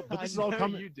 this is all. But I this is all know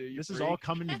coming. you do, you This is all freak.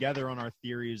 coming together on our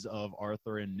theories of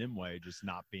Arthur and Nimue just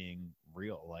not being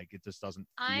real. Like it just doesn't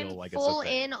feel I'm like full it's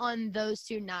a thing. in on those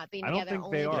two not being I don't together.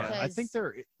 think they only are. I because- think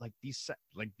they're like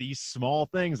these small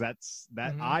things. That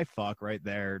Mhm. eye fuck right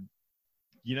there.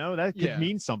 You know that could Yeah.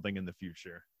 mean something in the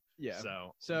future. Yeah.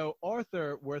 So So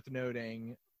Arthur, worth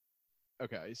noting.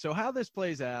 Okay, so how this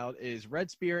plays out is Red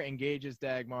Spear engages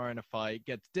Dagmar in a fight,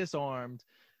 gets disarmed.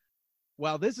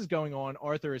 While this is going on,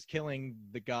 Arthur is killing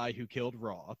the guy who killed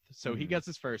Roth. So he Mhm. gets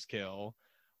his first kill.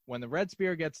 When the Red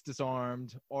Spear gets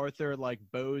disarmed, Arthur like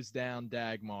bows down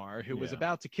Dagmar, who was Yeah.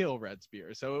 about to kill Red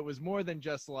Spear. So it was more than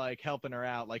just like helping her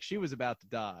out. Like she was about to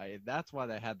die. That's why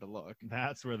they had the look.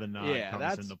 that's where the nod Yeah, comes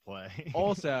that's- into play.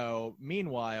 Also,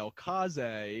 meanwhile, Kaze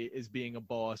is being a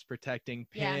boss, protecting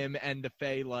Yeah. Pym and the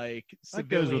Fae like that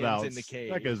goes civilians without. in the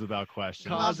cave. That goes without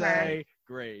question. Love her. Kaze,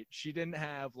 great. She didn't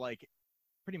have like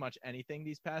pretty much anything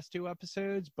these past 2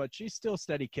 episodes, but she's still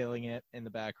steady killing it in the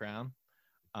background.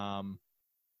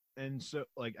 And so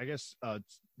like I guess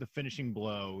the finishing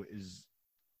blow is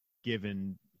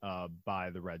given by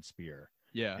the Red Spear.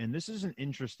 Yeah. And this is an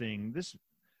interesting Do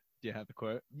you have the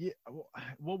quote? yeah,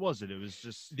 what was it? It was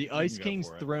just The you can Ice go King's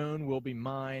for it. throne will be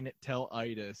mine. Tell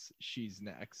Itis she's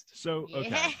next. So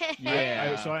okay.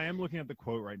 Yeah. So I am looking at the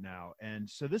quote right now, and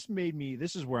so this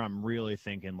is where I'm really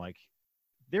thinking like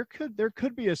there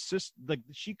could be a sister, like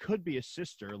she could be a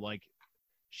sister, like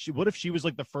what if she was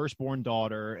like the firstborn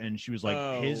daughter and she was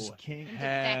like his Oh, king?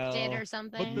 Defected Hell. or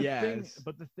something.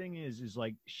 But the thing is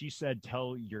like she said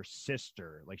tell your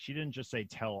sister, like she didn't just say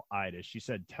tell Ida, she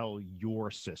said tell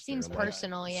your sister. Seems like,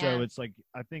 personal, yeah. So it's like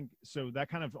I think so that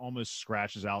kind of almost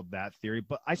scratches out that theory,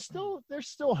 but there's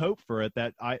still hope for it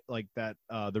that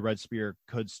the Red Spear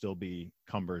could still be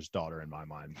Cumber's daughter in my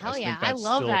mind. Hell think yeah, I that's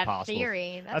love still a that possible-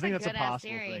 theory. That's I think a that's a good-ass possible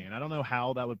theory. thing, and I don't know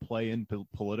how that would play in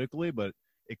politically, but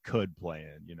it could play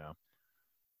in. You know,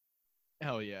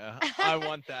 Hell yeah. I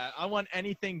want that. I want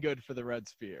anything good for the Red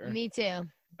Spear. Me too.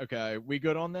 Okay, we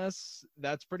good on this?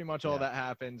 That's pretty much all Yeah. that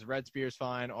happens. Red Spear's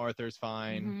fine. Arthur's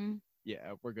fine. Mhm.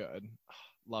 Yeah, we're good.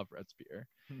 Love Red Spear.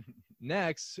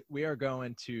 Next, we are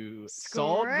going to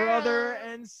Salt Brother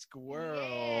Squirrel. and Squirrel.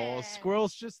 Yeah.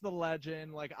 Squirrel's just the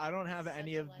legend. Like, I don't have Such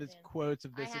any a of the legend. quotes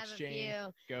of I this have exchange.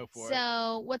 a Go few. for it.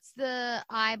 So, what's the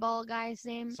eyeball guy's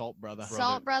name? Salt Brother.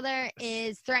 Salt Brother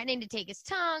is threatening to take his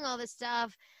tongue, all this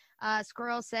stuff.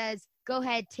 Squirrel says, "Go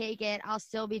ahead, take it. I'll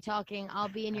still be talking. I'll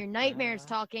be in your nightmares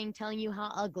talking, telling you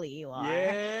how ugly you are."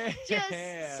 Yeah. Just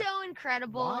so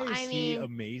incredible. why is I he mean,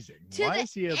 amazing? to Why the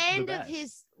is he the end of best?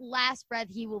 his last breath,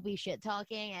 he will be shit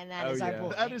talking, and that Oh, is our yeah.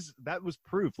 boy. that was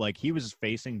proof. Like he was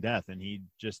facing death, and he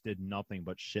just did nothing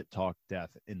but shit talk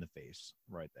death in the face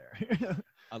right there.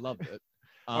 I loved it.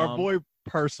 Our boy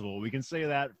Percival, we can say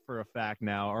that for a fact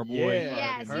now. Our boy, Yeah.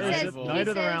 Yes, he says- Knight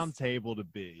of the he Round says- Table to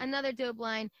be. Another dope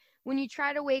line. When you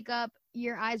try to wake up,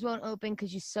 your eyes won't open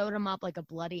because you sewed them up like a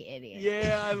bloody idiot.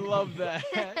 Yeah, I love that.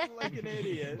 Like an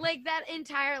idiot. Like that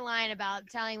entire line about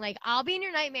telling, like, I'll be in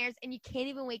your nightmares and you can't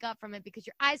even wake up from it because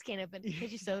your eyes can't open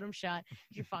because you sewed them shut.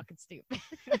 You're fucking stupid.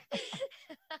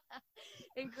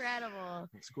 Incredible.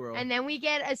 Squirrel. And then we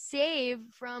get a save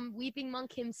from Weeping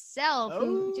Monk himself,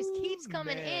 who just keeps Oh,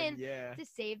 coming man, in Yeah. to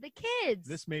save the kids.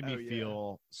 This made me Oh, yeah.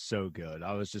 feel so good.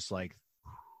 I was just like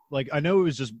I know it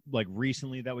was just like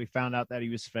recently that we found out that he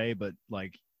was Faye, but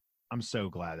like I'm so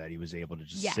glad that he was able to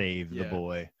just Yeah. save the Yeah.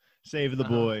 boy, save the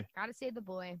Uh-huh. boy. Gotta save the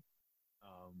boy.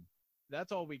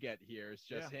 That's all we get here. Is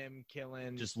just him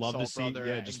killing. Just love to Salt see, Brother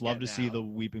yeah, and just love to getting see out. the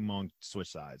Weeping Monk switch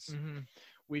sides. Mhm.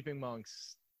 Weeping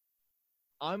Monks.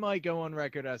 I might go on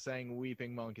record as saying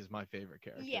Weeping Monk is my favorite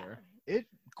character. Yeah. It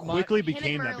My- quickly Him and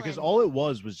became that because Merlin. all it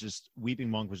was just Weeping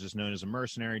Monk was just known as a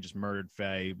mercenary, just murdered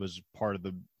Faye, was part of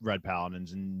the Red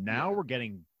Paladins, and now Yeah. we're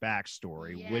getting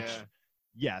backstory, which Yeah.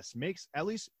 yes makes at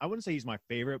least I wouldn't say he's my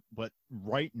favorite, but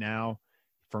right now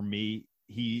for me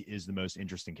he is the most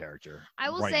interesting character. I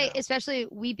will right say, now. especially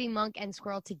Weeping Monk and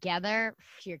Squirrel together,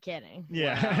 you're kidding.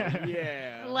 yeah, Wow,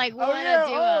 yeah. Like, Oh, what yeah. a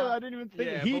duo. Oh, I didn't even think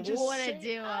Yeah, he but just What a said-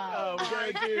 duo. Oh, my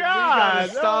okay, dude. We God. gotta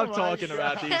stop Oh, my talking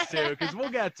about God. these two because we'll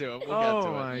get to it. We'll Oh get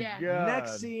to my it. Yeah. god!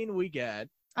 Next scene we get is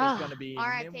Ah, going to be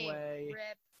R.I.P. Nimue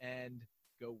Rip. and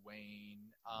Gawain.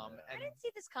 I And didn't see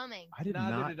this coming. I did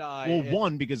neither not. did I. Well, It-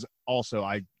 one because also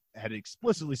I had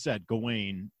explicitly said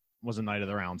Gawain was a Knight of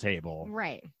the Round Table,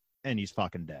 Right. and he's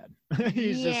fucking dead.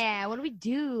 he's Yeah. What do we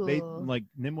do? They like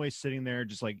Nimue's sitting there,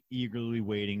 just like eagerly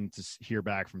waiting to hear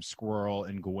back from Squirrel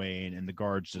and Gawain, and the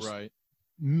guards just right.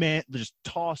 just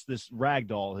toss this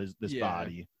ragdoll this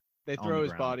body. They throw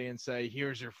his body and say,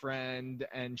 "Here's your friend,"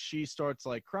 and she starts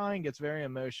like crying, gets very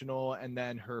emotional, and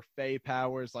then her Fae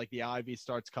powers, like the ivy,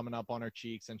 starts coming up on her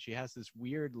cheeks, and she has this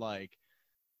weird like,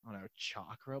 I don't know,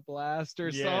 chakra blast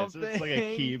or something. It's like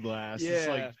a ki blast. It's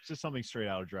like just something straight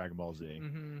out of Dragon Ball Z.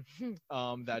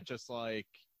 Mm-hmm. That just like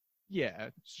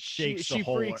shakes she the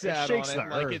whole freaks earth. out Shakes on the it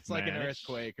like earth, it's like an man.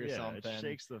 earthquake or something. It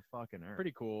shakes the fucking earth.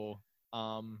 Pretty cool.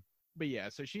 But yeah,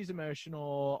 so she's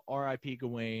emotional. R.I.P.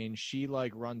 Gawain. She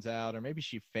like runs out, or maybe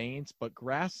she faints, but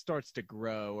grass starts to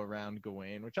grow around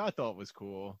Gawain, which I thought was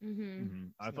cool.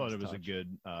 I thought it was a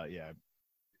good,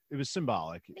 it was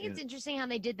symbolic. I think it's interesting how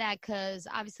they did that because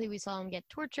obviously we saw him get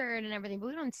tortured and everything, but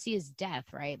we don't see his death,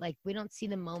 right? Like we don't see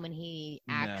the moment he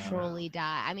actually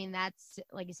died. I mean, that's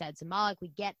like you said, symbolic. We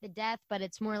get the death, but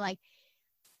it's more like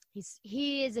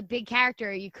he is a big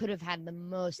character. You could have had the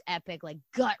most epic, like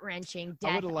gut-wrenching death.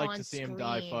 I would have liked to see him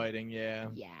die fighting. Yeah.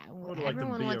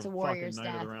 Everyone wants a warrior's knight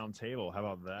death. of the round table. How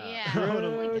about that?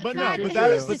 Yeah. But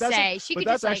that's she could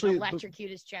just actually like electrocute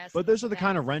his chest. But those are the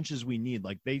kind of wrenches we need.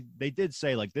 Like they did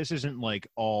say like this isn't like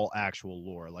all actual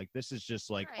lore. Like this is just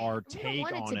like our take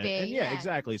on it. And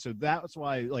exactly. So that's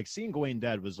why like seeing Gawain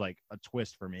dead was like a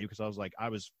twist for me because I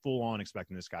was full on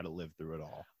expecting this guy to live through it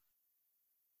all.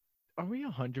 Are we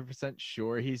 100%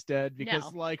 sure he's dead?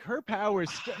 Because like her powers,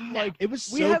 like it was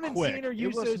so we haven't quick. seen her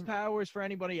use those powers for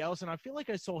anybody else, and I feel like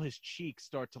I saw his cheeks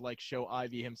start to like show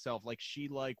Ivy himself, like she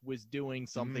like was doing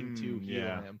something to heal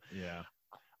him. Yeah,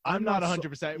 I'm not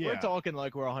 100%. We're talking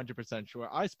like we're 100% sure.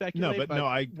 I speculate.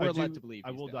 We're led to believe.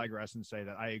 I will digress and say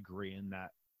that I agree in that.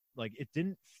 Like it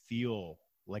didn't feel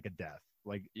like a death.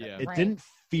 Like it didn't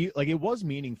feel like it was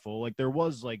meaningful. Like there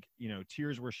was like,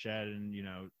 tears were shed and,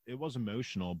 it was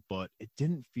emotional, but it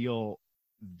didn't feel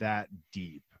that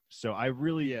deep. So I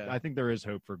think there is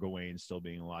hope for Gawain still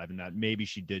being alive and that maybe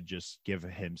she did just give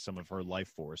him some of her life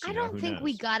force. I don't think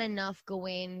we got enough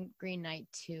Gawain Green Knight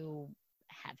to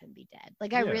have him be dead.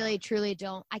 Like I really truly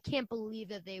don't. I can't believe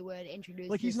that they would introduce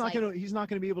like he's not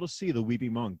gonna be able to see the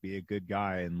Weeping Monk be a good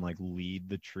guy and like lead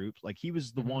the troops. Like he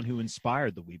was the one who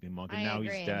inspired the Weeping Monk and now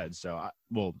he's dead. So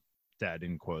dead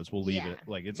in quotes. We'll leave it.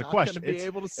 Like it's not a question. Be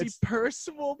able to see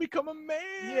Percival become a man.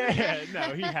 Yeah,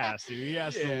 no, he has to. He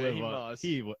has to live up.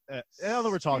 Now that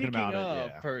we're talking about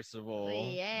it, Percival.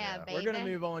 Baby. We're gonna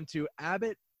move on to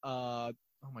Abbott. Oh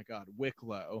my God,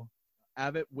 Wicklow.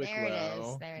 Abbott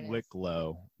Wicklow. There it is.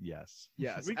 Wicklow, yes.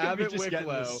 Abbott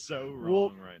Wicklow. So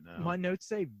wrong right now. My notes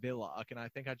say Villock, and I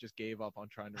think I just gave up on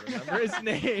trying to remember his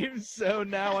name. So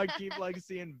now I keep like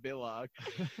seeing Villock.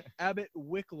 Abbott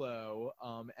Wicklow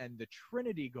and the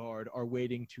Trinity Guard are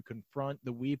waiting to confront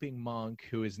the Weeping Monk,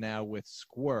 who is now with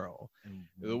Squirrel.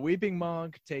 The Weeping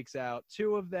Monk takes out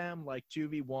two of them, like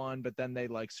 2v1, but then they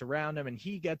like surround him, and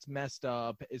he gets messed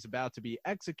up, is about to be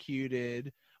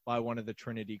executed by one of the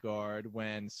Trinity Guard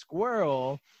when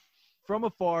Squirrel, from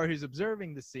afar, who's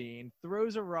observing the scene,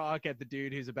 throws a rock at the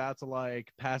dude who's about to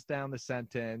like pass down the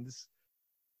sentence,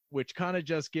 which kind of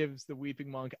just gives the Weeping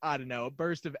Monk, I don't know, a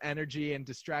burst of energy and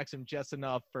distracts him just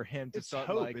enough for him to start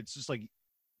hope. Like, it's just like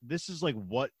this is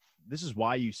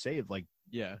why you saved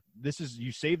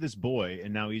you saved this boy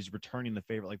and now he's returning the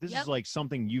favor. Like this is like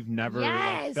something you've never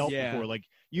felt before. Like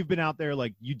you've been out there,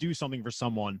 like you do something for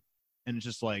someone and it's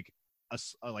just like a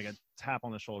tap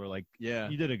on the shoulder, like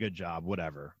you did a good job,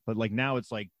 whatever. But like now it's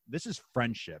like this is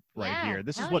friendship here.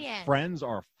 This is what friends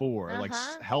are for. Like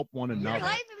help one another. You're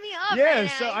hyping me up right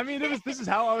so now. I mean this is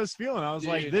how I was feeling. I was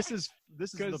like this is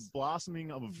the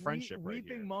blossoming of a friendship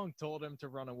Weeping Monk told him to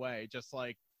run away, just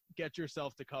like get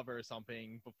yourself to cover or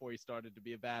something before he started to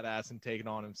be a badass and take it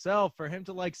on himself. For him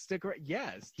to like stick around,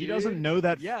 he doesn't know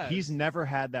that. He's never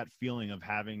had that feeling of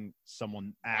having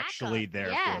someone actually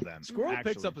there for them. Squirrel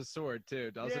picks up a sword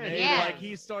too, doesn't he? Like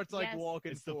he starts like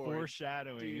walking. It's the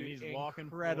foreshadowing. Dude, he's walking.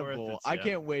 Incredible. I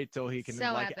can't wait till he can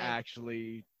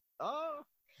actually.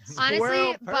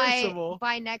 Honestly,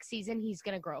 by next season he's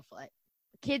gonna grow a foot.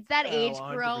 Kids that age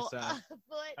grow a foot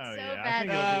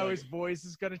bad. His voice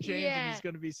is gonna change and he's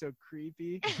gonna be so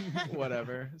creepy.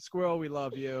 Whatever. Squirrel, we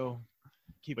love you.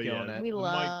 Keep going it. We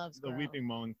love the Weeping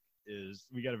Monk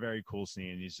we got a very cool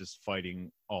scene. He's just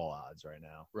fighting all odds right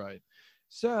now. Right.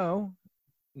 So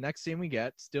next scene we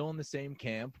get, still in the same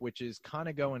camp, which is kind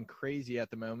of going crazy at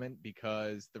the moment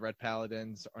because the Red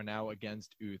Paladins are now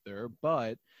against Uther,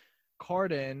 but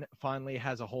Cardin finally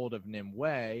has a hold of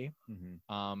Nimue.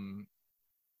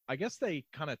 I guess they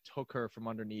kind of took her from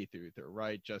underneath Uther,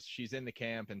 right? Just she's in the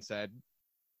camp and said,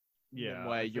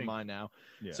 Nimue, you're mine now.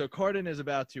 Yeah. So Cardin is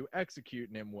about to execute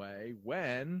Nimue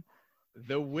when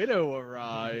the widow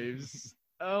arrives.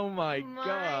 Oh my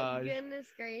gosh. Goodness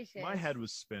gracious. My head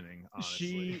was spinning,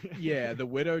 honestly. The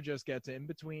widow just gets in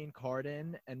between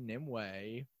Cardan and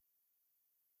Nimue,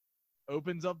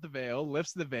 opens up the veil,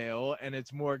 lifts the veil, and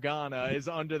it's Morgana is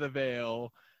under the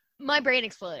veil. My brain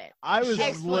exploded. I was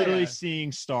Exploded. literally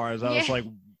seeing stars. I was Yeah. like,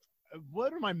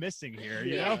 what am I missing here?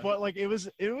 You Yeah. know, but like it was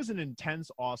an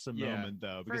intense, awesome Yeah. moment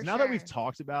though, because For now that we've sure.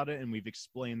 talked about it and we've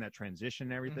explained that transition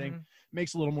and everything, Mhm.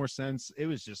 makes a little more sense. It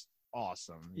was just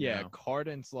awesome. you Yeah, know?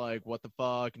 Cardan's like, what the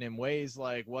fuck? Nimue's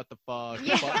like, what the fuck?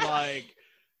 Yeah. But like,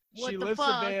 What she the lifts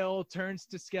fuck? the veil, turns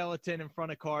to skeleton in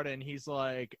front of Cardan. He's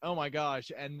like, oh my gosh.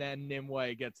 And then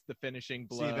Nimue gets the finishing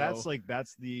blow.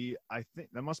 See, I think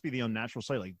that must be the unnatural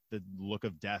sight, like the look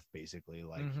of death, basically.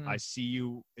 Like Mhm. I see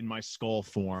you in my skull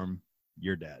form,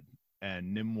 you're dead.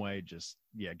 And Nimue just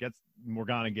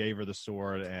Morgana gave her the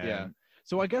sword, and Yeah.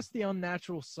 So I guess the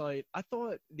unnatural sight, I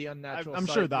thought the unnatural I'm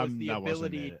sight sure that- was the that wasn't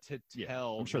ability it. to Yeah,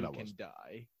 tell I'm sure who that can wasn't.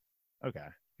 die, okay,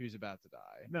 who's about to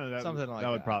die. no, that Something like that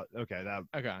would that. probably okay. That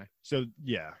Okay. so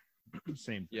yeah,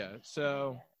 same. Yeah.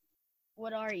 So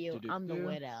What are you? Do-do-do. I'm the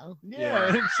widow.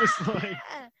 Yeah, it's just like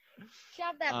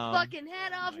Chop that Um, fucking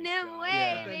head off, my Nimue, God.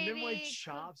 Yeah. Then Nimue baby.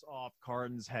 chops off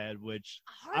Cardan's head, which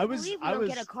Hard I to was believe we I don't was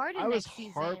get a card in I was next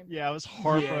season. I was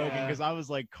heartbroken Yeah. because I was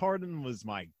like, Cardan was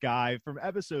my guy from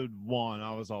episode 1.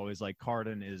 I was always like,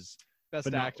 Cardan is best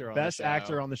phenom- actor on best the show.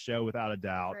 actor on the show without a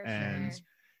doubt. For And sure.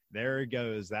 there it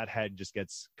goes. That head just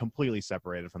gets completely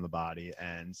separated from the body.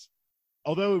 And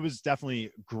although it was definitely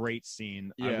a great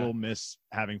scene, I Yeah. will miss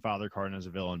having Father Cardan as a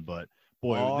villain. But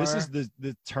boy, this is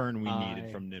the turn we needed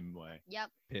I- from Nimue.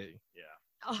 Yep. Pig. Yeah.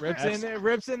 Oh,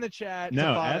 Rips in the chat. No,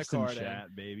 to Father F's in Cardan.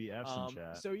 chat, baby. F's in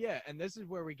chat. So yeah, and this is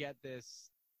where we get this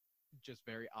just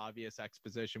very obvious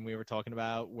exposition we were talking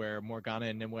about, where Morgana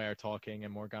and Nimue are talking,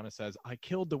 and Morgana says, "I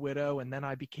killed the widow, and then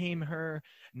I became her.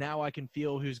 Now I can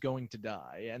feel who's going to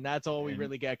die," and that's all we And-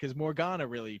 really get, because Morgana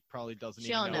really probably doesn't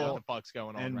She'll even know know. what the fuck's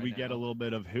going on. And right we get a now. little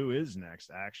bit of who is next,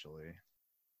 actually.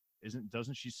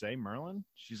 Doesn't she say Merlin?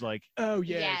 She's like Oh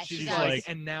yeah, Yeah, she's she like, does.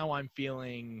 and now I'm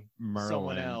feeling Merlin.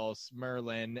 someone else,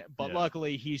 Merlin. But Yeah.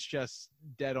 luckily, he's just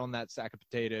dead on that sack of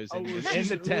potatoes in, well, in she's-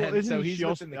 the well, tent, isn't so she he's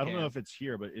also, within the I don't know camp. if it's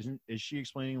here, but is she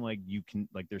explaining like you can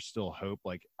like there's still hope?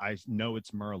 Like I know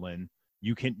it's Merlin.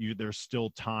 There's still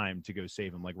time to go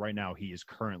save him. Like right now he is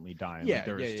currently dying. Yeah, Like,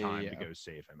 there is yeah, time yeah. to go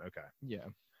save him. Okay. Yeah.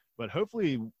 But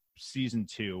hopefully season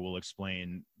 2 will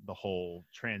explain the whole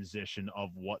transition of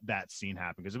what that scene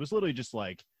happened, because it was literally just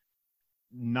like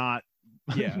not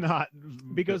Yeah. not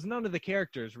Because none of the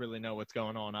characters really know what's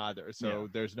going on either, so Yeah.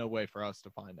 there's no way for us to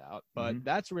find out. But Mhm.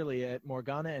 that's really it.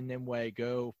 Morgana and Nimue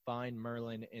go find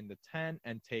Merlin in the tent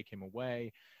and take him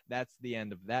away. That's the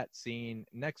end of that scene.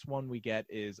 Next one we get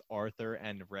is Arthur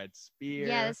and Red Spear.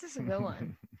 Yeah, this is a good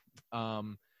one.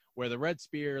 Where the Red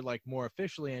Spear, like, more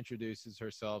officially introduces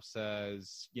herself,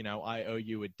 says, I owe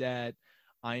you a debt.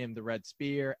 I am the Red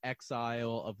Spear,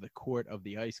 exile of the court of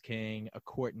the Ice King, a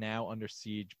court now under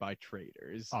siege by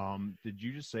traitors. Did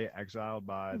you just say exiled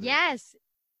by the... Yes.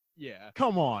 Yeah.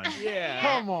 Come on. Yeah.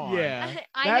 Come on. Yeah.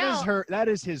 I That know. is her. That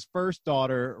is his first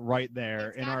daughter right there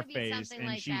It's in gotta our be face, something and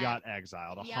like she that. got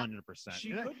exiled Yep. 100%. She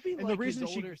And that- could be and like the reason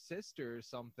his she- older sister or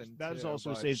something. That is too,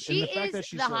 also but- says- She and the fact is that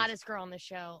she the says- hottest girl on the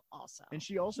show, also. and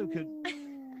she also could.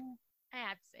 I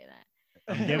have to say that.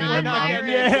 I'm Not giving Not them.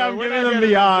 Byron. I'm We're giving not them getting the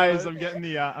into eyes. it. I'm getting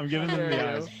the. I'm giving them the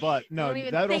There you eyes. But no, Don't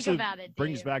even that think also about it,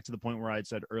 brings Dave. back to the point where I had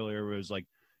said earlier, where it was like,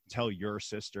 tell your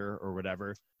sister or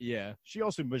whatever. Yeah. She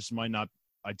also just might not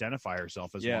identify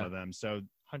herself as Yeah. one of them. So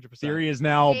 100%. theory is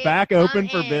now Dave, back open I'm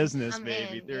for in. business, I'm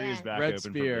baby. in, Theory is yeah. back Red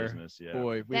open Spear. for business. Yeah.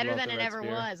 Boy, we Better love than the it Red ever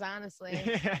Spear. was, honestly.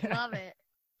 Love it.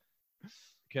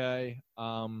 Okay.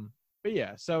 But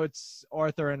yeah, so it's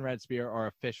Arthur and Red Spear are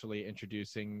officially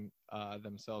introducing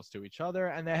themselves to each other,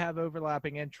 and they have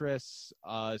overlapping interests.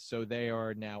 So they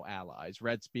are now allies.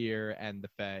 Red Spear and the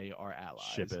Fae are allies.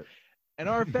 Ship it. And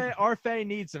our Fae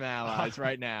needs some allies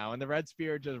right now, and the Red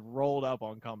Spear just rolled up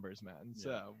on Cumber's men, so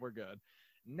Yeah. we're good.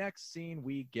 Next scene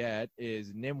we get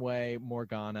is Nimue,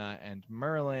 Morgana, and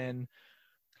Merlin.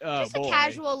 Oh, Just boy. a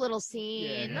casual little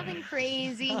scene. Yeah. Nothing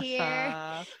crazy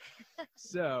here.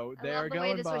 So I they love are the going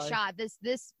way this by. was shot.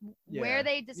 This Yeah. where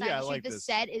they decided Yeah, I to shoot like the this.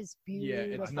 set is Yeah,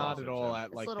 beautiful. it's not at all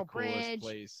at This like little the coolest bridge.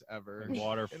 place ever.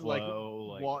 Water Like,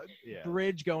 flow. wa- yeah.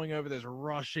 Bridge going over this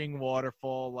rushing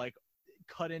waterfall, like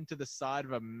cut into the side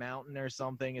of a mountain or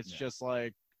something. It's Yeah. just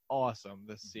like awesome,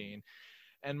 this scene.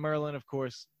 And Merlin, of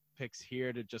course, picks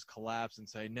here to just collapse and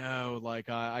say, no, like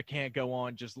I can't go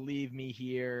on. Just leave me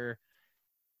here.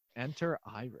 Enter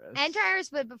Iris. Enter Iris,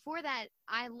 but before that,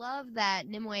 I love that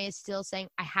Nimue is still saying,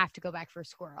 I have to go back for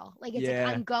Squirrel. Like, it's Yeah.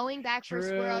 like, I'm going back for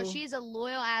Squirrel. True. She's a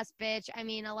loyal ass bitch. I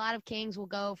mean, a lot of kings will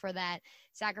go for that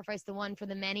sacrifice the one for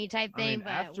the many type I thing. mean, but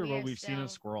after what we've seen still...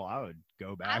 of Squirrel, I would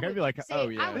go back. I I'd would be like, say- oh,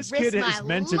 yeah. I would this risk kid my is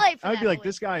meant to. life for I'd that be like, holy-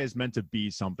 this guy is meant to be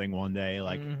something one day.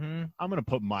 Like, Mhm. I'm gonna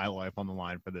put my life on the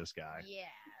line for this guy. Yeah,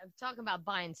 I'm talking about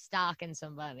buying stock in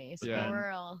somebody. Yeah.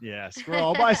 Squirrel. Yeah, Squirrel.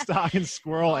 I'll buy stock in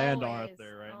Squirrel and Always.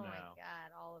 Arthur right oh now. my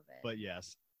god, all of it. But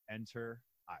yes, enter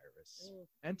Iris. Ooh,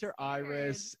 Enter scared.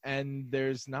 Iris, and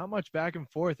there's not much back and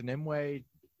forth. Nimue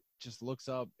just looks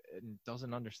up and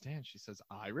doesn't understand. She says,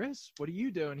 "Iris, what are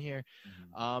you doing here?"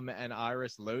 And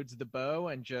Iris loads the bow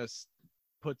and just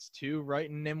puts two right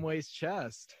in Nimue's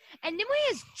chest. And Nimue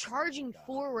is charging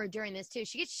forward during this too.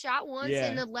 She gets shot once Yeah.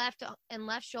 in the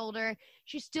left shoulder.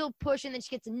 She's still pushing. Then she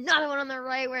gets another one on the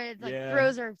right where it like Yeah.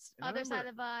 throws her And I other side remember-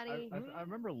 of the body. I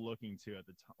remember looking too at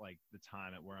the the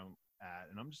time at where I'm at,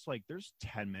 and I'm just like, there's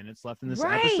 10 minutes left in this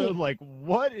Right. episode. Like,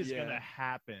 what is Yeah. gonna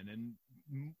happen?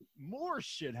 And more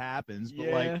shit happens, but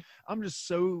like, I'm just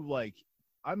so like,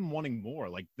 I'm wanting more.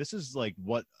 Like, this is like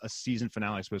what a season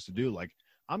finale is supposed to do. Like,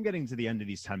 I'm getting to the end of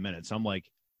these 10 minutes. I'm like,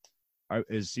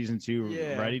 is season 2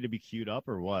 Yeah. ready to be queued up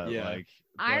or what? Yeah. Like,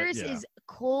 but, Iris yeah, is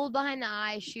cold behind the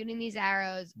eyes, shooting these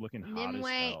arrows. looking hot Nimue,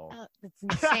 as hell. it's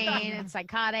insane. It's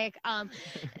psychotic.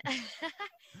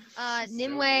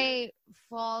 Nimue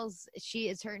falls. She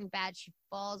is hurting bad. She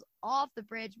falls off the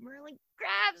bridge. Merlin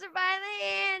grabs her by the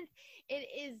hand. It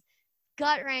is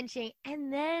gut wrenching,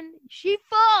 and then she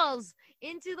falls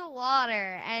into the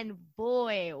water. And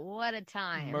boy, what a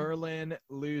time! Merlin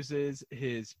loses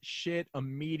his shit,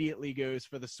 immediately goes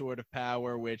for the Sword of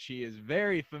Power, which he is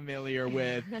very familiar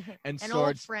with, and An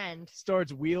old starts friend.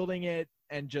 wielding it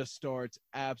and just starts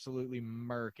absolutely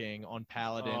murking on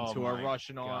paladins Oh who are my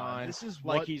rushing God. on. This is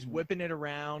Like what he's whipping it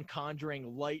around,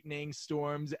 conjuring lightning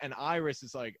storms, and Iris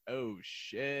is like, "Oh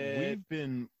shit!" We've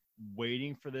been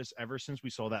waiting for this ever since we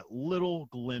saw that little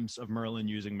glimpse of Merlin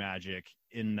using magic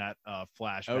in that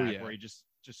flashback Oh, yeah. where he just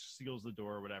seals the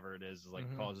door or whatever it is, like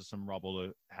Mhm. causes some rubble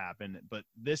to happen. But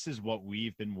this is what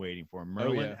we've been waiting for.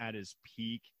 Merlin at his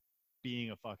peak, being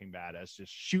a fucking badass,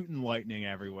 just shooting lightning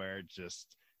everywhere,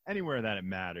 just anywhere that it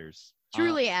matters.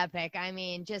 Truly epic. I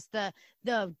mean, just the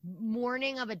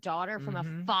mourning of a daughter from a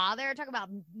Mhm. father. Talk about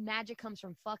magic comes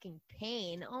from fucking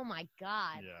pain. Oh my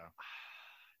god, Yeah.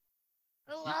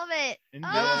 I love it. And Oh,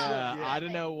 Yeah, yeah. I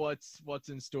don't know what's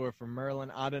in store for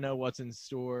Merlin. I don't know what's in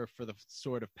store for the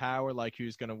Sword of Power. Like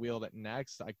who's gonna wield it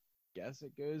next? I guess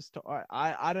it goes to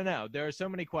I don't know. There are so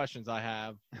many questions I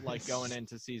have, like going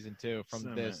into season 2 from So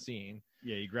this many. scene.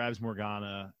 Yeah, he grabs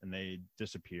Morgana and they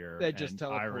disappear. They just and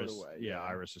teleport Iris, away, Yeah, yeah.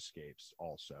 Iris escapes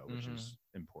also, which Mhm. is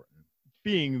important.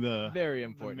 Being the Very the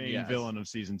important. main yes. villain of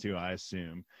season 2, I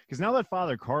assume, because now that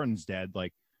Father Cardin's dead,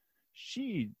 like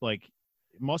she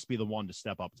must be the one to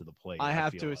step up to the plate. I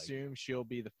have feel to like. assume she'll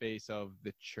be the face of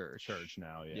the church. Church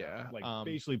now, yeah, Yeah, like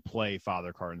basically play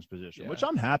Father Cardin's position, which yeah.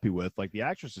 I'm happy with. Like the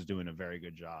actress is doing a very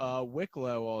good job.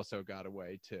 Wicklow also got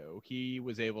away too. He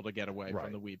was able to get away Right.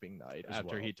 from the Weeping Knight As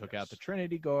after well, he took yes. out the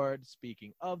Trinity Guard.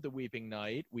 Speaking of the Weeping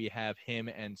Knight, we have him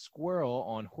and Squirrel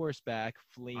on horseback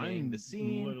fleeing I'm the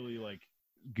scene. literally like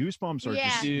goosebumps are Yeah.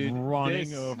 just Dude, running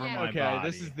this- over Yeah. my Okay,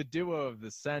 body. this is the duo of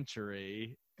the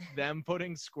century. Them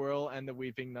putting Squirrel and the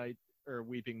Weeping Knight or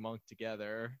Weeping Monk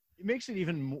together. It makes it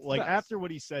even like best. after what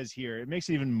he says here, it makes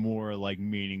it even more like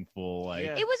meaningful. Like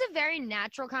Yeah. It was a very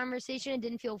natural conversation. It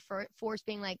didn't feel forced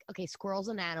being like, okay, Squirrel's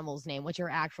an animal's name. What's your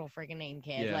actual freaking name,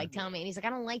 kid? Yeah. Like, tell me. And he's like, I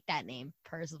don't like that name,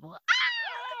 Percival.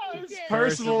 it's Yeah.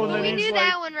 personal. And Well, then we he's knew like,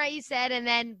 that one, right? You said, and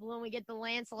then when we get the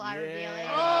Lancelot reveal,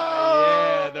 Yeah,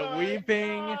 Oh the my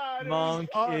Weeping God, it Monk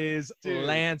was- is dude.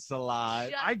 Lancelot.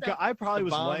 Shut I probably The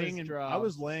was bomb laying is in I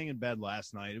was dropped. laying in bed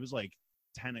last night. It was like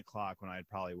 10 o'clock when I had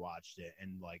probably watched it,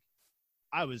 and like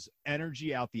I was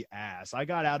energy out the ass. I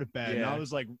got out of bed and Yeah. I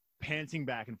was like panting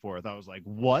back and forth. I was like,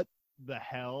 what the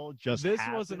hell just This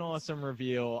happened? was an awesome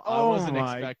reveal. I Oh wasn't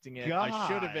my expecting it. I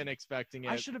should have God. been expecting it.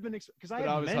 I should have been because I but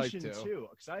had I was hyped mentioned too. too.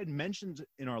 Because I had mentioned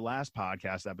in our last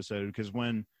podcast episode, because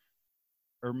when,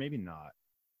 or maybe not,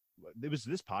 it was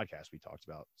this podcast we talked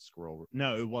about Squirrel.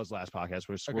 No, it was last podcast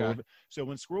where Squirrel. Okay. So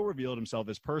when Squirrel revealed himself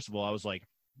as Percival, I was like,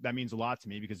 that means a lot to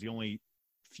me because the only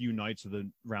few knights of the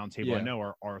round table I Yeah. know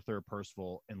are Arthur,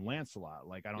 Percival, and Lancelot.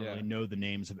 Like I don't Yeah. really know the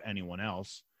names of anyone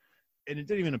else, and it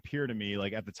didn't even appear to me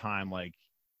like at the time like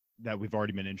that we've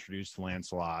already been introduced to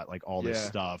Lancelot, like all this Yeah.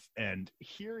 stuff, and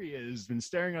here he is, been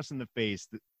staring us in the face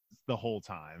the whole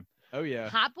time. Oh yeah.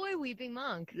 Hot boy weeping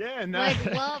monk. Yeah, and Like,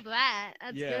 love that.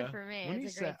 That's Yeah. good for me. when he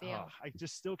It's a great said, deal. I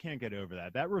just still can't get over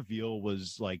that. That reveal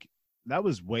was like that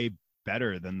was way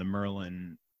better than the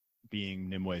Merlin being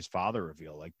Nimwe's father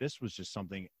reveal. Like, this was just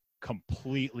something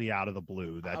completely out of the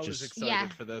blue that I was just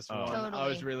excited for this one. Totally. I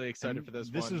was really excited for this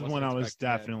one. This is Wasn't when I was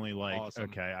expecting it. definitely like, Awesome.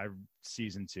 okay,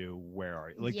 season 2, where are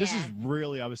you? Like, this is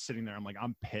really, I was sitting there, I'm like,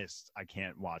 I'm pissed I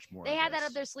can't watch more They of had this. that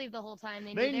up their sleeve the whole time.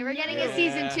 They They knew they were getting a knew.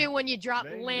 season Yeah. 2 when you drop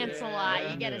They Lancelot. knew.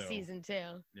 You get a They knew. season 2.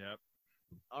 Yep.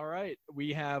 All right,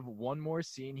 we have one more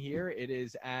scene here. It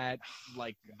is at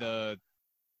like the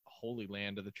Holy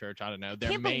Land of the church. I don't know.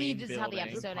 Their Can't main believe this is how the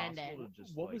building. episode Impossible ended. to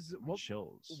just, What like, was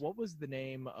chills? What was the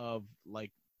name of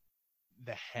like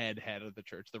the head of the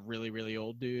church? The really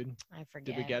old dude. I forget.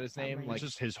 Did we get his name? Something. Like It's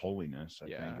just His Holiness, I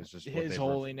yeah, think. It's just what His they've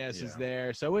Holiness is yeah.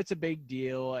 there, so it's a big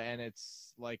deal, and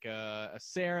it's like a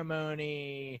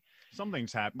ceremony.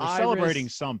 Something's happening. Iris- They're celebrating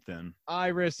something.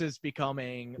 Iris is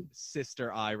becoming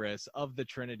Sister Iris of the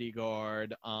Trinity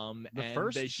Guard. And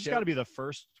She's got to be the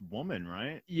first woman,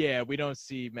 right? Yeah, we don't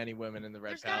see many women in the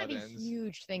Red There's got to be Paladins.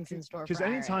 huge things in store for Because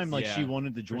anytime Iris. like Yeah, she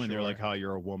wanted to join, they're sure. like, "Oh,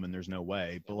 you're a woman. There's no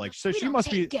way." But like, so We she don't must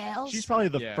be. take girls. She's probably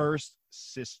the Yeah. first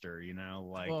sister, you know,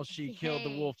 like. Well, she killed the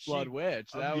Hey. Wolf Blood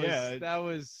Witch. That yeah,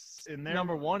 was in their-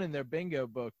 number one in their bingo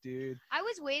book, dude. I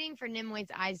was waiting for Nimwe's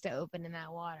eyes to open in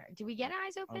that water. Did we get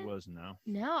eyes I open? was no.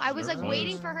 No, I was like Nervous.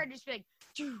 waiting for her to just be like,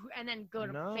 "Phew," and then go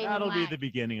to No. fading That'll be light. the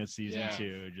beginning of season Yeah.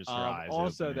 2. Just her eyes.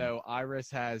 Also, opening. though, Iris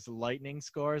has lightning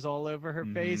scars all over her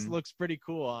face. Mhm. Looks pretty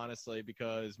cool, honestly,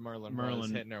 because Merlin was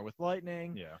hitting her with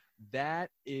lightning. Yeah. That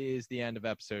is the end of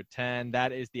episode 10.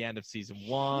 That is the end of season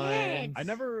 1. Shit. I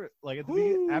never like at the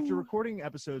Woo. after recording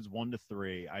episodes 1 to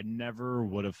 3, I never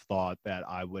would have thought that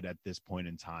I would at this point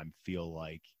in time feel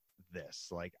like this.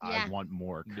 Like Yeah. I want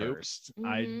more Nope. cursed. Mhm.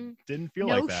 I didn't feel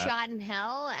no like that. shot in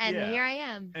hell, and Yeah. here I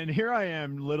am. And here I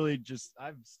am, literally just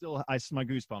my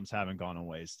goosebumps haven't gone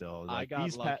away still. I Like, got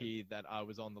these lucky that I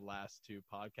was on the last 2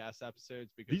 podcast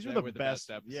episodes because these they were the best.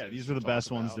 episodes. Yeah, these to were the talk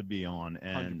best ones about. to be on.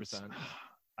 And 100%.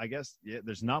 I guess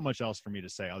there's not much else for me to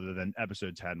say other than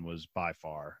episode 10 was by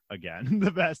far again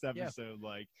the best episode.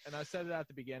 Like, And I said it at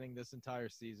the beginning, this entire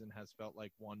season has felt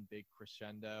like one big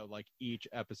crescendo. Like each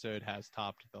episode has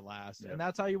topped the last. Yep. And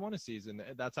that's how you want a season.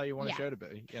 That's how you want Yeah. a show to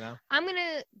be, you know? I'm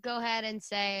gonna go ahead and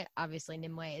say, obviously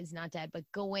Nimue is not dead, but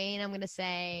Gawain, I'm gonna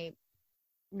say,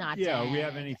 not dead. Yeah, we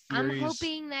have any theories? I'm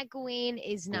hoping that Gawain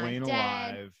is not Gawain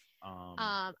dead. alive.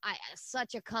 I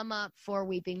such a come up for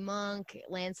Weeping Monk,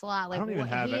 Lancelot. Like, don't even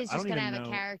have he it. is I just don't gonna even have a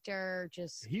know. character.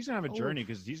 Just He's gonna have a Oof. journey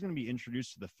because he's gonna be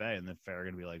introduced to the Fae, and the Fae are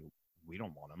gonna be like, "We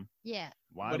don't want him. yeah.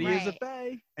 Why?" But he would-" is a Right.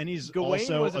 fae. And he's Gawain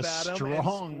also was a about him,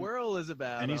 strong. and Squirrel is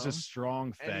about And he's him. a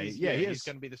strong Fae. And he's, Yeah, he he's is.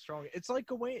 going to be the strong. It's like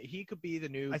Gawain. He could be the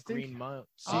new I think- Green Monk.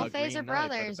 All See, Faes Green are Knight, but a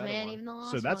brothers, better man. one. Even the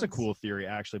lost So that's a ones. cool theory,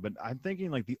 actually. But I'm thinking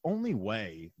like the only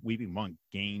way Weeping Monk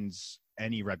gains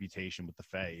any reputation with the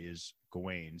Fae is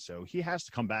Gawain. So he has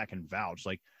to come back and vouch.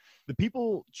 Like the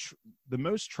people, the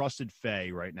most trusted Fae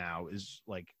right now is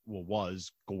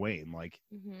was Gawain. Like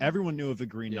Mhm. everyone knew of the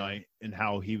Green Yeah. Knight and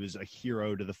how he was a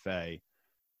hero to the Fae.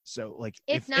 So like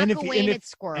If not Gawain, it's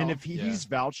Squirrel. and if he's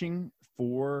vouching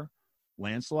for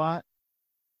Lancelot,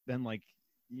 then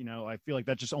I feel like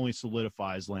that just only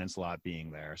solidifies Lancelot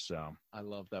being there. So I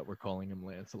love that we're calling him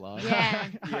Lancelot. Yeah.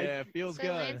 Yeah, feels Sir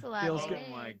good. Lancelot, Feels baby. good.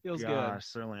 Oh my Feels gosh,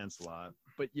 Sir Lancelot.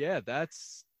 But yeah,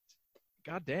 that's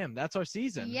goddamn. That's our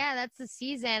season. Yeah, that's the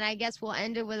season. I guess we'll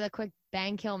end it with a quick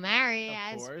bang, kill, marry, Of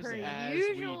as course, per as we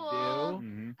usual. do.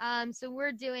 Mhm. So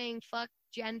we're doing fuck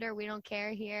gender, we don't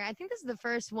care here. I think this is the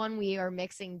first one we are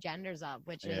mixing genders up,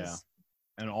 which Yeah. is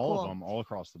And all Cool. of them, all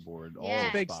across the board. All Yeah. of It's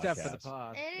a Big the step for the podcasts.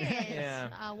 pod. it is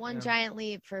Yeah. one Yeah. giant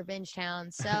leap for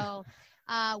Bingetown. So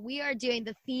we are doing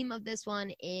the theme of this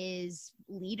one is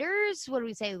leaders. What do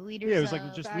we say? Leaders. Yeah, it was like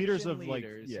of- just leaders Faction of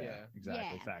leaders, yeah, yeah.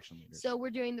 exactly, Yeah. faction leaders. So we're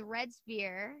doing the Red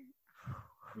Spear,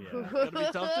 yeah. Gonna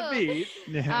be tough to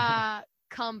beat.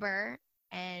 Cumber,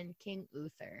 and King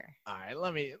Uther. All right,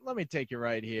 let me take you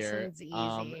right here. one's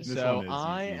easy. This So one is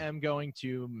I easy. am going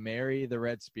to marry the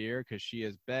Red Spear because she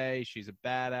is bae. She's a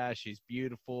badass. She's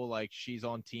beautiful. Like she's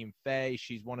on Team Faye.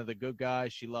 She's one of the good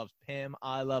guys. She loves Pym.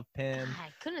 I love Pym.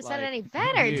 I couldn't have said it Like, any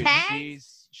better, Dude,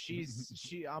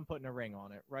 Tag. I'm putting a ring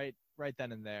on it right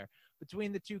then and there.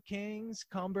 Between the two kings,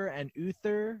 Cumber and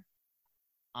Uther,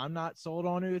 I'm not sold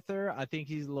on Uther. I think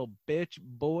he's a little bitch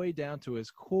boy down to his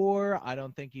core. I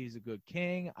don't think he's a good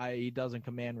king. He doesn't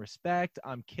command respect.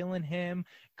 I'm killing him.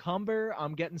 Cumber,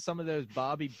 I'm getting some of those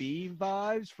Bobby B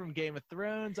vibes from Game of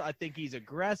Thrones. I think he's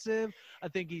aggressive. I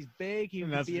think he's big. He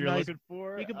And could that's be what a you're nice. looking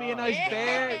for. he could be a Oh, nice God.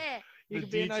 bear. He The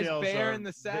could be a nice details bear are- in the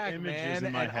the sack, images man.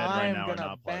 in my And head right I'm now are gonna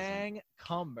not pleasant. bang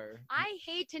Cumber. I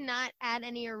hate to not add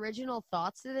any original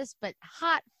thoughts to this, but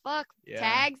hot fuck Yeah.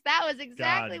 tags. That was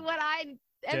exactly God. what I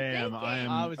Damn, I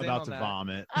am was in about on to that.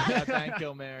 vomit. Yeah, thank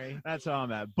Kill Mary. That's how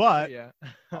I'm at. But Yeah.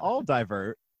 I'll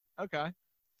divert. Okay.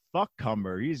 Fuck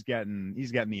Cumber. He's getting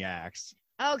the axe.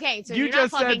 Okay, so You you're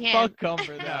just not said fucking him. fuck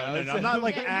Cumber. No, I'm not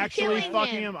like You're actually killing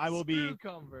fucking him. him. I will be. Screw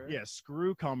Cumber. Yeah,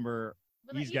 screw Cumber.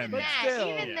 But He's even getting the that, axe. Still.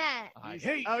 even Yeah. that. I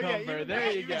hate Oh, yeah, Cumber. even There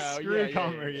that. you go. Screw Yeah,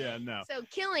 Cumber. yeah. Yeah, no. So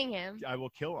killing him. I will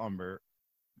kill Umber.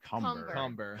 Cumber.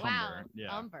 Cumber. Wow.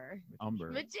 Yeah. Umber.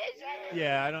 Magician.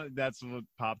 Yeah, I don't. That's what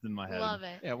popped in my head. Love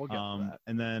it. Yeah, we'll get to that.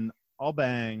 And then I'll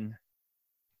bang.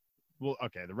 Well,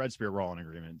 okay, the Red Spear, we're all in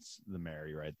agreements. The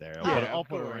Mary right there. I'll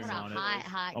put a What ring a on it.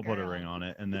 hot I'll girl. put a ring on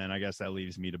it, and then I guess that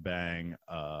leaves me to bang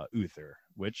Uther,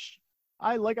 which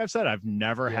like I've said, I've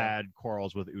never Yeah. had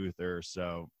quarrels with Uther,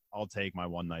 so I'll take my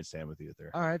one night stand with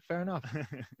Uther. All right, fair enough.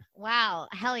 Wow.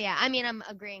 Hell yeah. I mean, I'm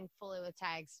agreeing fully with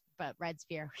Tags, but Red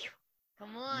Spear. Whew.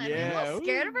 Come on. I'm a Yeah, little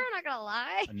scared of her, I'm not going to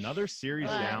lie. Another series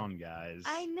But- down, guys.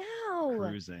 I know.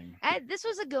 Cruising. This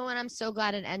was a good one. I'm so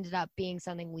glad it ended up being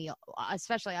something we,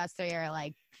 especially us three, are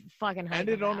like fucking hype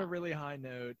Ended on a about. really high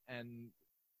note, and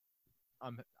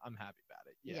I'm happy about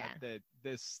it. Yeah,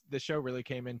 Yeah. the show really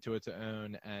came into its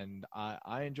own, and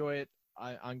I enjoy it.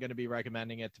 I'm going to be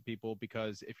recommending it to people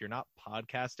because if you're not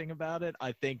podcasting about it,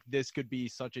 I think this could be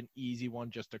such an easy one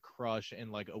just to crush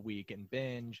in like a week and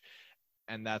binge.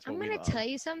 And that's what I'm we gonna love. tell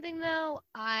you something though.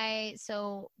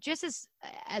 So just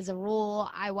as a rule,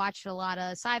 I watch a lot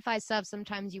of sci-fi stuff.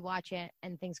 Sometimes you watch it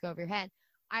and things go over your head.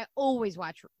 I always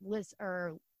watch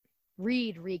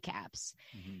read recaps,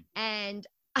 Mhm. and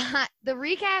the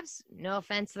recaps. No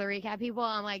offense to the recap people,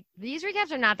 I'm like, these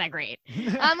recaps are not that great.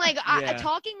 I'm like, Yeah.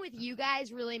 talking with you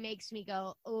guys really makes me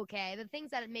go, okay. The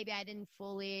things that maybe I didn't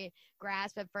fully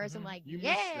grasp at 1st I'm like, You miss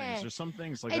yeah. things. There's some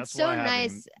things like It's that's so why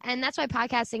having- nice, and that's why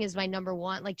podcasting is my number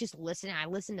one. Like, just listening. I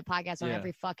listen to podcasts on Yeah.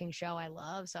 every fucking show I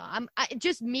love. So I'm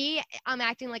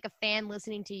acting like a fan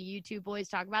listening to you two boys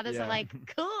talk about this. Yeah. I'm like,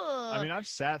 cool. I mean, I've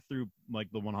sat through like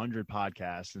the 100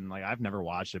 podcasts, and like I've never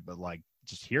watched it, but like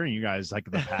just hearing you guys, like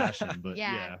the passion. But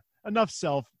Yeah. enough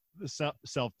self-boasting.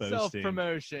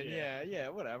 Self-promotion. Yeah. Yeah,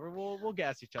 whatever. We'll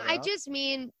gas each other I up. just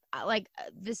mean,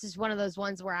 this is one of those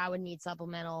ones where I would need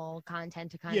supplemental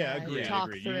content to kind Yeah, of agree. talk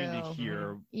agree. through. You need to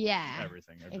hear Yeah,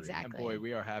 everything. Agreed. exactly. And boy,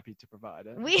 we are happy to provide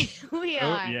it. we Oh,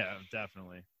 are. yeah,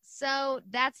 definitely. So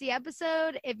that's the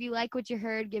episode. If you like what you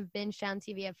heard, give Binge Down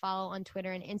TV a follow on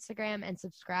Twitter and Instagram, and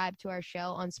subscribe to our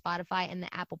show on Spotify and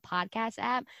the Apple Podcast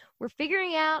app. We're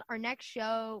figuring out our next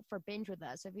show for Binge With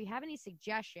Us. So if you have any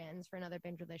suggestions for another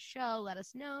Binge With Us show, let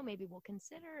us know. Maybe we'll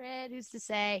consider it. Who's to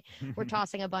say? We're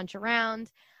tossing a bunch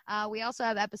around. We also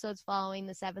have episodes following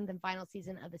the 7th and final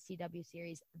season of the CW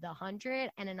series The 100,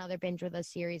 and another Binge With Us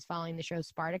series following the show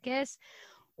Spartacus.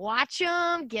 Watch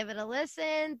them. Give it a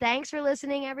listen. Thanks for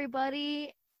listening,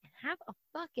 everybody. Have a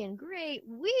fucking great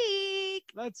week.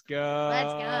 Let's go.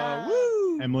 Let's go.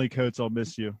 Woo! Emily Coates, I'll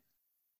miss you.